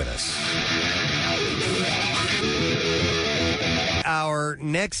 Stay with us. Our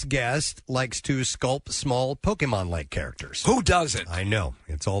next guest likes to sculpt small Pokemon-like characters. Who doesn't? I know.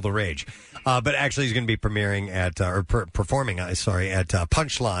 It's all the rage. But actually, he's going to be performing at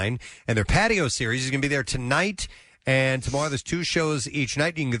Punchline. And their patio series is going to be there tonight and tomorrow. There's 2 shows each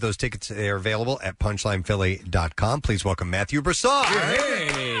night. You can get those tickets. They're available at punchlinephilly.com. Please welcome Matthew Broussard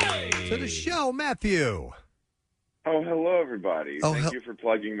to the show. Matthew. Oh, hello, everybody. Thank you for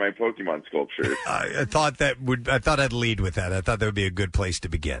plugging my Pokemon sculptures. I thought I'd lead with that. I thought that would be a good place to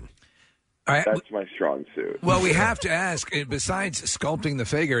begin. That's my strong suit. Well, we have to ask, besides sculpting the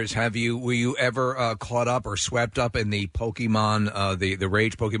figures, were you ever caught up or swept up in the Pokemon, the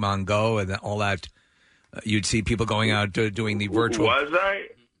Rage Pokemon Go and all that? You'd see people going out doing the virtual. Was I?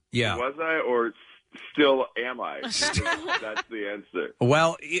 Yeah. Was I, or still am I? That's the answer.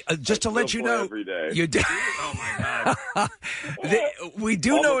 Well, just to let you know, every day. You did. Oh my god! We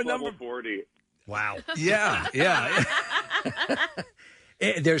do know a number. 40. Wow. Yeah.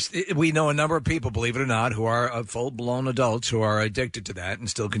 We know a number of people, believe it or not, who are full-blown adults who are addicted to that and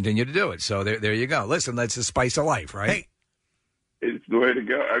still continue to do it. So there you go. Listen, that's the spice of life, right? Hey. It's the way to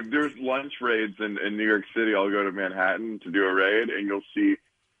go. There's lunch raids in New York City. I'll go to Manhattan to do a raid, and you'll see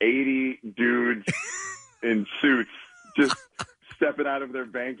 80 dudes in suits just stepping out of their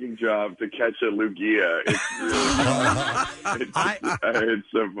banking job to catch a Lugia. It's really it's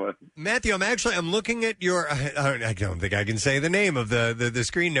so fun. Matthew, I'm looking at your. I don't think I can say the name of the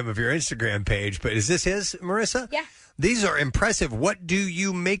screen name of your Instagram page, but is this his, Marissa? Yeah. These are impressive. What do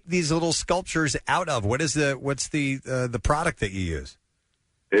you make these little sculptures out of? What's the product that you use?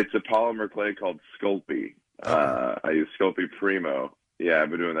 It's a polymer clay called Sculpey. I use Sculpey Primo. Yeah,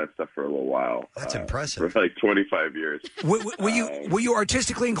 I've been doing that stuff for a little while. That's impressive. For like 25 years. Were you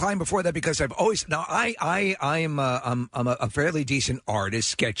artistically inclined before that? Because I've always I'm a fairly decent artist,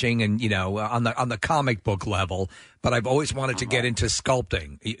 sketching and on the comic book level, but I've always wanted to get into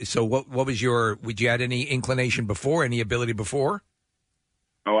sculpting. So what was would you had any inclination before, any ability before?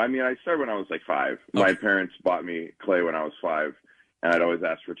 Oh, I mean, I started when I was like 5. My parents bought me clay when I was 5, and I'd always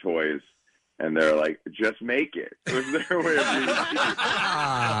ask for toys. And they're like, just make it. It was their way of being.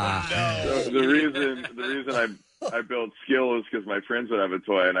 So the reason I built skill is because my friends would have a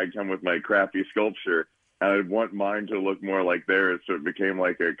toy, and I'd come with my crappy sculpture, and I'd want mine to look more like theirs, so it became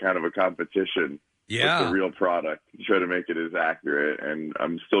like a kind of a competition with the real product to try to make it as accurate. And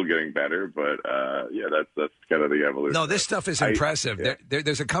I'm still getting better, but that's kind of the evolution. No, this stuff is impressive.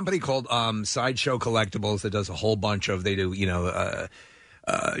 There's a company called Sideshow Collectibles that does a whole bunch of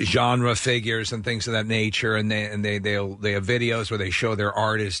genre figures and things of that nature, and they have videos where they show their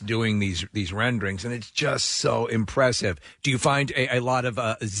artists doing these renderings, and it's just so impressive. Do you find a lot of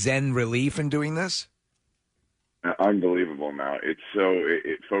zen relief in doing this? Unbelievable now. It's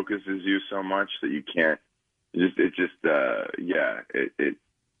it focuses you so much that you can't. It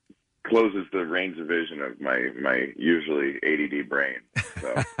closes the range of vision of my usually ADD brain.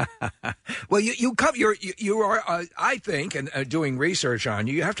 So. Well, you are I think, and doing research on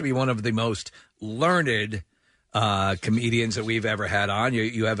you, you have to be one of the most learned comedians that we've ever had on.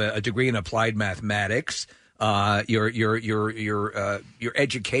 You have a degree in applied mathematics. Your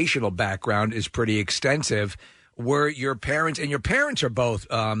educational background is pretty extensive. Were your parents, and your parents are both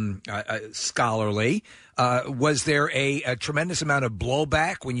scholarly, was there a tremendous amount of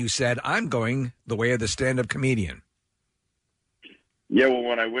blowback when you said, I'm going the way of the stand-up comedian? Yeah, well,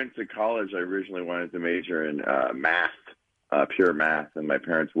 when I went to college, I originally wanted to major in math, pure math, and my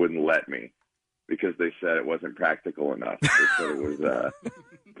parents wouldn't let me because they said it wasn't practical enough. They said it was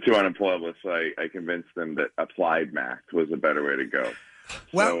too unemployable, so I convinced them that applied math was a better way to go.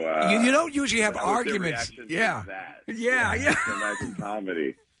 Well, so, you don't usually have arguments. Yeah. Imagine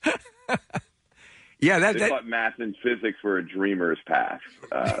comedy. Yeah, they thought math and physics were a dreamer's path.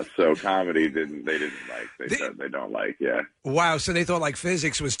 So comedy they didn't like. They said they don't like. Yeah. Wow. So they thought like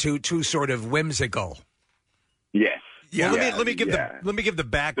physics was too sort of whimsical. Yes. Yeah. Well, let me give the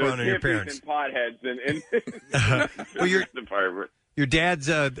background on your parents. And potheads and well, your department. Your dad's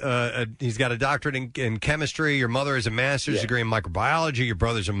he's got a doctorate in chemistry. Your mother has a master's degree in microbiology. Your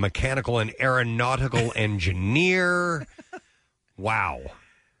brother's a mechanical and aeronautical engineer. Wow.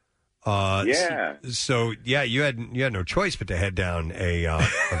 So you had no choice but to head down a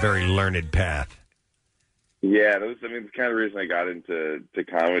very learned path. Yeah, the kind of the reason I got into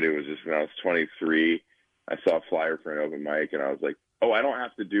comedy was just when I was 23, I saw a flyer for an open mic, and I was like, oh, I don't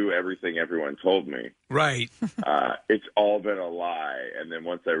have to do everything everyone told me. Right. It's all been a lie. And then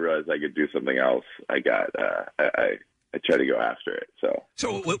once I realized I could do something else, I tried to go after it. So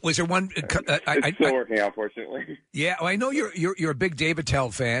was there one? It's still working out, fortunately. Yeah, well, I know you're a big Dave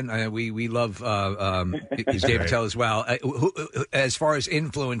Attell fan. We love his Dave Attell as well. As far as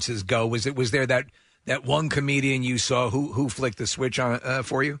influences go, was there that one comedian you saw who flicked the switch on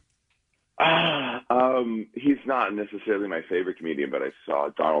for you? He's not necessarily my favorite comedian, but I saw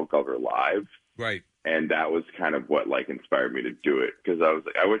Donald Glover live. Right. And that was kind of what inspired me to do it, because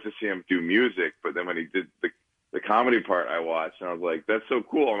I went to see him do music, but then when he did the comedy part, I watched and I was like, that's so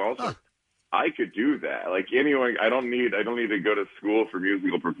cool. And also, I could do that. Like anyone, I don't need to go to school for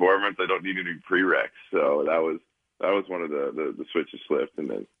musical performance. I don't need any prereqs. So that was one of the switches flipped, and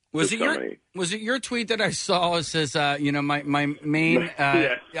then. Was it your tweet that I saw? It says, my main.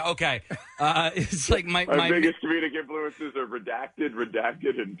 Yes. Yeah, okay. It's like my biggest comedic influences are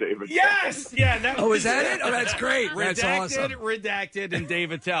redacted, and David. Yes, yeah. Oh, is that it? Oh, that's great. That's awesome. Redacted, and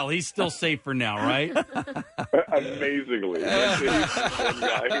Dave Attell. He's still safe for now, right? Amazingly, he's one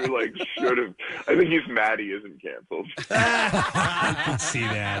guy who should have. I think he's mad he isn't canceled. I can see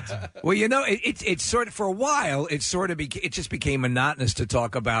that. Well, it's sort of for a while. It just became monotonous to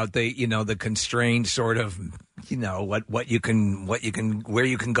talk about the constrained sort of where you can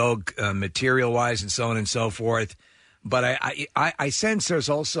go material wise and so on and so forth. But I sense there's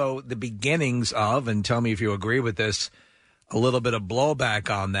also the beginnings of, and tell me if you agree with this, a little bit of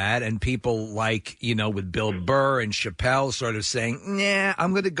blowback on that, and people with Bill Burr and Chappelle sort of saying, "Nah,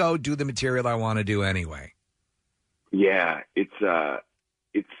 I'm going to go do the material I want to do anyway." Yeah, it's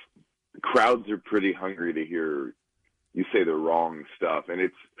crowds are pretty hungry to hear you say the wrong stuff,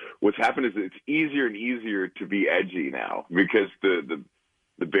 and what's happened is it's easier and easier to be edgy now, because the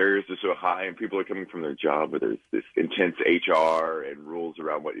the barriers are so high, and people are coming from their job where there's this intense HR and rules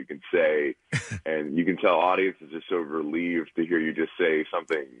around what you can say, and you can tell audiences are so relieved to hear you just say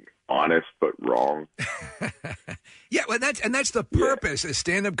something honest but wrong. Yeah, well, that's the purpose. A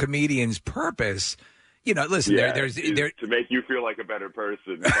stand-up comedian's purpose. You know, listen, there's to make you feel like a better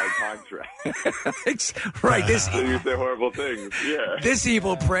person by contrast. Right. So you say horrible things. Yeah. This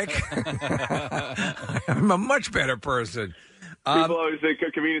evil prick. I'm a much better person. People always say,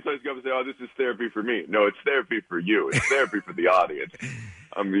 comedians always go up and say, "Oh, this is therapy for me." No, it's therapy for you. It's therapy for the audience.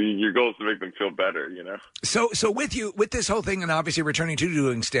 I mean, your goal is to make them feel better, you know? So with this whole thing, and obviously returning to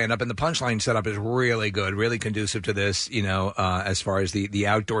doing stand-up, and the punchline setup is really good, really conducive to this, you know, as far as the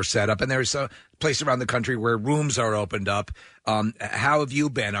outdoor setup. And there's a place around the country where rooms are opened up. How have you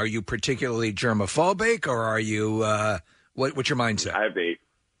been? Are you particularly germophobic, or are you, what's your mindset?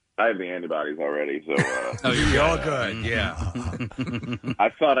 I have the antibodies already, so... you're all good, yeah. I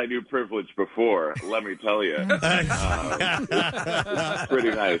thought I knew privilege before, let me tell you. It's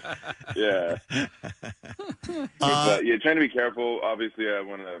pretty nice, yeah. But, trying to be careful. Obviously, I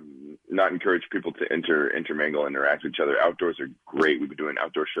want to not encourage people to intermingle, interact with each other. Outdoors are great. We've been doing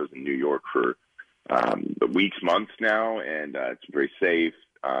outdoor shows in New York for weeks, months now, and it's very safe,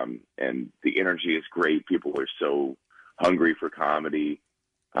 and the energy is great. People are so hungry for comedy.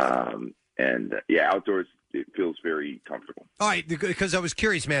 Outdoors, it feels very comfortable. All right, because I was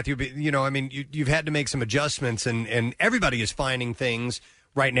curious, Matthew, you know, I mean, you've had to make some adjustments, and everybody is finding things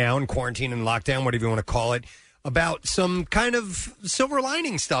right now in quarantine and lockdown, whatever you want to call it, about some kind of silver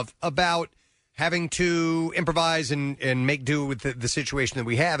lining stuff about having to improvise and make do with the situation that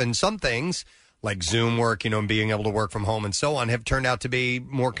we have. And some things, like Zoom work, you know, and being able to work from home and so on, have turned out to be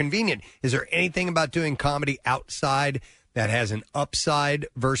more convenient. Is there anything about doing comedy outside that has an upside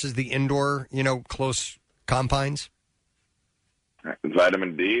versus the indoor, you know, close confines?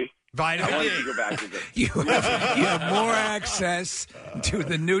 Vitamin D. Vitamin D. I wanted to go back to the... You have more access to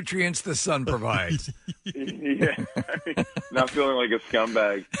the nutrients the sun provides. Yeah, I mean, not feeling like a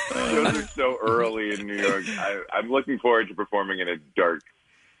scumbag. Shows are so early in New York. I'm looking forward to performing in a dark,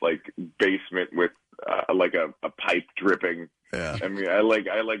 like, basement with like a pipe dripping. Yeah. I mean, I like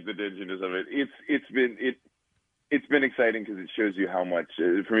the dinginess of it. It's been exciting because it shows you how much,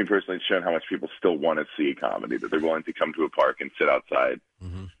 for me personally, it's shown how much people still want to see comedy, that they're willing to come to a park and sit outside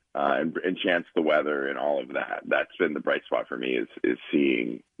and chance the weather and all of that. That's been the bright spot for me, is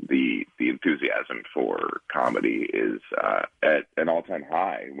seeing the enthusiasm for comedy is at an all-time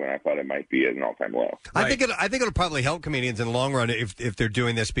high when I thought it might be at an all-time low. I think it'll probably help comedians in the long run if they're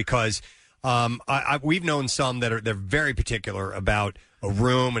doing this, because we've known some that they're very particular about a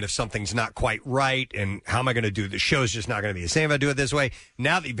room, and if something's not quite right, and how am I going to do the show's just not going to be the same if I do it this way.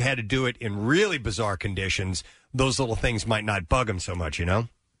 Now that you've had to do it in really bizarre conditions, those little things might not bug them so much, you know?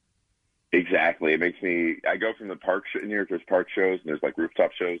 Exactly. It makes me, I go from the park, in New York there's park shows and there's like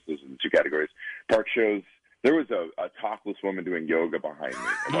rooftop shows. Those are the two categories. Park shows, there was a topless woman doing yoga behind me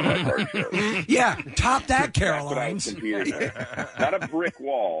at one of my park shows. Yeah, top that, That's what I Caroline. was competing with. Not a brick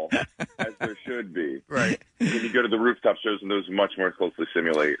wall, as there should be. Right. When you go to the rooftop shows, and those much more closely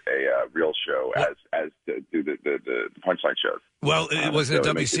simulate a real show as do the punchline shows. Well, it wasn't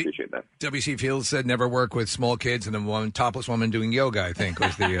so it it makes me WC. appreciate that. WC Fields said never work with small kids and a topless woman doing yoga, I think,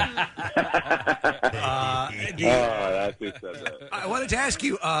 was the... That's who said that. I wanted to ask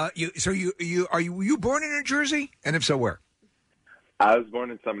you, were you born in New Jersey? And if so, where? I was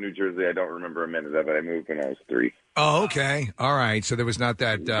born in some New Jersey. I don't remember a minute of it. I moved when I was 3. Oh, okay. All right. So there was not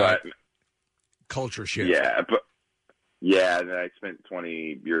that culture shift. Yeah, and then I spent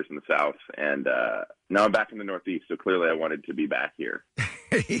 20 years in the South, and now I'm back in the Northeast, so clearly I wanted to be back here.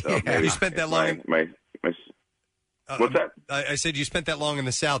 So You spent that long... What's that? I said you spent that long in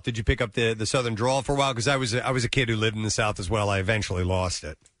the South. Did you pick up the Southern drawl for a while? Because I was a kid who lived in the South as well. I eventually lost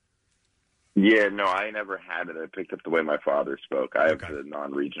it. Yeah, no, I never had it. I picked up the way my father spoke. I have the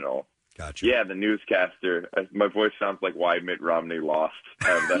non-regional. Gotcha. Yeah, the newscaster. My voice sounds like why Mitt Romney lost.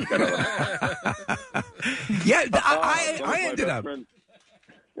 That kind of Yeah, I ended up.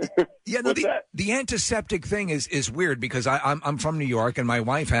 Yeah, no, the antiseptic thing is weird because I'm from New York and my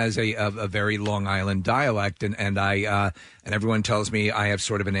wife has a very Long Island dialect and everyone tells me I have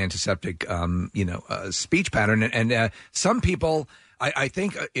sort of an antiseptic speech pattern and some people. I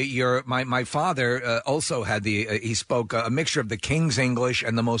think my father also had he spoke a mixture of the King's English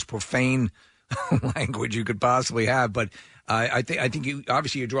and the most profane language you could possibly have. But I think you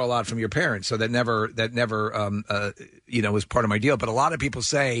obviously you draw a lot from your parents, so that never was part of my deal. But a lot of people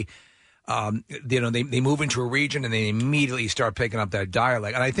say, they move into a region and they immediately start picking up that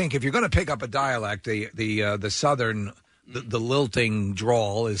dialect. And I think if you're going to pick up a dialect, the Southern the lilting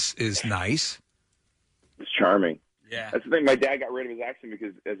drawl is nice. It's charming. Yeah. That's the thing. My dad got rid of his accent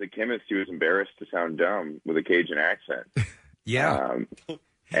because as a chemist, he was embarrassed to sound dumb with a Cajun accent. Yeah.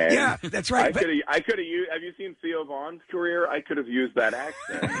 And yeah, that's right. I could have used. Have you seen Theo Vaughn's career? I could have used that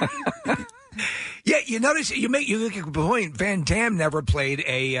accent. Yeah, you notice you make a good point. Van Damme never played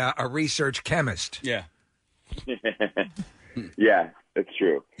a research chemist. Yeah. Yeah, it's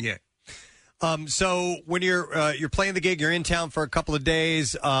true. Yeah. So when you're playing the gig, you're in town for a couple of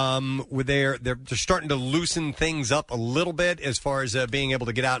days. They're starting to loosen things up a little bit as far as being able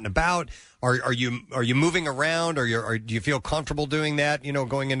to get out and about. Are you moving around, or do you feel comfortable doing that?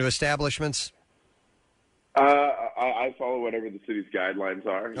 Going into establishments. I follow whatever the city's guidelines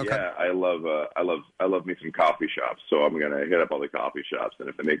are. Okay. Yeah, I love me some coffee shops. So I'm gonna hit up all the coffee shops, and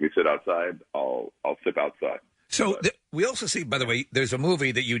if they make me sit outside, I'll sip outside. So we also see, by the way, there's a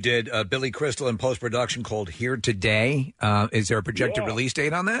movie that you did, Billy Crystal in post-production called Here Today. Is there a projected release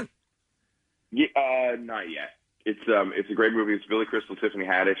date on that? Yeah, not yet. It's a great movie. It's Billy Crystal, Tiffany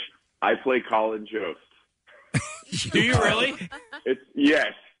Haddish. I play Colin Jost. Do you really?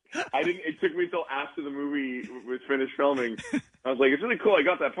 Yes. I didn't. It took me until after the movie was finished filming. I was like, it's really cool. I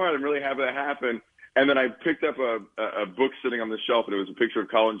got that part. I'm really happy that happened. And then I picked up a book sitting on the shelf, and it was a picture of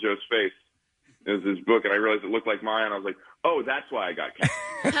Colin Jost's face. It was this book, and I realized it looked like mine. I was like, oh, that's why I got cast.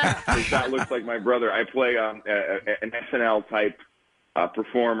 Because that looks like my brother. I play an SNL-type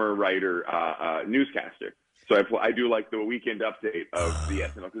performer, writer, newscaster. So I do like the weekend update of the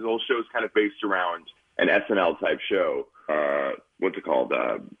SNL, because the whole show is kind of based around an SNL-type show. What's it called?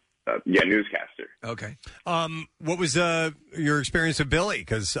 Newscaster. Okay. What was your experience with Billy?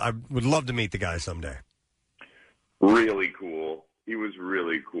 Because I would love to meet the guy someday. Really cool. He was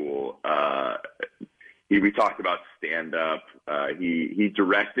really cool. We talked about stand-up. He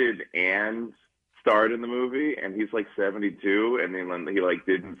directed and starred in the movie, and he's like 72, and then he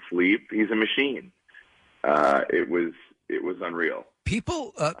didn't sleep. He's a machine. It was unreal.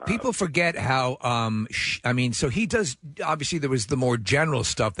 People forget how. So he does. Obviously, there was the more general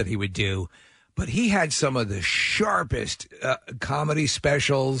stuff that he would do, but he had some of the sharpest comedy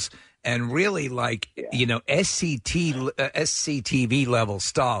specials. And really, SCTV level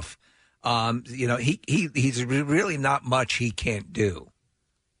stuff. He's really not much he can't do.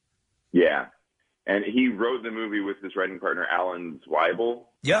 Yeah, and he wrote the movie with his writing partner Alan Zweibel.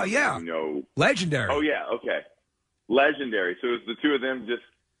 Yeah. Legendary. Oh yeah, okay, legendary. So it was the two of them just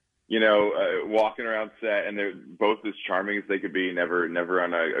walking around set, and they're both as charming as they could be. Never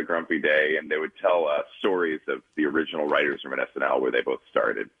on a grumpy day, and they would tell stories of the original writers from an SNL where they both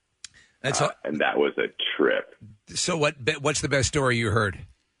started. And that was a trip. So what's the best story you heard?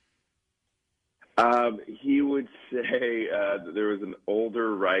 He would say that there was an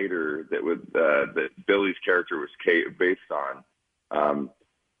older writer that Billy's character was based on,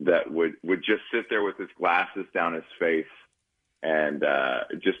 that would just sit there with his glasses down his face, and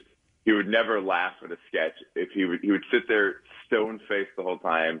he would never laugh at a sketch. He would sit there stone faced the whole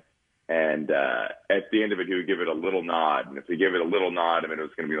time. And at the end of it, he would give it a little nod. And if he gave it a little nod, it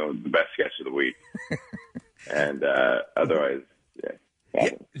was going to be the best sketch of the week. And otherwise, yeah.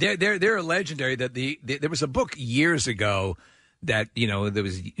 They're legendary. That there was a book years ago that, there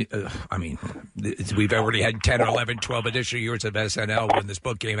was, we've already had 10 or 11, 12 additional years of SNL when this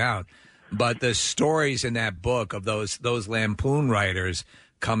book came out. But the stories in that book of those Lampoon writers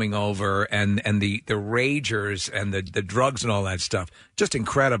coming over and the ragers and the drugs and all that stuff, just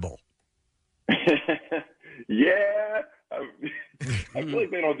incredible. Yeah. I feel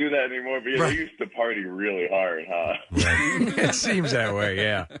like they don't do that anymore, but they used to party really hard, huh? It seems that way,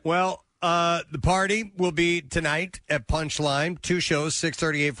 yeah. Well, the party will be tonight at Punchline. 2 shows,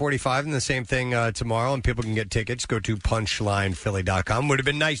 6:30, 8:45, and the same thing tomorrow. And people can get tickets. Go to punchlinephilly.com. Would have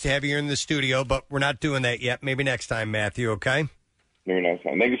been nice to have you here in the studio, but we're not doing that yet. Maybe next time, Matthew, okay? Maybe next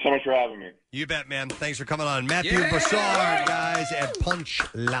time. Thank you so much for having me. You bet, man. Thanks for coming on. Matthew Broussard, guys, at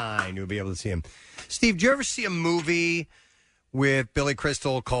Punchline. You'll be able to see him. Steve, did you ever see a movie with Billy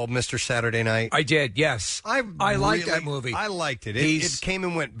Crystal called Mr. Saturday Night? I did, yes. I liked that movie. I liked it. It came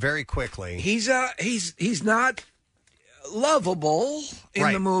and went very quickly. He's not lovable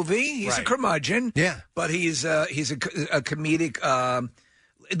in the movie. He's a curmudgeon. Yeah. But he's a comedic.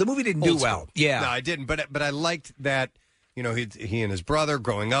 The movie didn't do well. Yeah. No, I didn't. But I liked that. He and his brother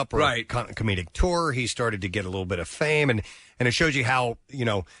growing up were a comedic tour. He started to get a little bit of fame, and it shows you how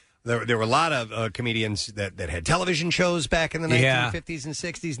there were a lot of comedians that had television shows back in the 1950s and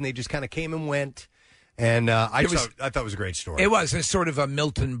 60s, and they just kind of came and went. And I thought it was a great story. It was a sort of a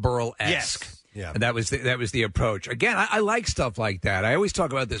Milton Berle-esque. Yeah. And that was the approach. Again, I like stuff like that. I always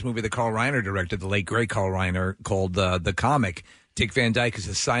talk about this movie that Carl Reiner directed, the late great Carl Reiner, called The Comic. Dick Van Dyke is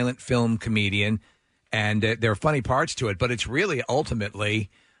a silent film comedian, and there are funny parts to it, but it's really ultimately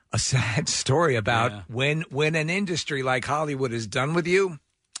a sad story about when an industry like Hollywood is done with you.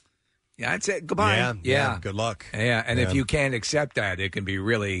 Yeah, that's it. Goodbye. Yeah. Good luck. Yeah, and if you can't accept that, it can be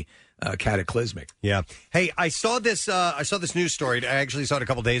really cataclysmic. Yeah. Hey, I saw this news story. I actually saw it a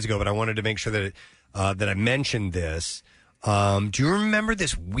couple days ago, but I wanted to make sure that that I mentioned this. Do you remember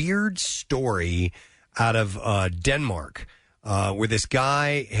this weird story out of Denmark? Where this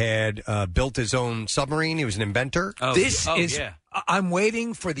guy had built his own submarine. He was an inventor. I'm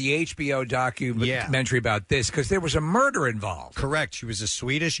waiting for the HBO documentary about this because there was a murder involved. Correct. She was a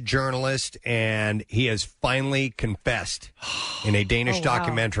Swedish journalist, and he has finally confessed in a Danish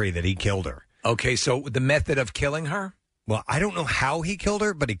documentary that he killed her. Okay, so the method of killing her? Well, I don't know how he killed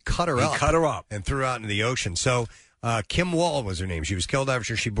her, but he cut her up. He cut her up. And threw her out into the ocean. So Kim Wall was her name. She was killed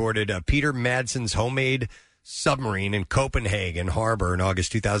after she boarded Peter Madsen's homemade submarine in Copenhagen Harbor in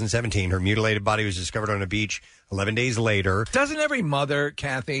August 2017. Her mutilated body was discovered on a beach 11 days later. Doesn't every mother,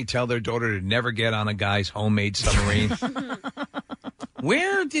 Kathy, tell their daughter to never get on a guy's homemade submarine?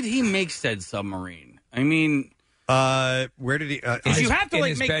 Where did he make said submarine? I mean... where did he... you have to, in like,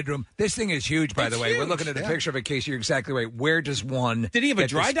 his make... bedroom. This thing is huge, by the way. We're looking at a picture of it, Casey. You're exactly right. Where does one... Did he have a get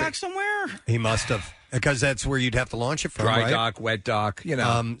dry this dock somewhere? He must have. Because that's where you'd have to launch it from, Dry right? dock, wet dock, you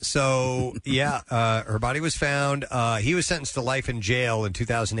know. Her body was found. He was sentenced to life in jail in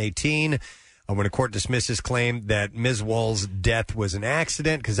 2018 when a court dismissed his claim that Ms. Wall's death was an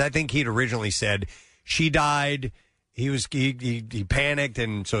accident, because I think he'd originally said she died. He panicked,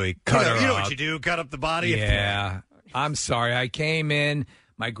 and so he cut her up. You know what you do, cut up the body. Yeah. I'm sorry. I came in.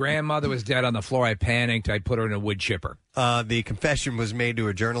 My grandmother was dead on the floor. I panicked. I put her in a wood chipper. The confession was made to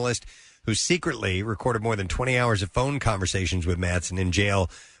a journalist who secretly recorded more than 20 hours of phone conversations with Madsen in jail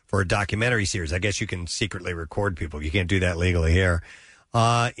for a documentary series. I guess you can secretly record people. You can't do that legally here.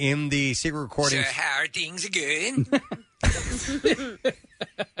 In the secret recording... So how are things going?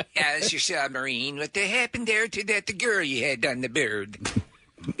 How's your submarine? What happened there to that girl you had on the bird?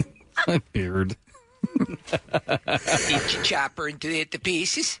 Beard. Did you chop her into the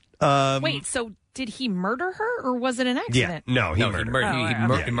pieces? Wait, so did he murder her, or was it an accident? Yeah, no, he murdered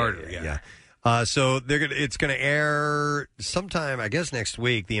her. He murdered her, yeah. So it's going to air sometime, I guess, next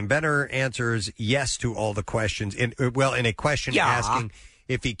week. The inventor answers yes to all the questions. In a question asking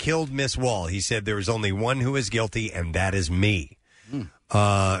if he killed Miss Wall, he said there was only one who is guilty, and that is me.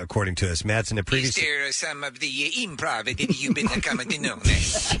 According to us, Madsen had previously... Is there some of the improv that you've been coming to know?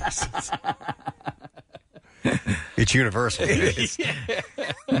 It's universal.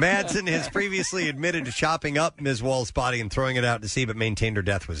 Madsen has previously admitted to chopping up Ms. Wall's body and throwing it out to sea, but maintained her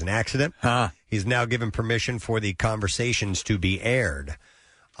death was an accident. He's now given permission for the conversations to be aired.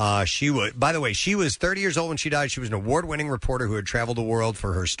 By the way, she was 30 years old when she died. She was an award-winning reporter who had traveled the world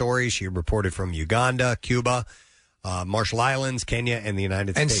for her stories. She reported from Uganda, Cuba, Marshall Islands, Kenya, and the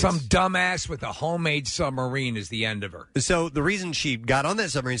United And States. some dumbass with a homemade submarine is the end of her. So the reason she got on that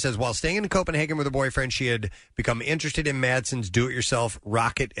submarine says, while staying in Copenhagen with her boyfriend, she had become interested in Madsen's do-it-yourself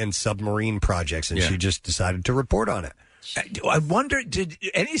rocket and submarine projects, and she just decided to report on it. I wonder, did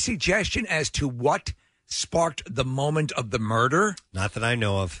any suggestion as to what sparked the moment of the murder? Not that I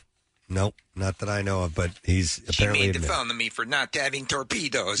know of. Nope, not that I know of, but he's apparently... She made fun of me for not having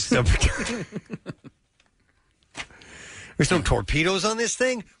torpedoes. There's no torpedoes on this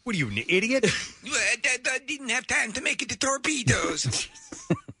thing? What are you, an idiot? I didn't have time to make it to torpedoes.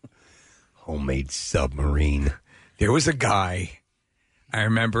 Homemade submarine. There was a guy, I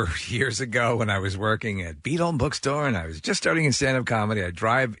remember years ago when I was working at Beat-On Bookstore and I was just starting in stand-up comedy. I'd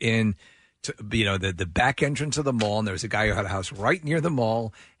drive in to, the back entrance of the mall, and there was a guy who had a house right near the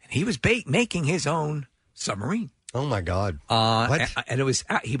mall, and he was making his own submarine. Oh, my God. What? And it was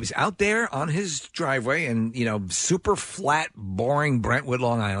he was out there on his driveway in, super flat, boring Brentwood,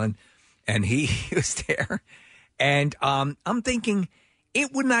 Long Island, and he was there. And I'm thinking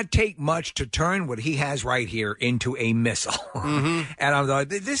it would not take much to turn what he has right here into a missile. And I'm like,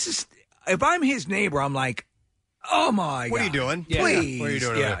 this is, if I'm his neighbor, I'm like, oh, my God. What are you doing? Please. What are you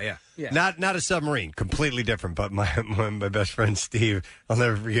doing? Yeah. Not a submarine, completely different. But my best friend Steve, I'll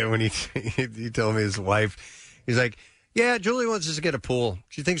never forget when he told me his wife, he's like, yeah, Julie wants us to get a pool.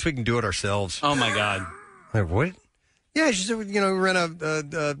 She thinks we can do it ourselves. Oh, my God. I'm like, what? Yeah, she said, rent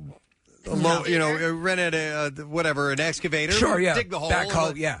an excavator. Sure, yeah. Dig the hole.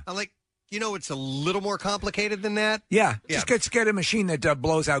 Backhoe, yeah. I'm like, it's a little more complicated than that. Yeah. Just get a machine that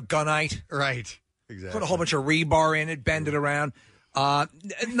blows out gunite. Right. Exactly. Put a whole bunch of rebar in it, bend it around.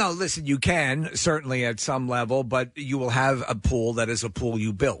 No, listen, you can, certainly at some level, but you will have a pool that is a pool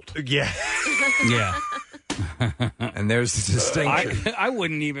you built. Yeah. Yeah. And there's the distinction. I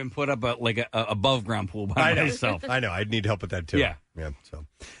wouldn't even put up a above ground pool by myself. I know. I'd need help with that, too. Yeah. So,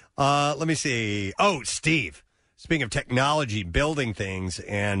 let me see. Oh, Steve, speaking of technology, building things,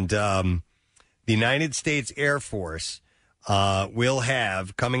 and the United States Air Force will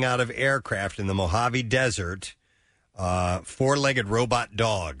have, coming out of aircraft in the Mojave Desert, four-legged robot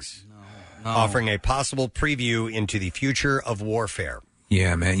dogs, offering a possible preview into the future of warfare.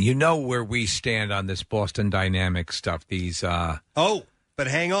 Yeah, man. You know where we stand on this Boston Dynamics stuff. These. Oh, but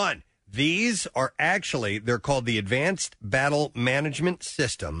hang on. These are actually, they're called the Advanced Battle Management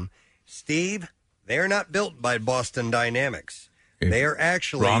System. Steve, they're not built by Boston Dynamics. They are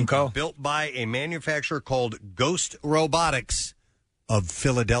actually built by a manufacturer called Ghost Robotics of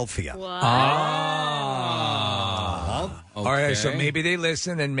Philadelphia. All right, so maybe they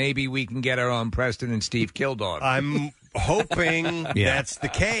listen, and maybe we can get our own Preston and Steve Killdog. I'm hoping that's the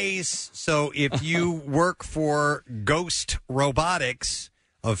case. So if you work for Ghost Robotics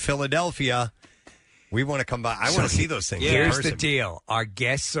of Philadelphia, we want to come by. I want to see those things. Here's the deal. Our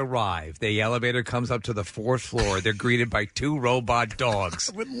guests arrive. The elevator comes up to the 4th floor. They're greeted by 2 robot dogs.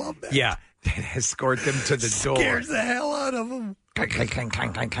 I would love that. Yeah. Escort them to the door. Scares the hell out of them.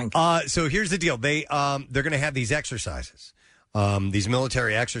 So here's the deal. They're going to have these exercises. These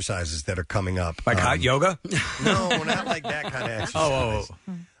military exercises that are coming up. Like hot yoga? No, not like that kind of exercise.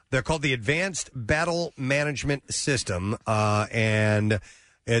 They're called the Advanced Battle Management System, and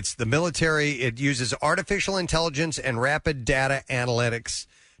it's the military. It uses artificial intelligence and rapid data analytics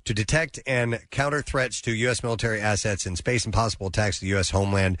to detect and counter threats to U.S. military assets in space and possible attacks to the U.S.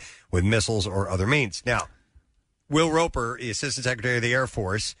 homeland with missiles or other means. Now, Will Roper, the Assistant Secretary of the Air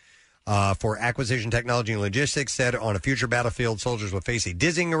Force, for Acquisition Technology and Logistics, said on a future battlefield, soldiers will face a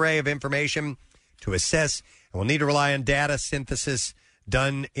dizzying array of information to assess and will need to rely on data synthesis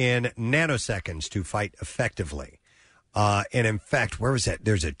done in nanoseconds to fight effectively. And in fact, where was that?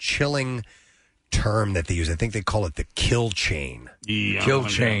 There's a chilling term that they use. I think they call it the kill chain. Kill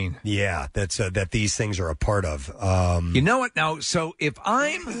chain. Yeah, that's that these things are a part of. You know what? Now, so if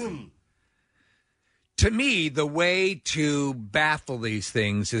I'm... To me, the way to baffle these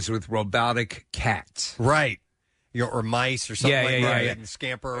things is with robotic cats. Right. Or mice or something like that. And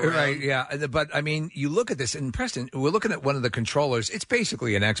scamper around. Right, yeah. But, I mean, you look at this, and Preston, we're looking at one of the controllers. It's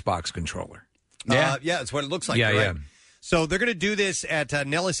basically an Xbox controller. Yeah, that's what it looks like. Yeah, right? So they're going to do this at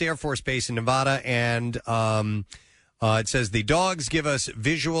Nellis Air Force Base in Nevada, and it says the dogs give us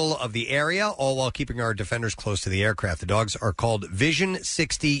visual of the area, all while keeping our defenders close to the aircraft. The dogs are called Vision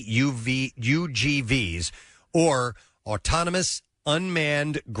 60 UGVs, or Autonomous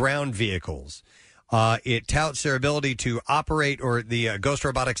Unmanned Ground Vehicles. It touts their ability to operate, or the Ghost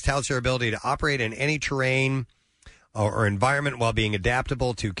Robotics touts their ability to operate in any terrain or environment while being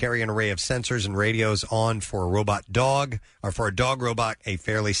adaptable to carry an array of sensors and radios on for a robot dog, or for a dog robot, a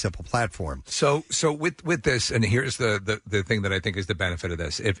fairly simple platform. So with this, and here's the thing that I think is the benefit of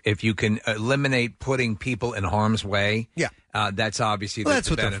this: if you can eliminate putting people in harm's way, that's obviously that's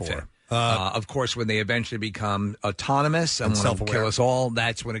the what benefit. they're for. Of course, when they eventually become autonomous and want to kill us all,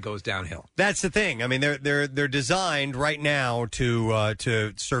 that's when it goes downhill. That's the thing. I mean, they're designed right now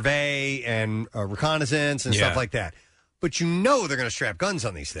to survey and reconnaissance and stuff like that. But you know they're going to strap guns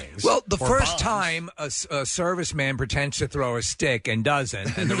on these things. Well, the or first bombs. time a serviceman pretends to throw a stick and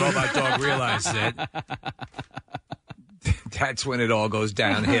doesn't, and the robot dog realizes it, that's when it all goes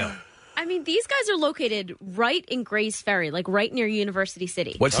downhill. I mean, these guys are located right in Grays Ferry, like right near University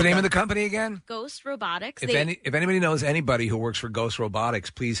City. What's the name of the company again? Ghost Robotics. If anybody knows anybody who works for Ghost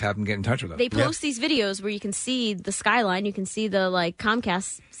Robotics, please have them get in touch with them. They post these videos where you can see the skyline, you can see the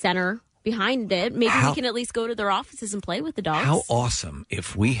Comcast Center behind it. Maybe we can at least go to their offices and play with the dogs. How awesome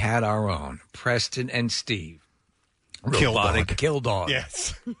if we had our own Preston and Steve robotic kill dog.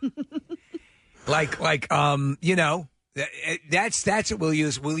 Yes. You know, that's what we'll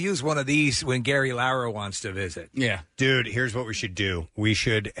use. We'll use one of these when Gary Lauer wants to visit. Yeah. Dude, here's what we should do. We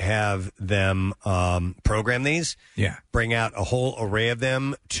should have them program these. Yeah. Bring out a whole array of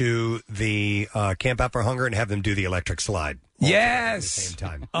them to the Camp Out for Hunger and have them do the electric slide. Yes. At the same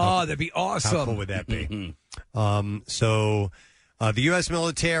time. Oh, that'd be awesome. How cool would that be? So the U.S.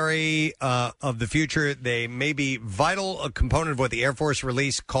 military of the future, they may be vital a component of what the Air Force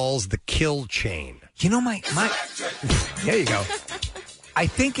release calls the kill chain. You know, my there you go. I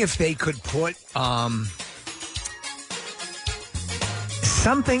think if they could put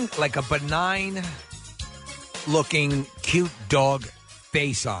something like a benign looking cute dog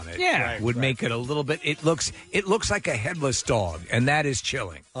face on it, Right. make it a little bit. It looks like a headless dog, and that is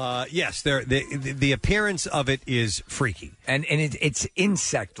chilling. Yes, the appearance of it is freaky, and it's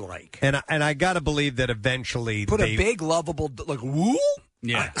insect like. And I got to believe that eventually Put a big lovable whoop.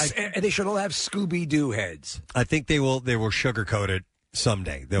 Yeah. And they should all have Scooby Doo heads. I think they will sugarcoat it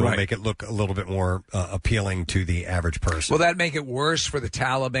someday. They will Right. make it look a little bit more appealing to the average person. Will that make it worse for the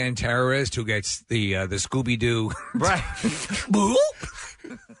Taliban terrorist who gets the Scooby Doo? Right.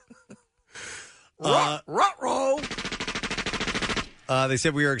 Roll. They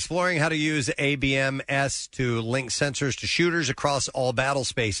said we are exploring how to use ABMS to link sensors to shooters across all battle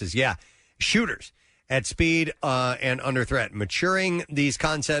spaces. Yeah, shooters at speed and under threat. Maturing these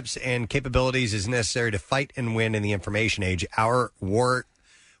concepts and capabilities is necessary to fight and win in the information age. Our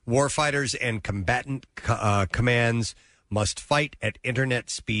warfighters and combatant commands must fight at internet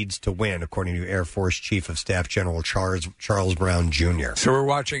speeds to win, according to Air Force Chief of Staff General Charles Brown Jr. So we're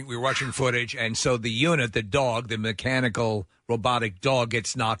watching footage, and so the unit, the dog, the mechanical robotic dog,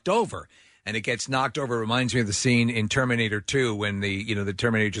 gets knocked over. And it gets knocked over. It reminds me of the scene in Terminator 2 when the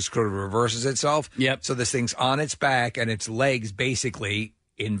Terminator just sort of reverses itself. Yep. So this thing's on its back and its legs basically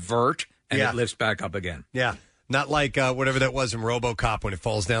invert and Yeah. it lifts back up again. Yeah. Not like whatever that was in RoboCop when it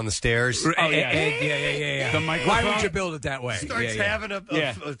falls down the stairs. Yeah. The Why microphone. would you build it that way? Starts having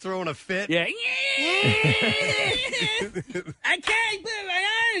throwing a fit. Yeah. I can't put my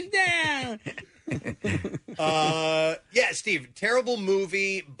arms down. Yeah, Steve, terrible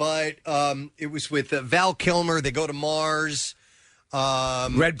movie, but it was with Val Kilmer. They go to Mars.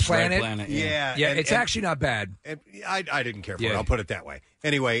 Red Planet? Yeah. It's actually not bad. I didn't care for it. I'll put it that way.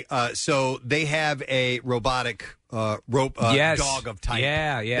 Anyway, so they have a robotic dog of type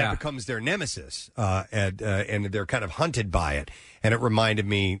that becomes their nemesis, and they're kind of hunted by it. And it reminded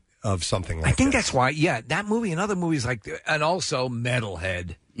me of something like that. I think that's why, that movie and other movies and also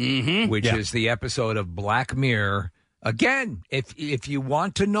Metalhead, which is the episode of Black Mirror. Again, if you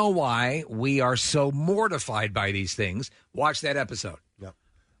want to know why we are so mortified by these things, watch that episode. Yeah.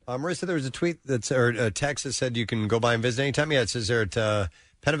 Marissa, there was a tweet or a text that said you can go by and visit anytime. Yeah, it says there at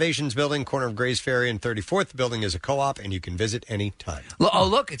Pennovations Building, corner of Grays Ferry and 34th. The building is a co-op, and you can visit anytime. Oh,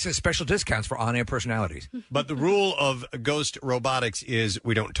 look, it says special discounts for on-air personalities. But the rule of Ghost Robotics is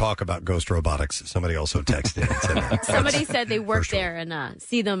we don't talk about Ghost Robotics. Somebody also texted and said that. Somebody said they work there and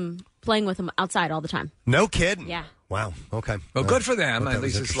see them playing with them outside all the time. No kidding. Yeah. Wow. Okay. Well, good for them. Thought that At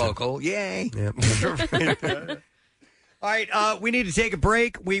was least it's interesting. local. Yay. Yeah. All right, we need to take a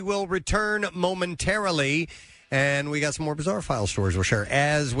break. We will return momentarily, and we got some more Bizarre File stories we'll share,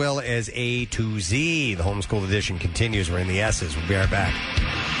 as well as A to Z. The homeschool edition continues. We're in the S's. We'll be right back.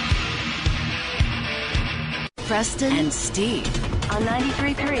 Preston and Steve on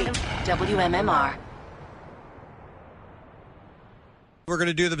 93.3 WMMR. We're going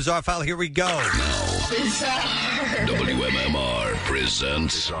to do the Bizarre File. Here we go. WMMR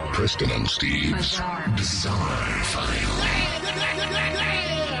presents Preston and Steve's Bizarre File.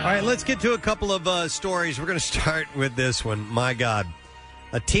 All right, let's get to a couple of stories. We're going to start with this one. My God.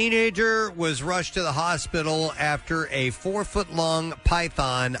 A teenager was rushed to the hospital after a 4-foot-long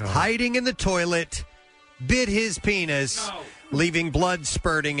python hiding in the toilet bit his penis, leaving blood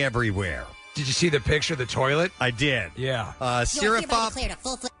spurting everywhere. Did you see the picture of the toilet? I did. Yeah.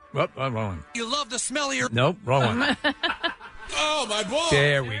 Syrafop. Oh, wrong one. You love the smell of your... Nope, wrong one. Oh, my boy.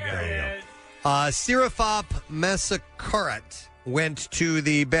 There we go. Syrafop Mesakarat went to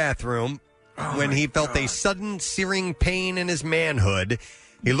the bathroom when he felt a sudden searing pain in his manhood.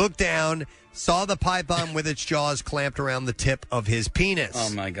 He looked down, saw the python with its jaws clamped around the tip of his penis.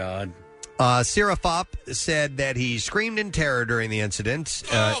 Oh, my God. Syrafop said that he screamed in terror during the incident.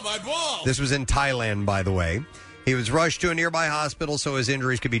 My balls! This was in Thailand, by the way. He was rushed to a nearby hospital so his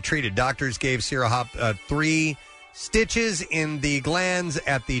injuries could be treated. Doctors gave Syrafop 3 stitches in the glands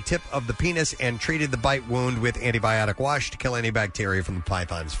at the tip of the penis and treated the bite wound with antibiotic wash to kill any bacteria from the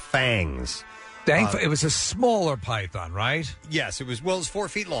python's fangs. Thankfully, it was a smaller python, right? Yes, it was 4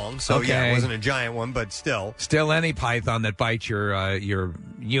 feet long, so yeah, it wasn't a giant one, but still. Still, any python that bites your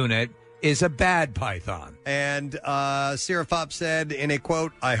unit is a bad python. And Syrafop said in a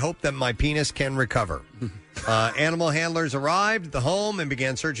quote, "I hope that my penis can recover." Animal handlers arrived at the home and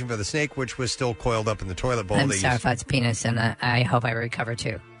began searching for the snake, which was still coiled up in the toilet bowl. And Sarafot's penis, and I hope I recover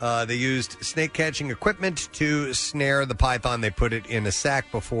too. They used snake catching equipment to snare the python. They put it in a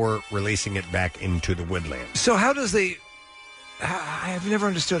sack before releasing it back into the woodland. So how does I've never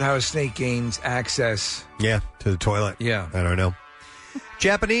understood how a snake gains access. Yeah, to the toilet. Yeah. I don't know.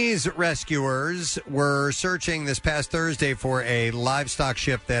 Japanese rescuers were searching this past Thursday for a livestock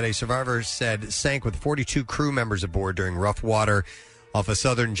ship that a survivor said sank with 42 crew members aboard during rough water off a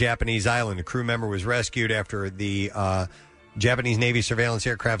southern Japanese island. A crew member was rescued after the Japanese Navy surveillance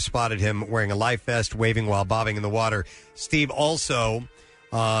aircraft spotted him wearing a life vest, waving while bobbing in the water. Steve, also,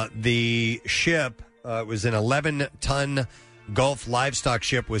 the ship was an 11-ton Gulf livestock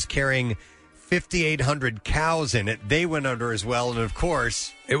ship, was carrying 5,800 cows in it. They went under as well, and of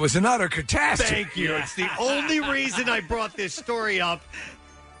course... It was an utter catastrophe. Thank you. It's the only reason I brought this story up.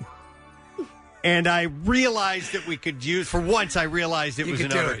 And I realized that we could use... For once, I realized it was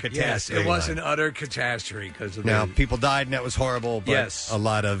an utter catastrophe. Yes, it was an utter catastrophe because of Now, people died, and that was horrible, but a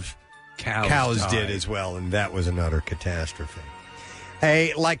lot of cows did as well, and that was an utter catastrophe.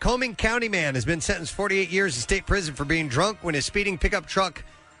 A Lycoming County man has been sentenced 48 years in state prison for being drunk when his speeding pickup truck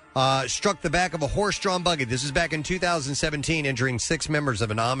struck the back of a horse-drawn buggy. This is back in 2017, injuring 6 members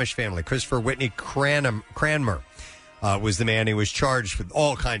of an Amish family. Christopher Whitney Cranmer was the man who was charged with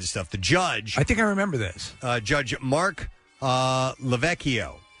all kinds of stuff. The judge... I think I remember this. Judge Mark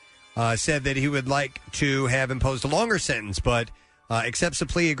Lavecchio said that he would like to have imposed a longer sentence, but accepts a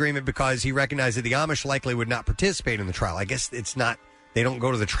plea agreement because he recognized that the Amish likely would not participate in the trial. I guess it's not... They don't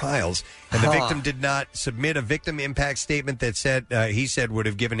go to the trials. And the victim did not submit a victim impact statement that said he said would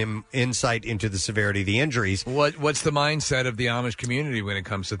have given him insight into the severity of the injuries. What's the mindset of the Amish community when it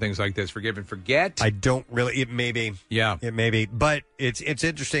comes to things like this? Forgive and forget? I don't really. It may be. Yeah. It may be. But it's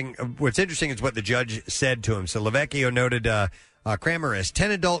interesting. What's interesting is what the judge said to him. So Lavecchio noted Cranmer has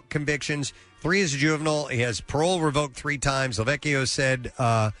 10 adult convictions, 3 as a juvenile. He has parole revoked 3 times. Lavecchio said...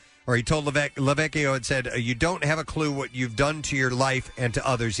 or he told Lavecchio had said, you don't have a clue what you've done to your life and to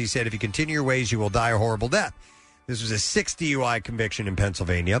others. He said, if you continue your ways, you will die a horrible death. This was a 6th DUI conviction in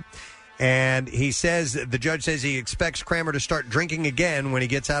Pennsylvania. And he says, the judge says he expects Cranmer to start drinking again when he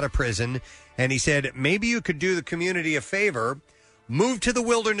gets out of prison. And he said, maybe you could do the community a favor, move to the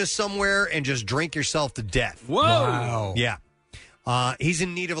wilderness somewhere and just drink yourself to death. Whoa. Wow. Yeah. He's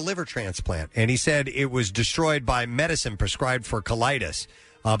in need of a liver transplant. And he said it was destroyed by medicine prescribed for colitis.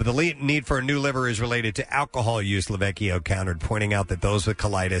 But the need for a new liver is related to alcohol use, Lavecchio countered, pointing out that those with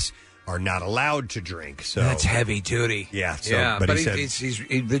colitis are not allowed to drink. So that's heavy duty. Yeah. So, yeah, but he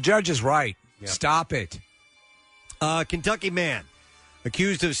said, the judge is right. Yeah. Stop it. Kentucky man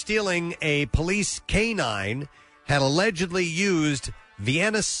accused of stealing a police canine had allegedly used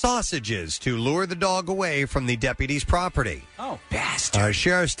Vienna sausages to lure the dog away from the deputy's property. Oh, bastard. A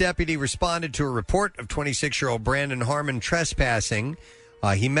sheriff's deputy responded to a report of 26-year-old Brandon Harmon trespassing.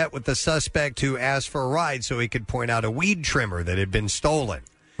 He met with the suspect who asked for a ride so he could point out a weed trimmer that had been stolen.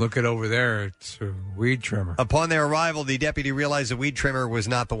 Look at over there. It's a weed trimmer. Upon their arrival, the deputy realized the weed trimmer was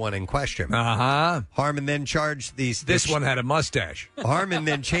not the one in question. Uh-huh. Harmon then charged This one had a mustache. Harmon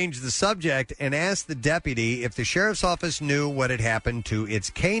then changed the subject and asked the deputy if the sheriff's office knew what had happened to its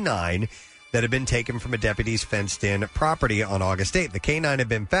canine that had been taken from a deputy's fenced-in property on August 8th. The canine had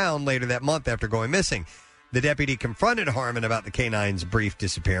been found later that month after going missing. The deputy confronted Harmon about the canine's brief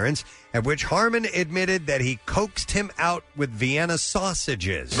disappearance, at which Harmon admitted that he coaxed him out with Vienna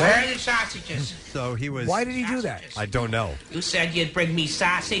sausages. Where are the sausages? So he was... Why did he do that? I don't know. You said you'd bring me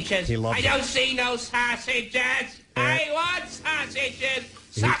sausages. He loved I don't see no sausages. I want sausages.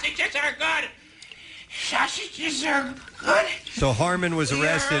 Sausages are good. Sausages are good. So Harmon was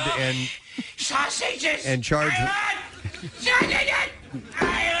arrested and... Sausages. And charged... I want sausages.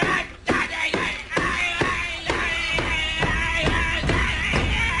 I want sausages.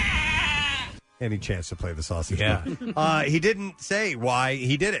 Any chance to play the sausage? Yeah. He didn't say why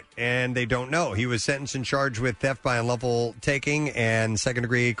he did it, and they don't know. He was sentenced and charged with theft by unlawful taking and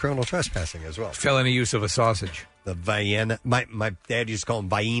second-degree criminal trespassing as well. Felony use of a sausage. The Vienna. My dad used to call them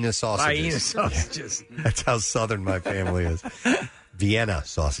Vienna sausages. Vienna sausages. Yeah. That's how southern my family is. Vienna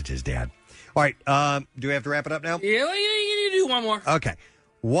sausages, Dad. All right. Do we have to wrap it up now? Yeah, you do one more. Okay.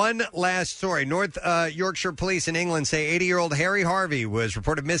 One last story. North Yorkshire police in England say 80-year-old Harry Harvey was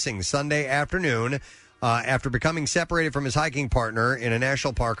reported missing Sunday afternoon after becoming separated from his hiking partner in a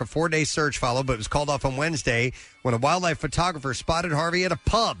national park. A 4-day search followed, but was called off on Wednesday when a wildlife photographer spotted Harvey at a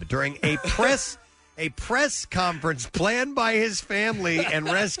pub during a press conference planned by his family and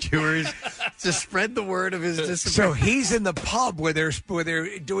rescuers to spread the word of his disappearance. So he's in the pub where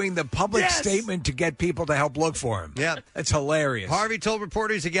they're doing the public statement to get people to help look for him. Yeah. That's hilarious. Harvey told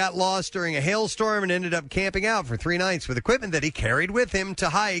reporters he got lost during a hailstorm and ended up camping out for 3 nights with equipment that he carried with him to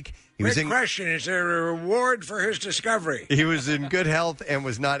hike. Question, is there a reward for his discovery? He was in good health and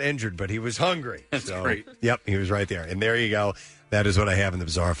was not injured, but he was hungry. That's great. Yep, he was right there. And there you go. That is what I have in the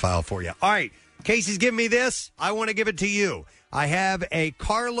bizarre file for you. All right. Casey's giving me this. I want to give it to you. I have a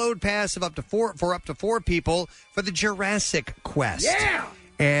carload pass of up to 4 people for the Jurassic Quest. Yeah.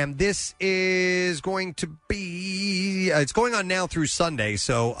 And this is going to be, it's going on now through Sunday.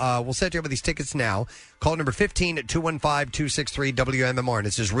 So we'll set you up with these tickets now. Call number 15 at 215-263-WMMR. And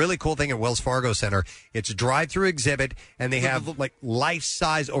it's this really cool thing at Wells Fargo Center. It's a drive-through exhibit, and they have like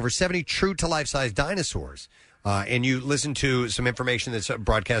life-size, over 70 true-to-life-size dinosaurs. And you listen to some information that's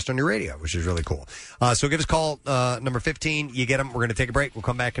broadcast on your radio, which is really cool. So give us a call, number 15. You get them. We're going to take a break. We'll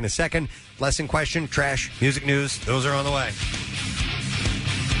come back in a second. Lesson question, trash, music news. Those are on the way.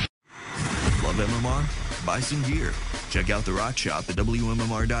 Love MMR? Buy some gear. Check out the rock shop at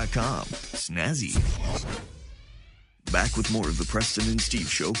WMMR.com. Snazzy. Back with more of the Preston and Steve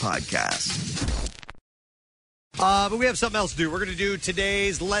Show podcast. But we have something else to do. We're going to do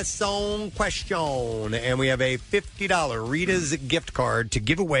today's lesson question. And we have a $50 Rita's gift card to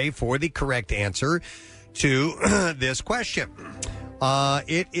give away for the correct answer to this question.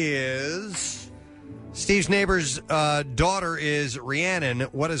 It is... Steve's neighbor's daughter is Rhiannon.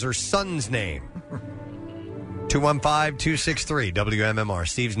 What is her son's name? 215-263 WMMR.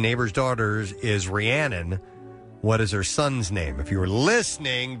 Steve's neighbor's daughter is Rhiannon. What is her son's name? If you were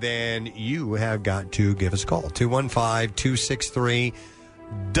listening, then you have got to give us a call. 215-263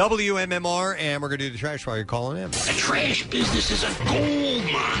 WMMR, and we're going to do the trash while you're calling in. The trash business is a gold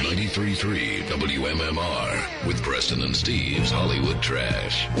mine. 93.3 WMMR with Preston and Steve's Hollywood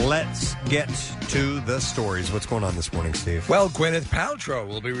Trash. Let's get to the stories. What's going on this morning, Steve? Well, Gwyneth Paltrow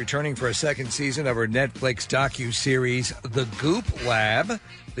will be returning for a second season of her Netflix docuseries, The Goop Lab.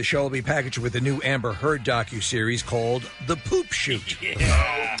 The show will be packaged with a new Amber Heard docuseries called The Poop Shoot.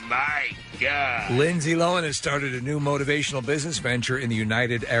 Oh, my God. Lindsay Lohan has started a new motivational business venture in the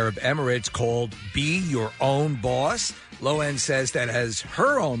United Arab Emirates called Be Your Own Boss. Lohan says that as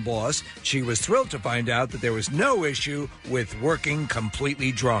her own boss, she was thrilled to find out that there was no issue with working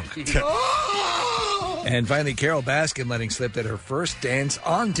completely drunk. And finally, Carol Baskin letting slip that her first dance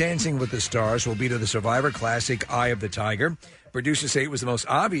on Dancing with the Stars will be to the Survivor classic Eye of the Tiger. Producers say it was the most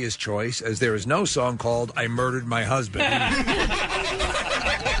obvious choice, as there is no song called I Murdered My Husband.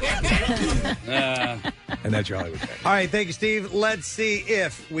 And that's your Hollywood Trash. All right, thank you, Steve. Let's see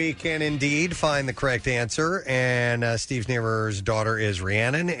if we can indeed find the correct answer. And Steve's neighbor's daughter is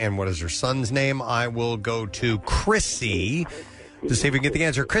Rhiannon. And what is her son's name? I will go to Chrissy to see if we can get the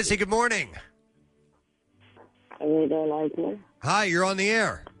answer. Chrissy, good morning. Hi, you're on the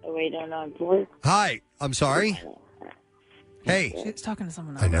air. Hi, I'm sorry. Hey. She's talking to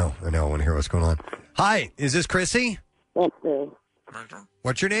someone else. I know. I want to hear what's going on. Hi, is this Chrissy? What's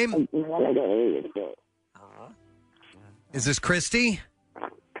your name? Is this Christy?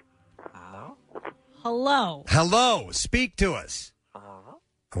 Hello. Hello. Speak to us. I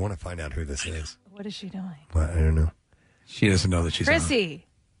want to find out who this is. What is she doing? Well, I don't know. She doesn't know that she's on. Chrissy.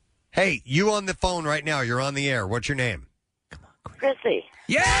 Hey, you on the phone right now. You're on the air. What's your name? Chrissy.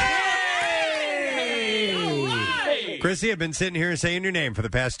 Chrissy, I've been sitting here saying your name for the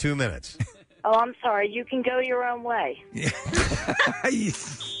past 2 minutes. Oh, I'm sorry. You can go your own way.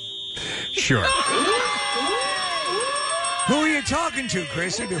 Sure. Who are you talking to,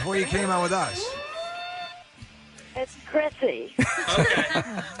 Chrissy, before you came out with us? It's Chrissy.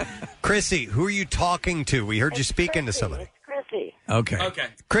 Chrissy, who are you talking to? We heard you speaking to somebody. It's Chrissy. Okay.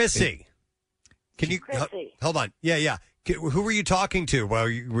 Chrissy, can you Chrissy. hold on? Yeah. Who were you talking to while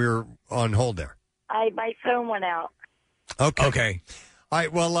we were on hold there? My phone went out. Okay. All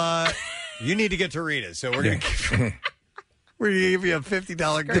right. Well, you need to get to Rita's, so we're going to give you a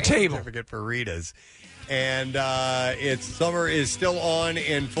 $50 gift certificate for Rita's. And it's summer is still on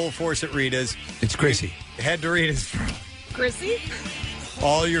in full force at Rita's. It's Chrissy. Head to Rita's. Chrissy?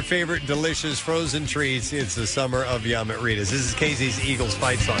 All your favorite delicious frozen treats. It's the summer of yum at Rita's. This is Casey's Eagles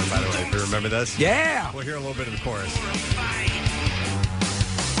fight song, by the way, if you remember this. Yeah. We'll hear a little bit of the chorus.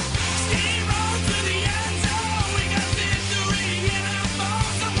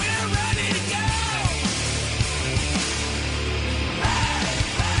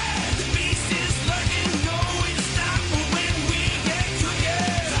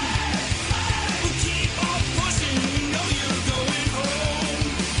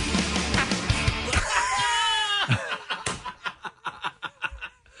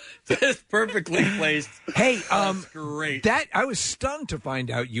 It's perfectly placed. Hey, That's great. That I was stunned to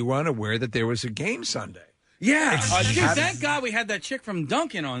find out you were unaware that there was a game Sunday. Yeah, thank God we had that chick from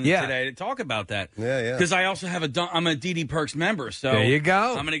Dunkin' on today to talk about that. Yeah. Because I also have I'm a DD Perks member, so there you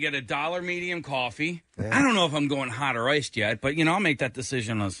go. I'm going to get $1 medium coffee. Yeah. I don't know if I'm going hot or iced yet, but I'll make that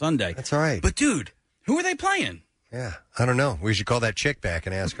decision on Sunday. That's all right. But dude, who are they playing? Yeah, I don't know. We should call that chick back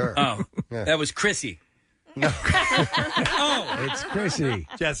and ask her. Oh, that was Chrissy. It's Chrissy.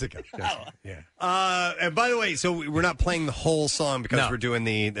 Jessica. Yeah. And by the way, so we're not playing the whole song because we're doing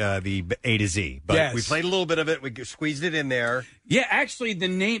the A to Z, but we played a little bit of it. We squeezed it in there. Yeah, actually,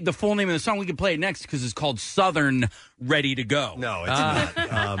 the full name of the song, we can play it next because it's called Southern Ready to Go. No, it's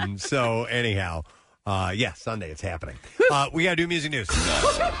not. So anyhow, Sunday it's happening. We got to do music news.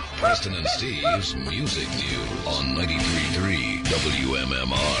 Preston and Steve's Music News on 93.3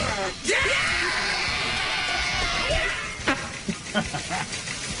 WMMR.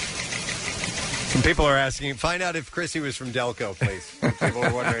 Some people are asking, find out if Chrissy was from Delco, please. People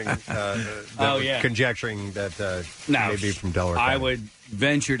are wondering, conjecturing that may be from Delaware County. I would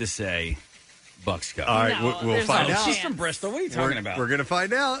venture to say Bucks County. All right, we'll find out. She's from Bristol. What are you talking about? We're going to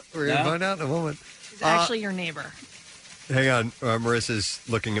find out. We're going to find out in a moment. It's actually your neighbor. Hang on. Marissa's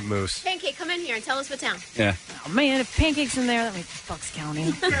looking at Moose. Pancake, come in here and tell us what town. Yeah. Oh, man, if Pancake's in there, that means Bucks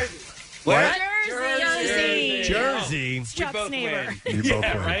County. What? Jersey. It's Chuck's neighbor. You both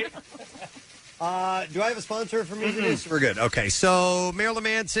win. Right? Do I have a sponsor for music news? We're good. Okay, so Marilyn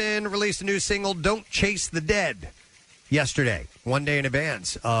Manson released a new single, Don't Chase the Dead, yesterday, one day in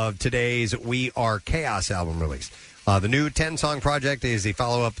advance of today's We Are Chaos album release. The new 10-song project is the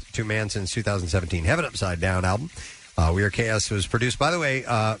follow-up to Manson's 2017 Heaven Upside Down album. We Are Chaos was produced, by the way,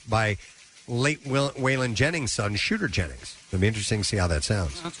 by late Waylon Jennings' son, Shooter Jennings. It'll be interesting to see how that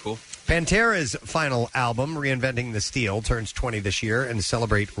sounds. That's cool. Pantera's final album, Reinventing the Steel, turns 20 this year, and to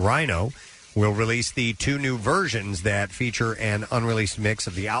celebrate Rhino, we'll release the two new versions that feature an unreleased mix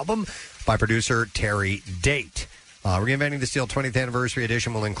of the album by producer Terry Date. Reinventing the Steel 20th Anniversary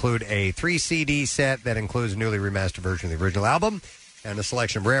Edition will include a 3-CD set that includes a newly remastered version of the original album and a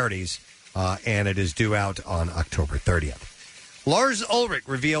selection of rarities, and it is due out on October 30th. Lars Ulrich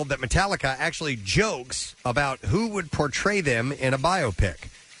revealed that Metallica actually jokes about who would portray them in a biopic.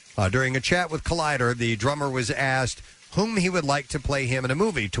 During a chat with Collider, the drummer was asked whom he would like to play him in a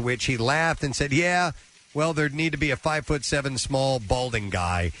movie, to which he laughed and said, there'd need to be a 5'7" small balding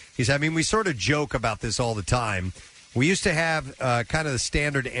guy. He said, we sort of joke about this all the time. We used to have kind of the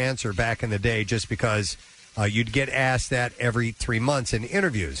standard answer back in the day just because you'd get asked that every 3 months in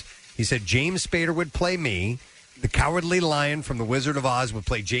interviews. He said James Spader would play me. The Cowardly Lion from The Wizard of Oz would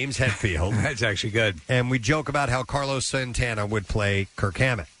play James Hetfield. That's actually good. And we joke about how Carlos Santana would play Kirk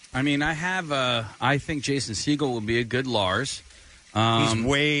Hammett. I think Jason Segel would be a good Lars. He's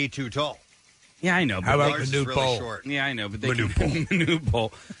way too tall. Yeah, I know. But How about Lars Manute is Bol? short. Yeah, I know. But they Manute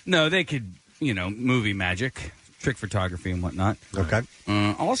Bol. No, they could, movie magic, trick photography and whatnot. Okay.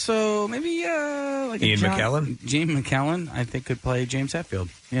 Also, maybe like Ian McKellen? James McKellen, I think, could play James Hetfield.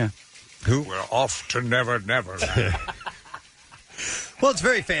 Yeah. Who? We're off to Never Never. Well, it's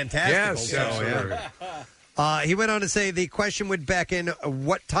very fantastic. Yes, absolutely. He went on to say the question would beckon,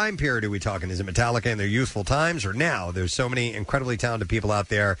 what time period are we talking? Is it Metallica in their youthful times or now? There's so many incredibly talented people out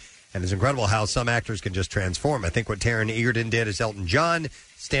there, and it's incredible how some actors can just transform. I think what Taron Egerton did as Elton John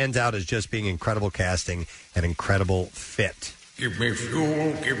stands out as just being incredible casting and incredible fit. Give me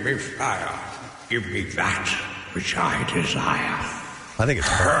fuel, give me fire, give me that which I desire. I think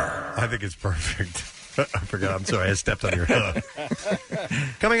it's perfect. I forgot. I'm sorry. I stepped on your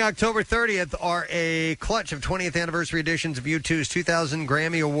hoof. Coming October 30th are a clutch of 20th anniversary editions of U2's 2000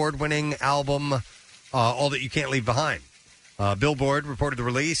 Grammy Award-winning album, All That You Can't Leave Behind. Billboard reported the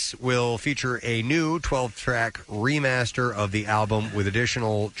release will feature a new 12-track remaster of the album with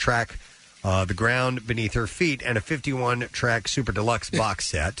additional track The Ground Beneath Her Feet and a 51-track super deluxe box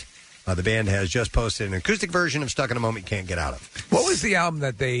set. The band has just posted an acoustic version of Stuck in a Moment You Can't Get Out of. What was the album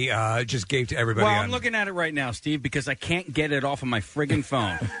that they just gave to everybody? Well, I'm looking at it right now, Steve, because I can't get it off of my friggin'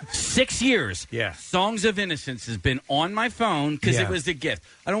 phone. 6 years. Yeah. Songs of Innocence has been on my phone because it was a gift.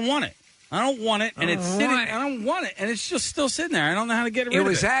 I don't want it. I don't want it, and it's sitting. I don't want it, and it's just still sitting there. I don't know how to get rid of it. It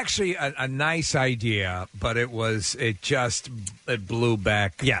was actually a nice idea, but it blew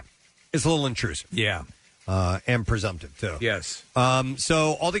back. Yeah, it's a little intrusive. Yeah. And presumptive, too. Yes.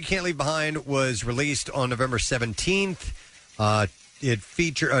 So All That You Can't Leave Behind was released on November 17th. It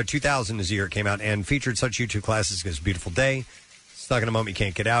featured 2000 is the year it came out, and featured such U2 classics as Beautiful Day, Stuck in a Moment You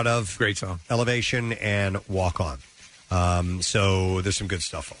Can't Get Out of, great song, Elevation, and Walk On. So there's some good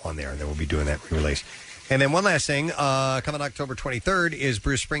stuff on there, and then we'll be doing that re-release. And then one last thing, coming October 23rd is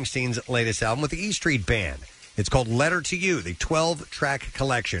Bruce Springsteen's latest album with the E Street Band. It's called Letter to You. The 12-track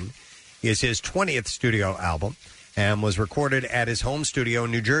collection is his 20th studio album and was recorded at his home studio in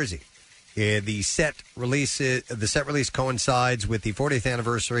New Jersey. The set release coincides with the 40th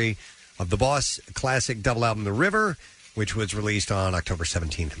anniversary of the Boss classic double album The River, which was released on October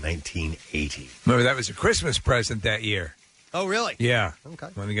 17th, 1980. Remember, that was a Christmas present that year. Oh, really? Yeah. Okay.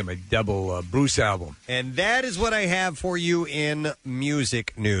 I'm going to get my double Bruce album. And that is what I have for you in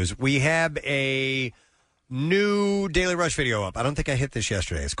music news. We have a new Daily Rush video up. I don't think I hit this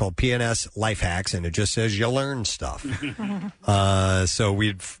yesterday. It's called PNS Life Hacks, and it just says you learn stuff. So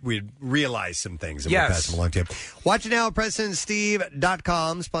we'd realize some things, and we'll pass them along to you. Watch it now at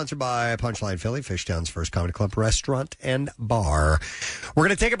PresidentSteve.com, sponsored by Punchline Philly, Fishtown's first comedy club, restaurant, and bar. We're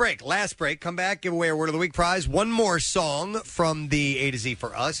going to take a break. Last break. Come back, give away our Word of the Week prize. One more song from the A to Z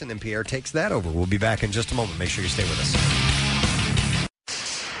for us, and then Pierre takes that over. We'll be back in just a moment. Make sure you stay with us.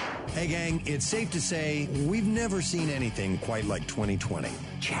 Hey, gang, it's safe to say we've never seen anything quite like 2020.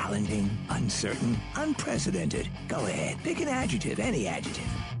 Challenging, uncertain, unprecedented. Go ahead, pick an adjective, any adjective.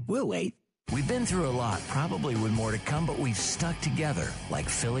 We'll wait. We've been through a lot, probably with more to come, but we've stuck together like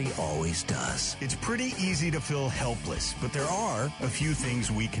Philly always does. It's pretty easy to feel helpless, but there are a few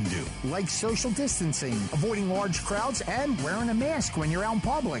things we can do. Like social distancing, avoiding large crowds, and wearing a mask when you're out in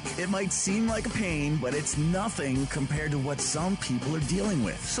public. It might seem like a pain, but it's nothing compared to what some people are dealing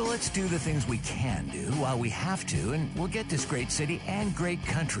with. So let's do the things we can do while we have to, and we'll get this great city and great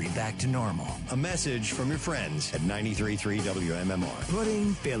country back to normal. A message from your friends at 93.3 WMMR.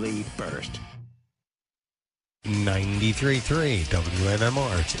 Putting Philly first. 93.3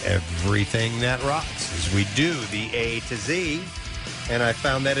 WMMR. It's everything that rocks as we do the A to Z. And I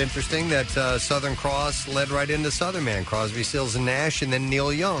found that interesting that Southern Cross led right into Southern Man, Crosby, Stills, and Nash, and then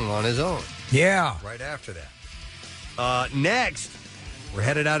Neil Young on his own. Yeah. Right after that. Next, we're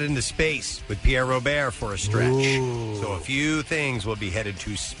headed out into space with Pierre Robert for a stretch. Ooh. So a few things will be headed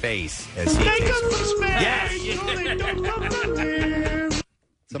to space as he Take takes us to over. space. Yes.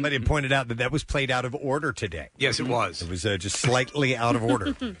 Somebody had pointed out that was played out of order today. Yes, it was. It was just slightly out of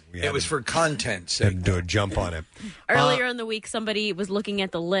order. It was for content sake. Had to do a jump on it. Earlier in the week, somebody was looking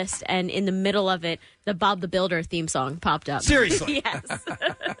at the list, and in the middle of it, the Bob the Builder theme song popped up. Seriously? Yes.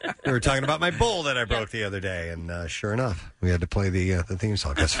 We were talking about my bowl that I broke the other day, and sure enough, we had to play the theme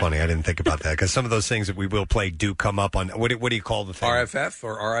song. That's funny. I didn't think about that because some of those things that we will play do come up on what do you call the thing? RFF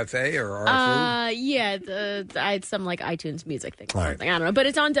or RFA or RFU? Yeah, I had some like iTunes music thing or All right. something. I don't know, but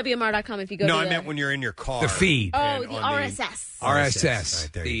it's on WMR.com if you go No, to I the... meant when you're in your car. The feed. Oh, the RSS. RSS.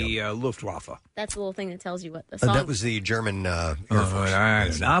 Right, there you The Luftwaffe. That's the little thing that tells you what the song... That was the German Air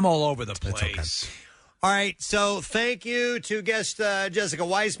Force. I'm all over the That's place. okay. All right, so thank you to guest Jessica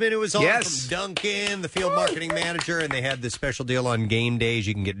Weissman, who was on from Duncan, the field marketing manager, and they had this special deal on game days.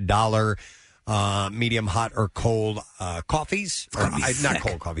 You can get $1 medium hot or cold coffees. Not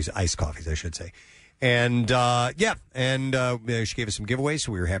cold coffees, iced coffees, I should say. And, she gave us some giveaways,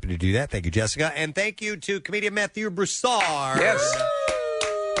 so we were happy to do that. Thank you, Jessica. And thank you to comedian Matthew Broussard. Yes.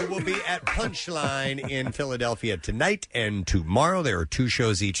 Who will be at Punchline in Philadelphia tonight and tomorrow. There are 2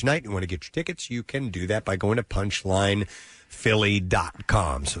 shows each night. You want to get your tickets, you can do that by going to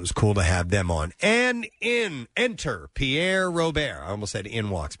punchlinephilly.com. So it was cool to have them on. And enter Pierre Robert. I almost said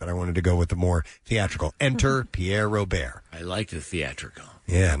in walks, but I wanted to go with the more theatrical. Enter Pierre Robert. I like the theatrical.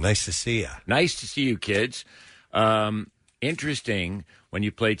 Yeah, nice to see you. Nice to see you, kids. Interesting when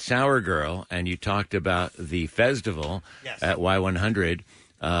you played Sour Girl and you talked about the festival at Y100.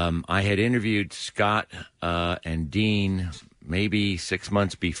 I had interviewed Scott and Dean maybe 6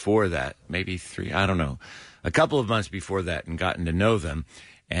 months before that, maybe 3, I don't know, a couple of months before that, and gotten to know them.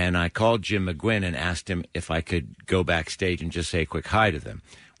 And I called Jim McGuinn and asked him if I could go backstage and just say a quick hi to them,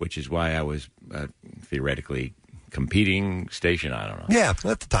 which is why I was theoretically competing station. I don't know. Yeah,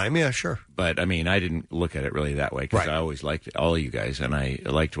 at the time, yeah, sure. But, I mean, I didn't look at it really that way because I always liked all of you guys, and I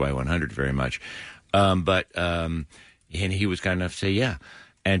liked Y100 very much. And he was kind enough to say, yeah.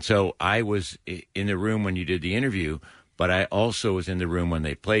 And so I was in the room when you did the interview, but I also was in the room when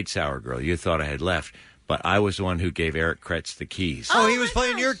they played Sour Girl. You thought I had left, but I was the one who gave Eric Kretz the keys. Oh, he was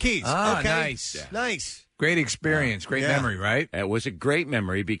playing your keys. Ah, okay. nice. Yeah. Nice. Great experience. Great memory, right? It was a great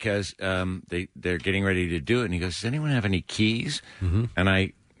memory because they're getting ready to do it. And he goes, does anyone have any keys? Mm-hmm. And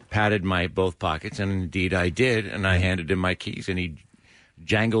I patted my both pockets, and indeed I did. And I handed him my keys, and he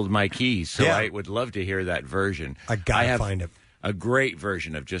jangled my keys. So I would love to hear that version. I gotta find it. A great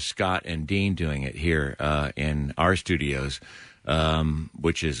version of just Scott and Dean doing it here in our studios,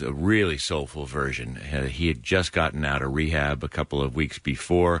 which is a really soulful version. He had just gotten out of rehab a couple of weeks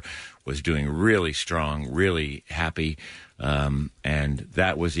before, was doing really strong, really happy, and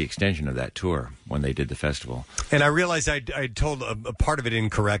that was the extension of that tour when they did the festival. And I realized I told a part of it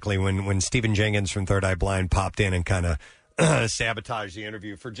incorrectly when Stephen Jenkins from Third Eye Blind popped in and kind of sabotaged the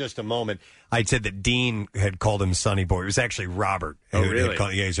interview for just a moment. I'd said that Dean had called him Sonny Boy. It was actually Robert. Oh, who really? had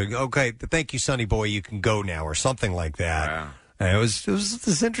called, he's like, okay, thank you, Sonny Boy. You can go now, or something like that. Wow. It was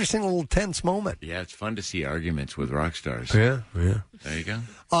this interesting little tense moment. Yeah, it's fun to see arguments with rock stars. Yeah. There you go.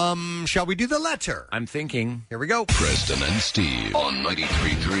 Shall we do the letter? I'm thinking. Here we go. Preston and Steve on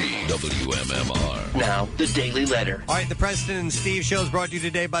 93.3 WMMR. Now, the Daily Letter. All right, the Preston and Steve show is brought to you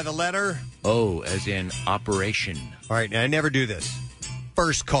today by the letter. O, as in operation. All right, now I never do this.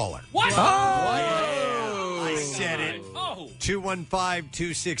 First caller. What? I said it.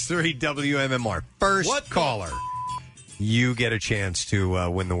 215-263 WMMR. First caller. You get a chance to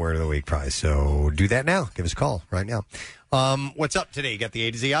win the Word of the Week prize. So do that now. Give us a call right now. What's up today? You got the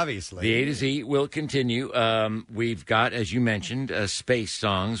A to Z, obviously. The A to Z will continue. We've got, as you mentioned, space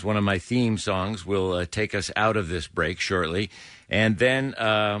songs. One of my theme songs will take us out of this break shortly. And then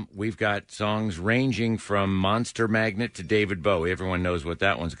we've got songs ranging from Monster Magnet to David Bowie. Everyone knows what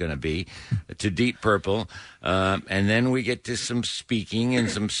that one's going to be. To Deep Purple. And then we get to some speaking and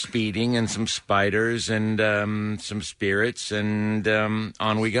some speeding and some spiders and some spirits. And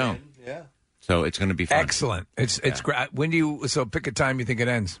on we go. Yeah. So it's going to be fun. Excellent. It's great. When do you? So pick a time you think it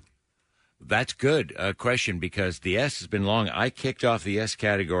ends. That's good question because the S has been long. I kicked off the S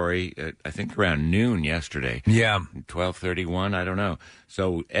category, I think around noon yesterday. Yeah, 12:31. I don't know.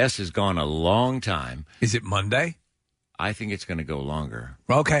 So S has gone a long time. Is it Monday? I think it's going to go longer.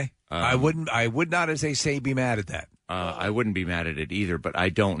 Okay. I would not, as they say, be mad at that. I wouldn't be mad at it either, but I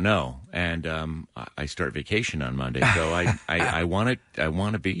don't know. And I start vacation on Monday, so I want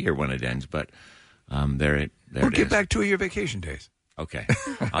to be here when it ends. But there we'll get back 2 of your vacation days. Okay,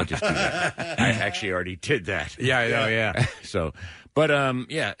 I'll just do that. I actually already did that. Yeah, I know. Yeah. So, but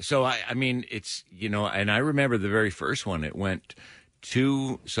yeah. So I mean, it's and I remember the very first one. It went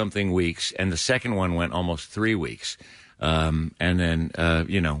 2-something weeks, and the second one went almost 3 weeks. And then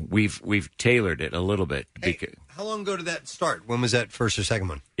we've tailored it a little bit. Hey, how long ago did that start? When was that first or second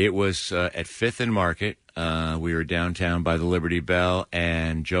one? It was at 5th and Market. We were downtown by the Liberty Bell,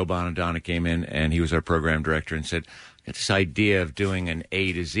 and Joe Bonadonna came in, and he was our program director, and said, I got this idea of doing an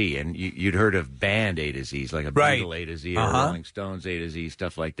A to Z. And you'd heard of band A to Zs, like a Beatle A to Z or Rolling Stones A to Z,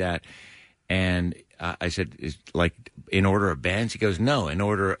 stuff like that. And I said, is like in order of bands? He goes, no, in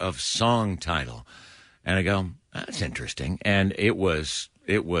order of song title. And I go, that's interesting. And it was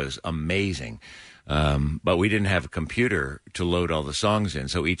amazing. But we didn't have a computer to load all the songs in,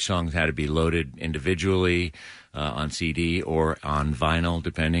 so each song had to be loaded individually on CD or on vinyl,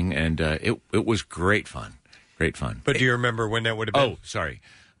 depending. And it was great fun. Great fun. But do you remember when that would have been? Oh, sorry.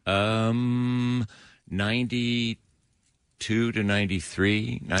 92 to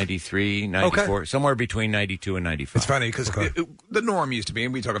 93, 93, 94, somewhere between 92 and 95. It's funny because the norm used to be,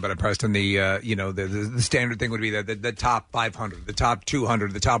 and we talk about it, Preston, the standard thing would be the top 500, the top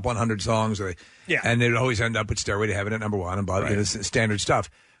 200, the top 100 songs. And it would always end up with Stairway to Heaven at number one and standard stuff.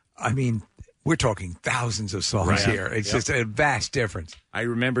 I mean, we're talking thousands of songs here. It's just a vast difference. I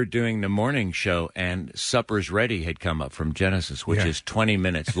remember doing the morning show, and Supper's Ready had come up from Genesis, which is 20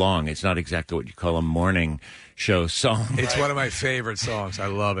 minutes long. It's not exactly what you call a morning show song. It's one of my favorite songs. I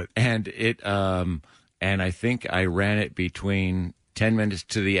love it. And and I think I ran it between 10 minutes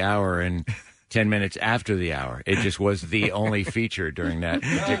to the hour and 10 minutes after the hour. It just was the only feature during that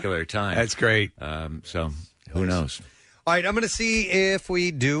particular time. That's great. So who knows? All right, I'm going to see if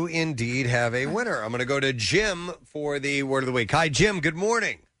we do indeed have a winner. I'm going to go to Jim for the Word of the Week. Hi, Jim. Good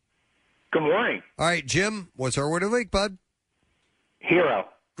morning. Good morning. All right, Jim, what's our Word of the Week, bud? Hero.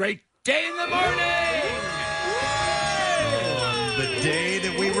 Great day in the morning! The day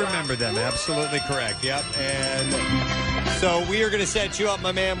that we remember them. Absolutely correct. Yep. And so we are going to set you up,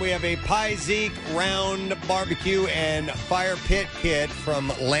 my man. We have a Pie Zeke round barbecue and fire pit kit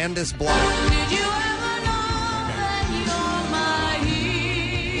from Landis Block.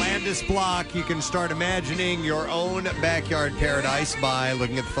 Landis Block, you can start imagining your own backyard paradise by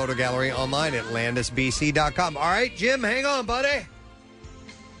looking at the photo gallery online at landisbc.com. All right, Jim, hang on, buddy.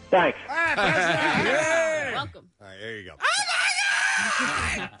 Thanks. Welcome. All right, there you go.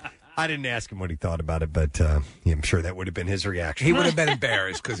 I didn't ask him what he thought about it, but I'm sure that would have been his reaction. He would have been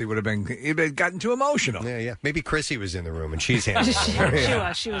embarrassed because he'd have gotten too emotional. Yeah. Maybe Chrissy was in the room and she's handling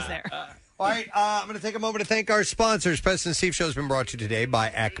it. She was there. All right, I'm going to take a moment to thank our sponsors. Preston Steve Show has been brought to you today by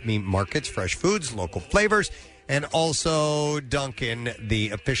Acme Markets, fresh foods, local flavors, and also Dunkin', the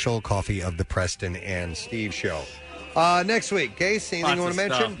official coffee of the Preston and Steve Show. Next week, Case, anything you want to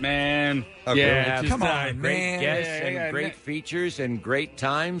mention? Stuff, man. Okay. Yeah, come on, great man. guests and great features and great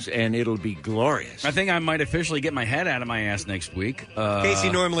times, and it'll be glorious. I think I might officially get my head out of my ass next week.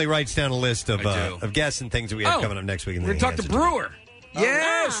 Casey normally writes down a list of guests and things that we have coming up next week. We're going to talk to Brewer.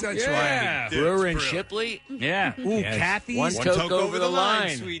 Yes, that's right. Brewer and Shipley. Yeah. Ooh, Yes. Kathy's. One toke over the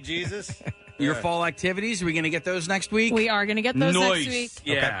line. Sweet Jesus. Your fall activities, are we going to get those next week? We are going to get those next week.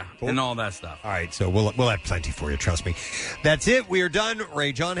 Yeah, Okay, cool. and all that stuff. All right, so we'll have plenty for you. Trust me. That's it. We are done.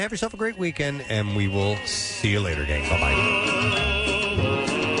 Ray John, have yourself a great weekend, and we will see you later, gang. Bye bye.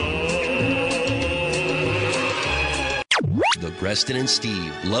 The Preston and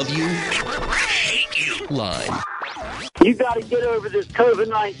Steve love you, hate you line. You got to get over this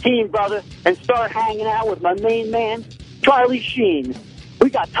COVID-19, brother, and start hanging out with my main man, Charlie Sheen. We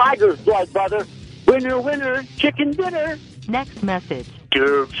got tiger's blood, brother. Winner, winner, chicken dinner. Next message.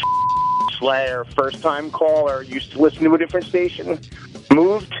 Dude, Slayer, first-time caller, used to listen to a different station.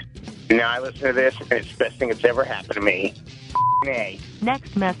 Moved. Now I listen to this, and it's the best thing that's ever happened to me. A.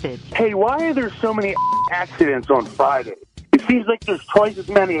 Next message. Hey, why are there so many accidents on Friday? It seems like there's twice as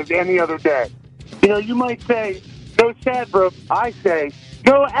many as any other day. You know, you might say, no sad, bro. I say,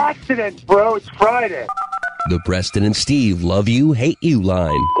 no accidents, bro. It's Friday. The Preston and Steve love you, hate you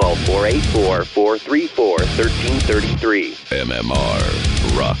line. Call 484-434-1333.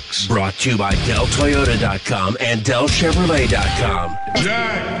 MMR rocks. Brought to you by DellToyota.com and DellChevrolet.com.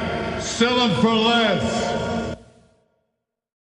 Jack, sell them for less.